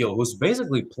 Vanessa Gill, who's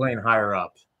basically playing higher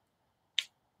up.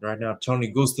 Right now,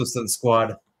 Tony Gustafson's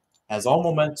squad has all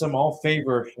momentum, all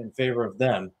favor in favor of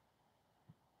them.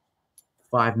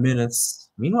 5 minutes.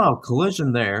 Meanwhile,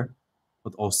 collision there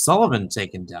with O'Sullivan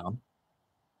taken down.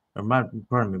 Or might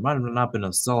have not been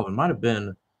O'Sullivan. Might have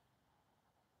been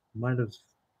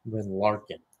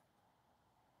Larkin.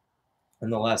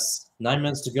 Nonetheless, 9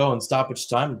 minutes to go in stoppage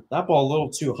time. That ball a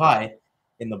little too high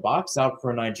in the box, out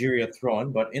for a Nigeria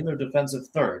throw-in, but in their defensive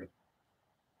third.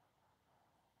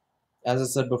 As I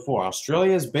said before,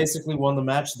 Australia has basically won the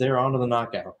match. They're on to the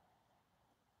knockout.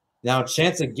 Now,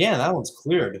 chance again. That one's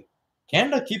cleared.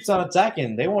 Canada keeps on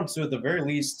attacking. They want to, at the very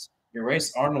least,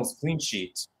 erase Arnold's clean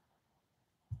sheet.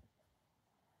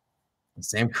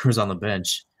 Sam Kerr's on the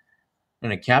bench.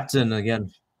 And a captain,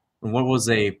 again, in what was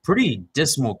a pretty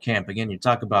dismal camp. Again, you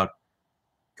talk about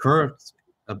Kerr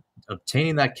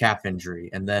obtaining that calf injury,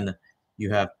 and then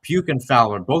you have Puke and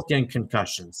Fowler both getting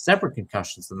concussions, separate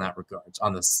concussions in that regards,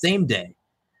 on the same day.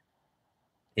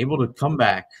 Able to come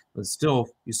back, but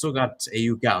you still got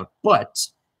Ayuk out, but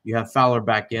you have Fowler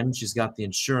back in. She's got the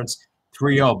insurance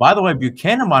 3-0. By the way,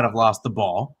 Buchanan might have lost the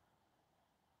ball.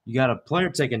 You got a player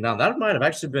taken down. That might have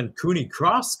actually been Cooney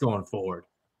Cross going forward.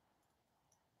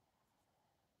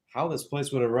 How this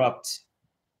place would erupt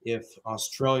if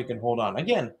Australia can hold on.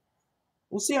 Again,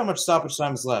 we'll see how much stoppage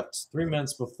time is left. 3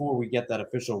 minutes before we get that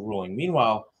official ruling.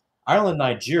 Meanwhile,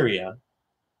 Ireland-Nigeria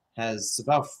has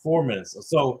about 4 minutes.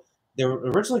 So they were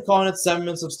originally calling it 7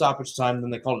 minutes of stoppage time. Then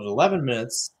they called it 11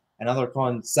 minutes. And now they're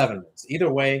calling it 7 minutes.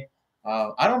 Either way,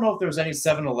 I don't know if there's any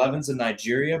 7-11s in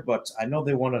Nigeria, but I know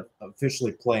they want to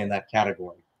officially play in that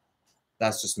category.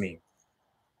 That's just me.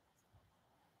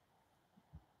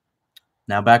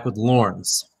 Now back with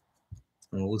Lawrence.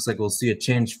 And it looks like we'll see a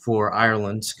change for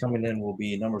Ireland. Coming in will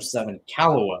be number 7,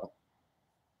 Callowell.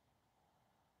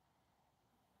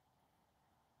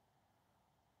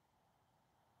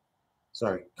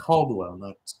 Sorry, Caldwell,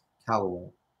 not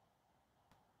Callowell.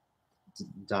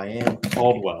 Diane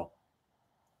Caldwell.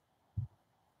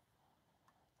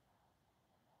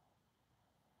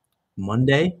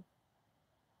 Monday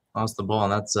lost the ball,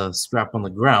 and that's a scrap on the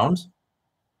ground.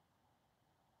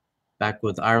 Back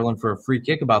with Ireland for a free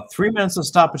kick. About 3 minutes of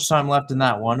stoppage time left in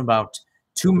that one. About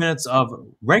 2 minutes of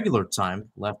regular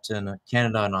time left in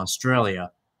Canada and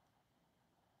Australia.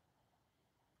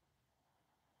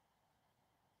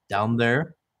 Down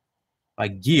there by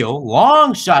Gill.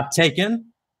 Long shot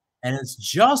taken, and it's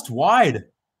just wide.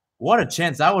 What a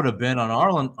chance that would have been on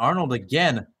Arnold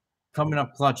again. Coming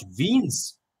up clutch.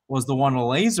 Veens was the one to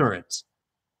laser it.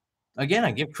 again,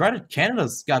 I give credit.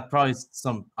 Canada's got probably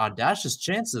some audacious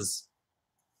chances.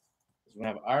 We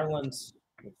have Ireland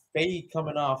with Faye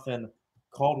coming off and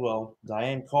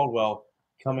Diane Caldwell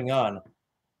coming on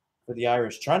for the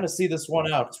Irish. Trying to see this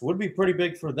one out. Would be pretty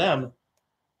big for them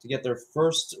to get their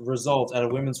first result at a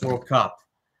Women's World Cup.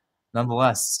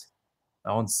 Nonetheless,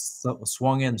 that one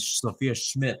swung in Sophia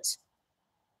Schmidt.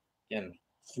 Again,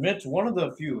 Schmidt, one of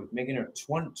the few, making her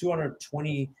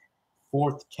 224th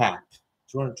cap.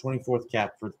 224th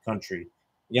cap for the country.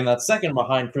 Again, that's second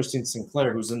behind Christine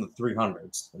Sinclair, who's in the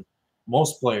 300s. And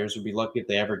most players would be lucky if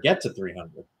they ever get to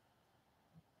 300.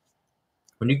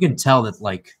 But you can tell that,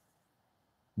 like,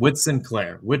 with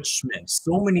Sinclair, with Schmidt,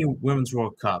 so many Women's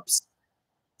World Cups,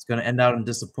 it's going to end out in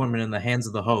disappointment in the hands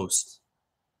of the host.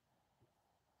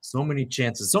 So many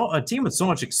chances. So a team with so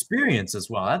much experience as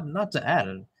well. Not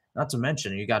to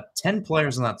mention, you got 10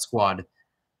 players in that squad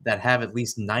that have at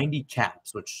least 90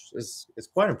 caps, which is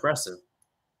quite impressive.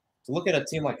 To look at a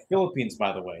team like Philippines,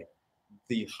 by the way,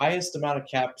 the highest amount of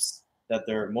caps that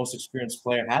their most experienced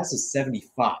player has is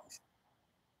 75.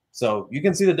 So you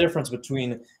can see the difference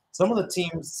between some of the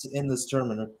teams in this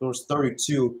tournament. Of course,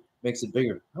 32 makes it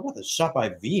bigger. How about the shot by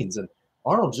Veens? And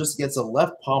Arnold just gets a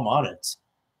left palm on it.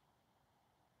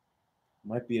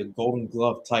 Might be a Golden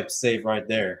Glove type save right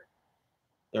there.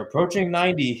 They're approaching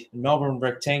 90 in Melbourne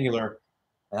Rectangular,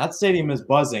 and that stadium is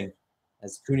buzzing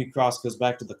as Cooney Cross goes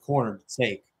back to the corner to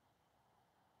take.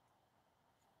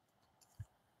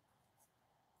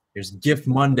 Here's Gift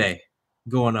Monday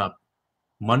going up.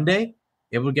 Monday,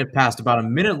 able to get past. About a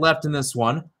minute left in this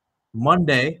one.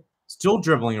 Monday, still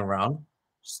dribbling around,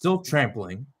 still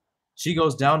trampling. She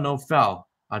goes down, no foul.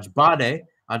 Ajbade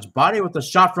with a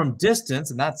shot from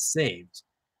distance, and that's saved.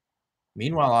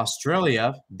 Meanwhile,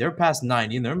 Australia, they're past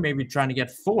 90, and they're maybe trying to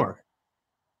get 4.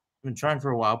 Been trying for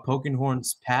a while.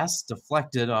 Polkinghorn's pass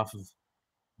deflected off of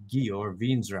Gio, or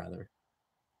Veens rather.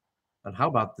 But how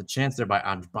about the chance there by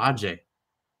Ajbade?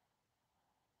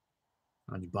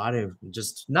 Ajbade,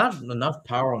 just not enough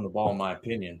power on the ball, in my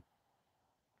opinion.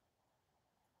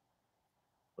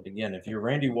 But again, if you're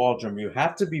Randy Waldrum, you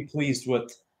have to be pleased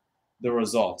with the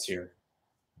results here.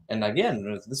 And again,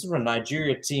 this is a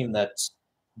Nigeria team that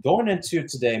going into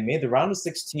today made the round of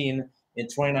 16 in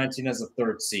 2019 as a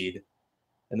 3rd seed,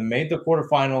 and then made the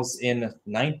quarterfinals in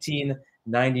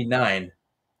 1999.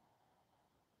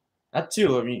 That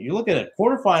too, I mean, you look at it,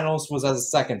 quarterfinals was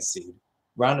as a 2nd seed.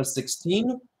 Round of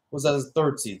 16 was as a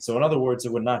 3rd seed. So in other words,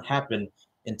 it would not happen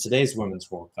in today's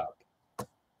Women's World Cup.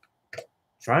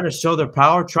 Trying to show their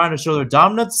power, trying to show their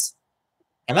dominance.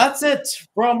 And that's it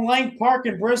from Lang Park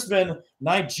in Brisbane.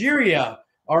 Nigeria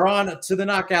are on to the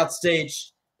knockout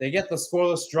stage. They get the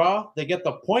scoreless draw. They get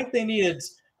the point they needed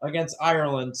against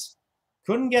Ireland.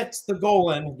 Couldn't get the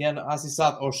goal in. Again,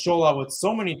 Asisat Oshola with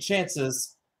so many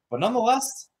chances. But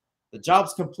nonetheless, the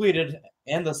job's completed,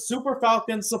 and the Super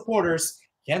Falcons supporters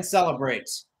can celebrate.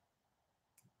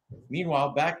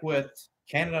 Meanwhile, back with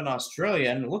Canada and Australia,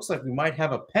 and it looks like we might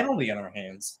have a penalty on our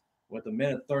hands with a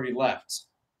minute 30 left.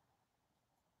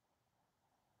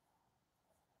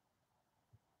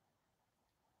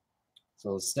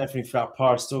 So Stephanie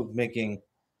Frappard still making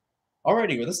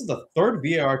already. This is the 3rd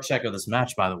VAR check of this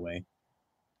match, by the way.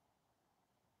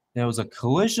 There was a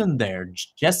collision there.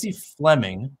 Jessie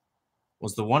Fleming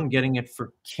was the one getting it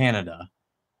for Canada.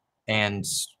 And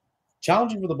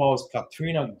challenging for the ball is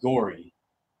Katrina Gorey,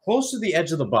 close to the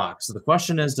edge of the box. So the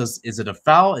question is it a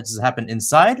foul? Does it happen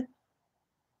inside?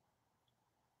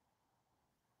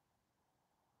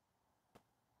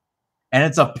 And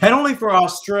it's a penalty for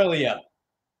Australia.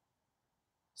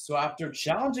 So after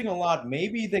challenging a lot,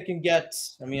 maybe they can get,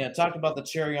 I mean, I talked about the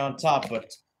cherry on top,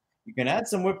 but you can add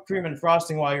some whipped cream and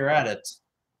frosting while you're at it.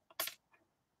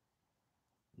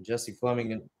 Jessie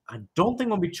Fleming, I don't think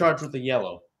will be charged with the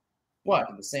yellow. But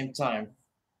at the same time,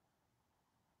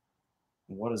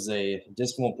 what is a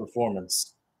dismal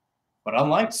performance? But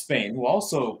unlike Spain, who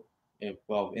also,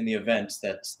 well, in the event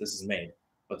that this is made,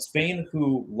 but Spain,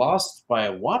 who lost by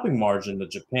a whopping margin to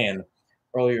Japan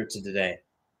earlier today.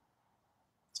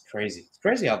 It's crazy. It's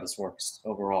crazy how this works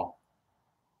overall.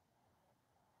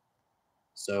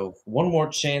 So one more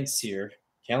chance here.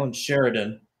 Kellen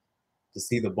Sheridan to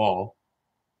see the ball.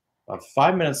 About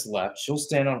 5 minutes left. She'll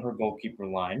stand on her goalkeeper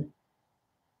line.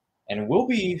 And it will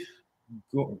be,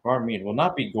 pardon me, it will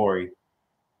not be Gorey.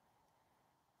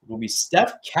 It will be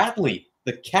Steph Catley,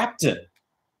 the captain,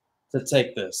 to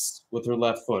take this with her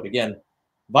left foot. Again,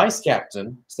 vice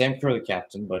captain, Sam Kerr the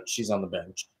captain, but she's on the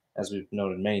bench, as we've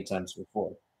noted many times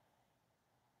before.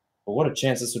 But what a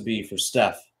chance this would be for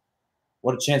Steph.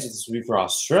 What a chance this would be for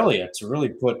Australia to really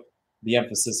put the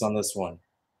emphasis on this one.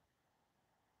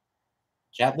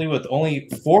 Catley with only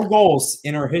 4 goals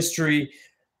in her history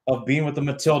of being with the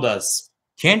Matildas.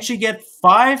 Can she get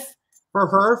 5 for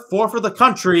her, 4 for the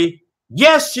country?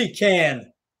 Yes, she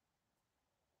can.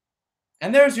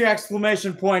 And there's your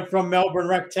exclamation point from Melbourne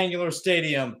Rectangular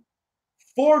Stadium.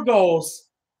 4 goals,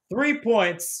 3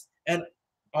 points, and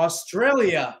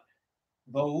Australia,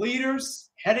 the leaders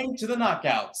heading to the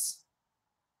knockouts.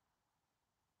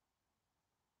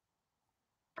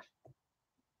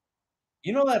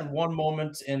 You know that one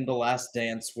moment in The Last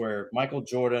Dance where Michael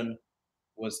Jordan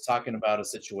was talking about a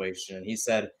situation and he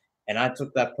said, and I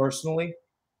took that personally?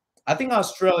 I think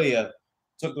Australia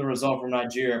took the result from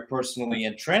Nigeria personally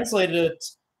and translated it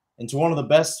into one of the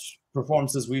best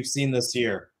performances we've seen this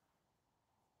year.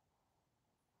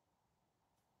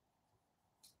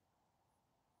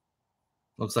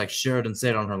 Looks like Sheridan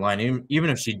stayed on her line. Even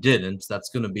if she didn't, that's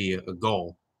going to be a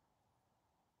goal.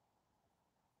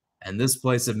 And this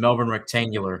place at Melbourne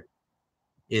Rectangular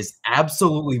is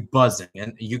absolutely buzzing.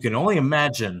 And you can only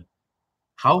imagine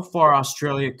how far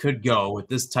Australia could go with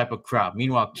this type of crowd.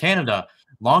 Meanwhile, Canada,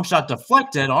 long shot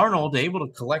deflected. Arnold able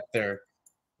to collect their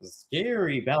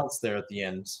scary bounce there at the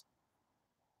end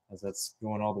as that's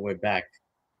going all the way back.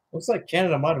 Looks like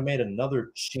Canada might have made another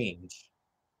change.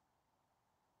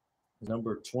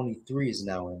 Number 23 is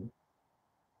now in.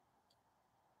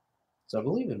 So I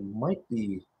believe it might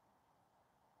be,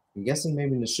 I'm guessing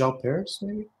maybe Nichelle Paris,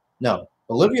 maybe? No,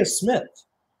 Olivia Smith,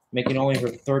 making only her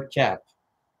 3rd cap.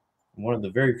 One of the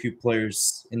very few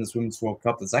players in this Women's World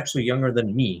Cup that's actually younger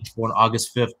than me, born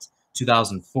August 5th,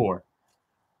 2004.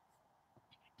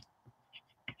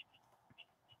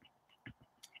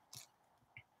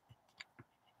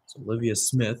 So Olivia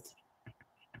Smith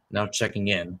now checking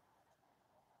in.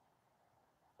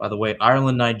 By the way,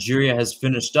 Ireland-Nigeria has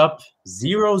finished up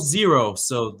 0-0,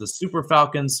 so the Super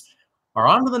Falcons are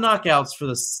on to the knockouts for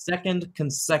the 2nd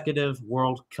consecutive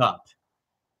World Cup.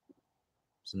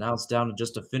 So now it's down to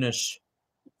just a finish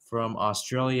from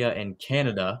Australia and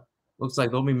Canada. Looks like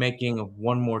they'll be making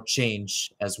one more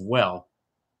change as well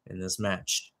in this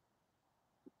match.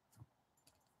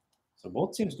 So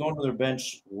both teams going to their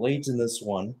bench late in this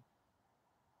one.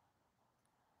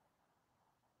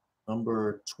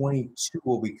 Number 22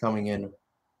 will be coming in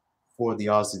for the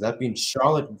Aussie. That being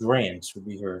Charlotte Grant, will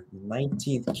be her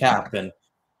 19th cap. And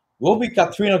will be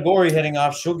Katrina Gorey heading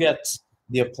off. She'll get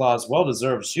the applause. Well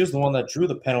deserved. She was the one that drew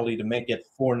the penalty to make it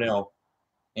 4-0.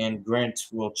 And Grant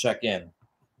will check in.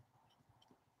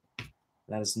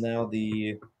 That is now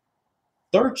the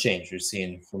 3rd change we've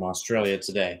seen from Australia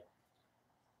today.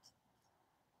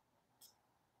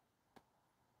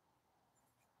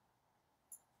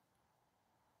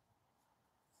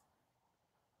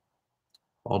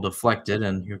 All deflected,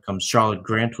 and here comes Charlotte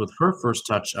Grant with her first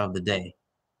touch of the day.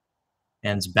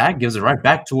 And back gives it right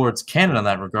back towards Canada in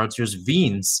that regards. Here's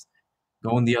Veens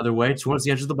going the other way towards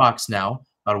the edge of the box now.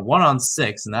 About a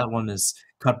 1-on-6, and that one is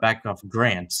cut back off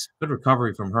Grant. Good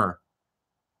recovery from her.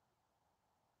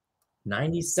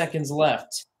 90 seconds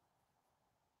left.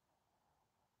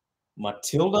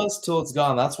 Matildas till it's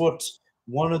gone. That's what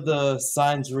one of the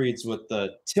signs reads with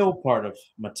the till part of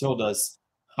Matildas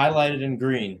highlighted in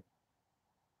green.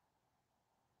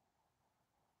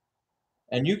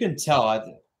 And you can tell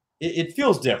it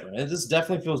feels different. This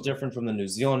definitely feels different from the New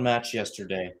Zealand match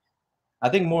yesterday. I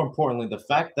think more importantly, the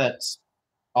fact that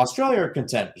Australia are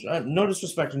contenders. No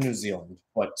disrespect to New Zealand,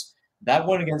 but that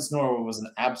win against Norway was an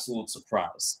absolute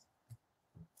surprise.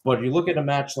 But you look at a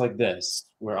match like this,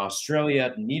 where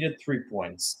Australia needed 3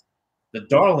 points, the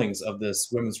darlings of this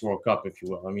Women's World Cup, if you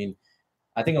will. I mean,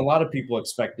 I think a lot of people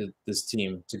expected this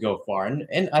team to go far,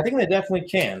 and I think they definitely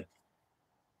can.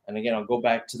 And again, I'll go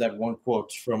back to that one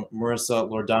quote from Marissa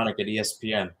Lordonic at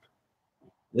ESPN.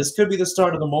 This could be the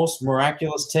start of the most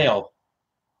miraculous tale,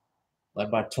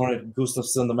 led by Tony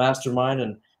Gustafsson, the mastermind,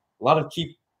 and a lot of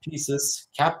key pieces.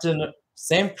 Captain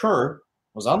Sam Kerr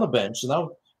was on the bench, and that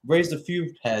raised a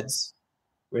few heads,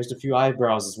 raised a few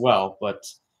eyebrows as well. But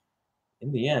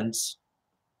in the end,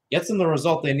 gets them the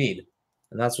result they need,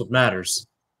 and that's what matters.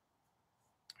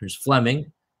 Here's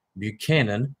Fleming,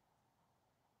 Buchanan,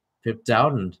 pipped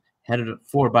out and headed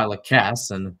forward by Lacasse,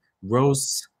 and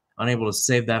Rose unable to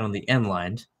save that on the end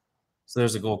line. So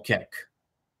there's a goal kick.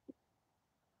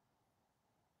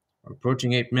 We're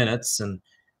approaching 8 minutes, and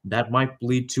that might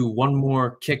lead to one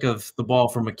more kick of the ball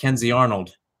from Mackenzie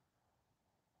Arnold.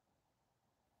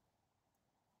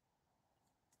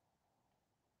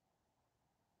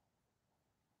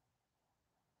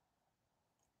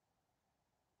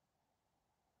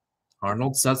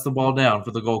 Arnold sets the ball down for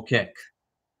the goal kick.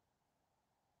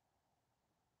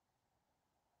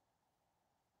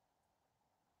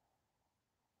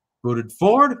 Booted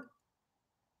forward,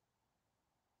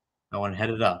 That one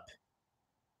headed up.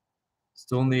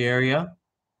 Still in the area.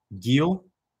 Giel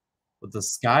with the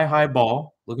sky-high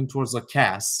ball, looking towards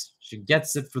Lacasse. She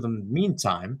gets it for the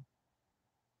meantime.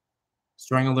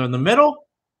 Strangler in the middle.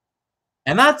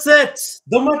 And that's it.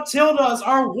 The Matildas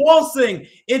are waltzing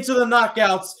into the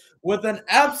knockouts with an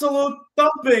absolute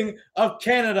thumping of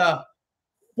Canada.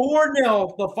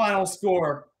 4-0 the final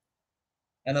score.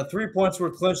 And the 3 points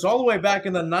were clinched all the way back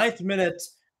in the 9th minute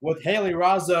with Haley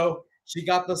Razzo. She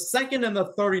got the second in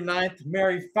the 39th.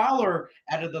 Mary Fowler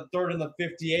added the third in the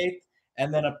 58th.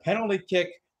 And then a penalty kick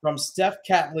from Steph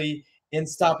Catley in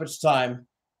stoppage time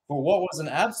for what was an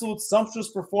absolute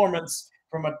sumptuous performance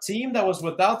from a team that was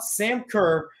without Sam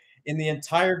Kerr in the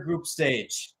entire group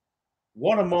stage.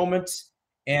 What a moment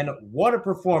and what a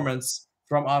performance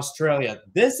from Australia.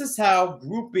 This is how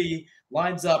Group B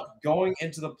lines up going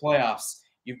into the playoffs.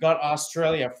 You've got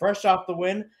Australia fresh off the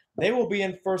win. They will be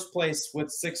in first place with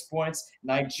 6 points.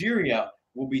 Nigeria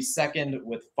will be second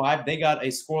with 5. They got a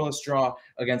scoreless draw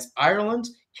against Ireland.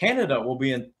 Canada will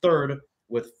be in third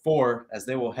with 4 as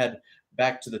they will head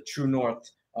back to the true north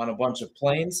on a bunch of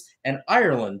planes. And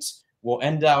Ireland will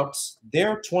end out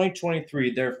their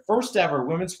 2023, their first ever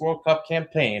Women's World Cup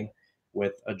campaign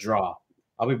with a draw.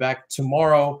 I'll be back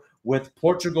tomorrow with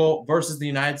Portugal versus the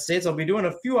United States. I'll be doing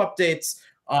a few updates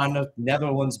on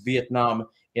Netherlands, Vietnam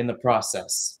in the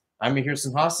process. I'm Mihir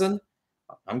Hassan.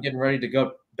 I'm getting ready to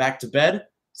go back to bed.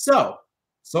 So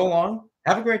long,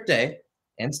 have a great day,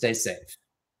 and stay safe.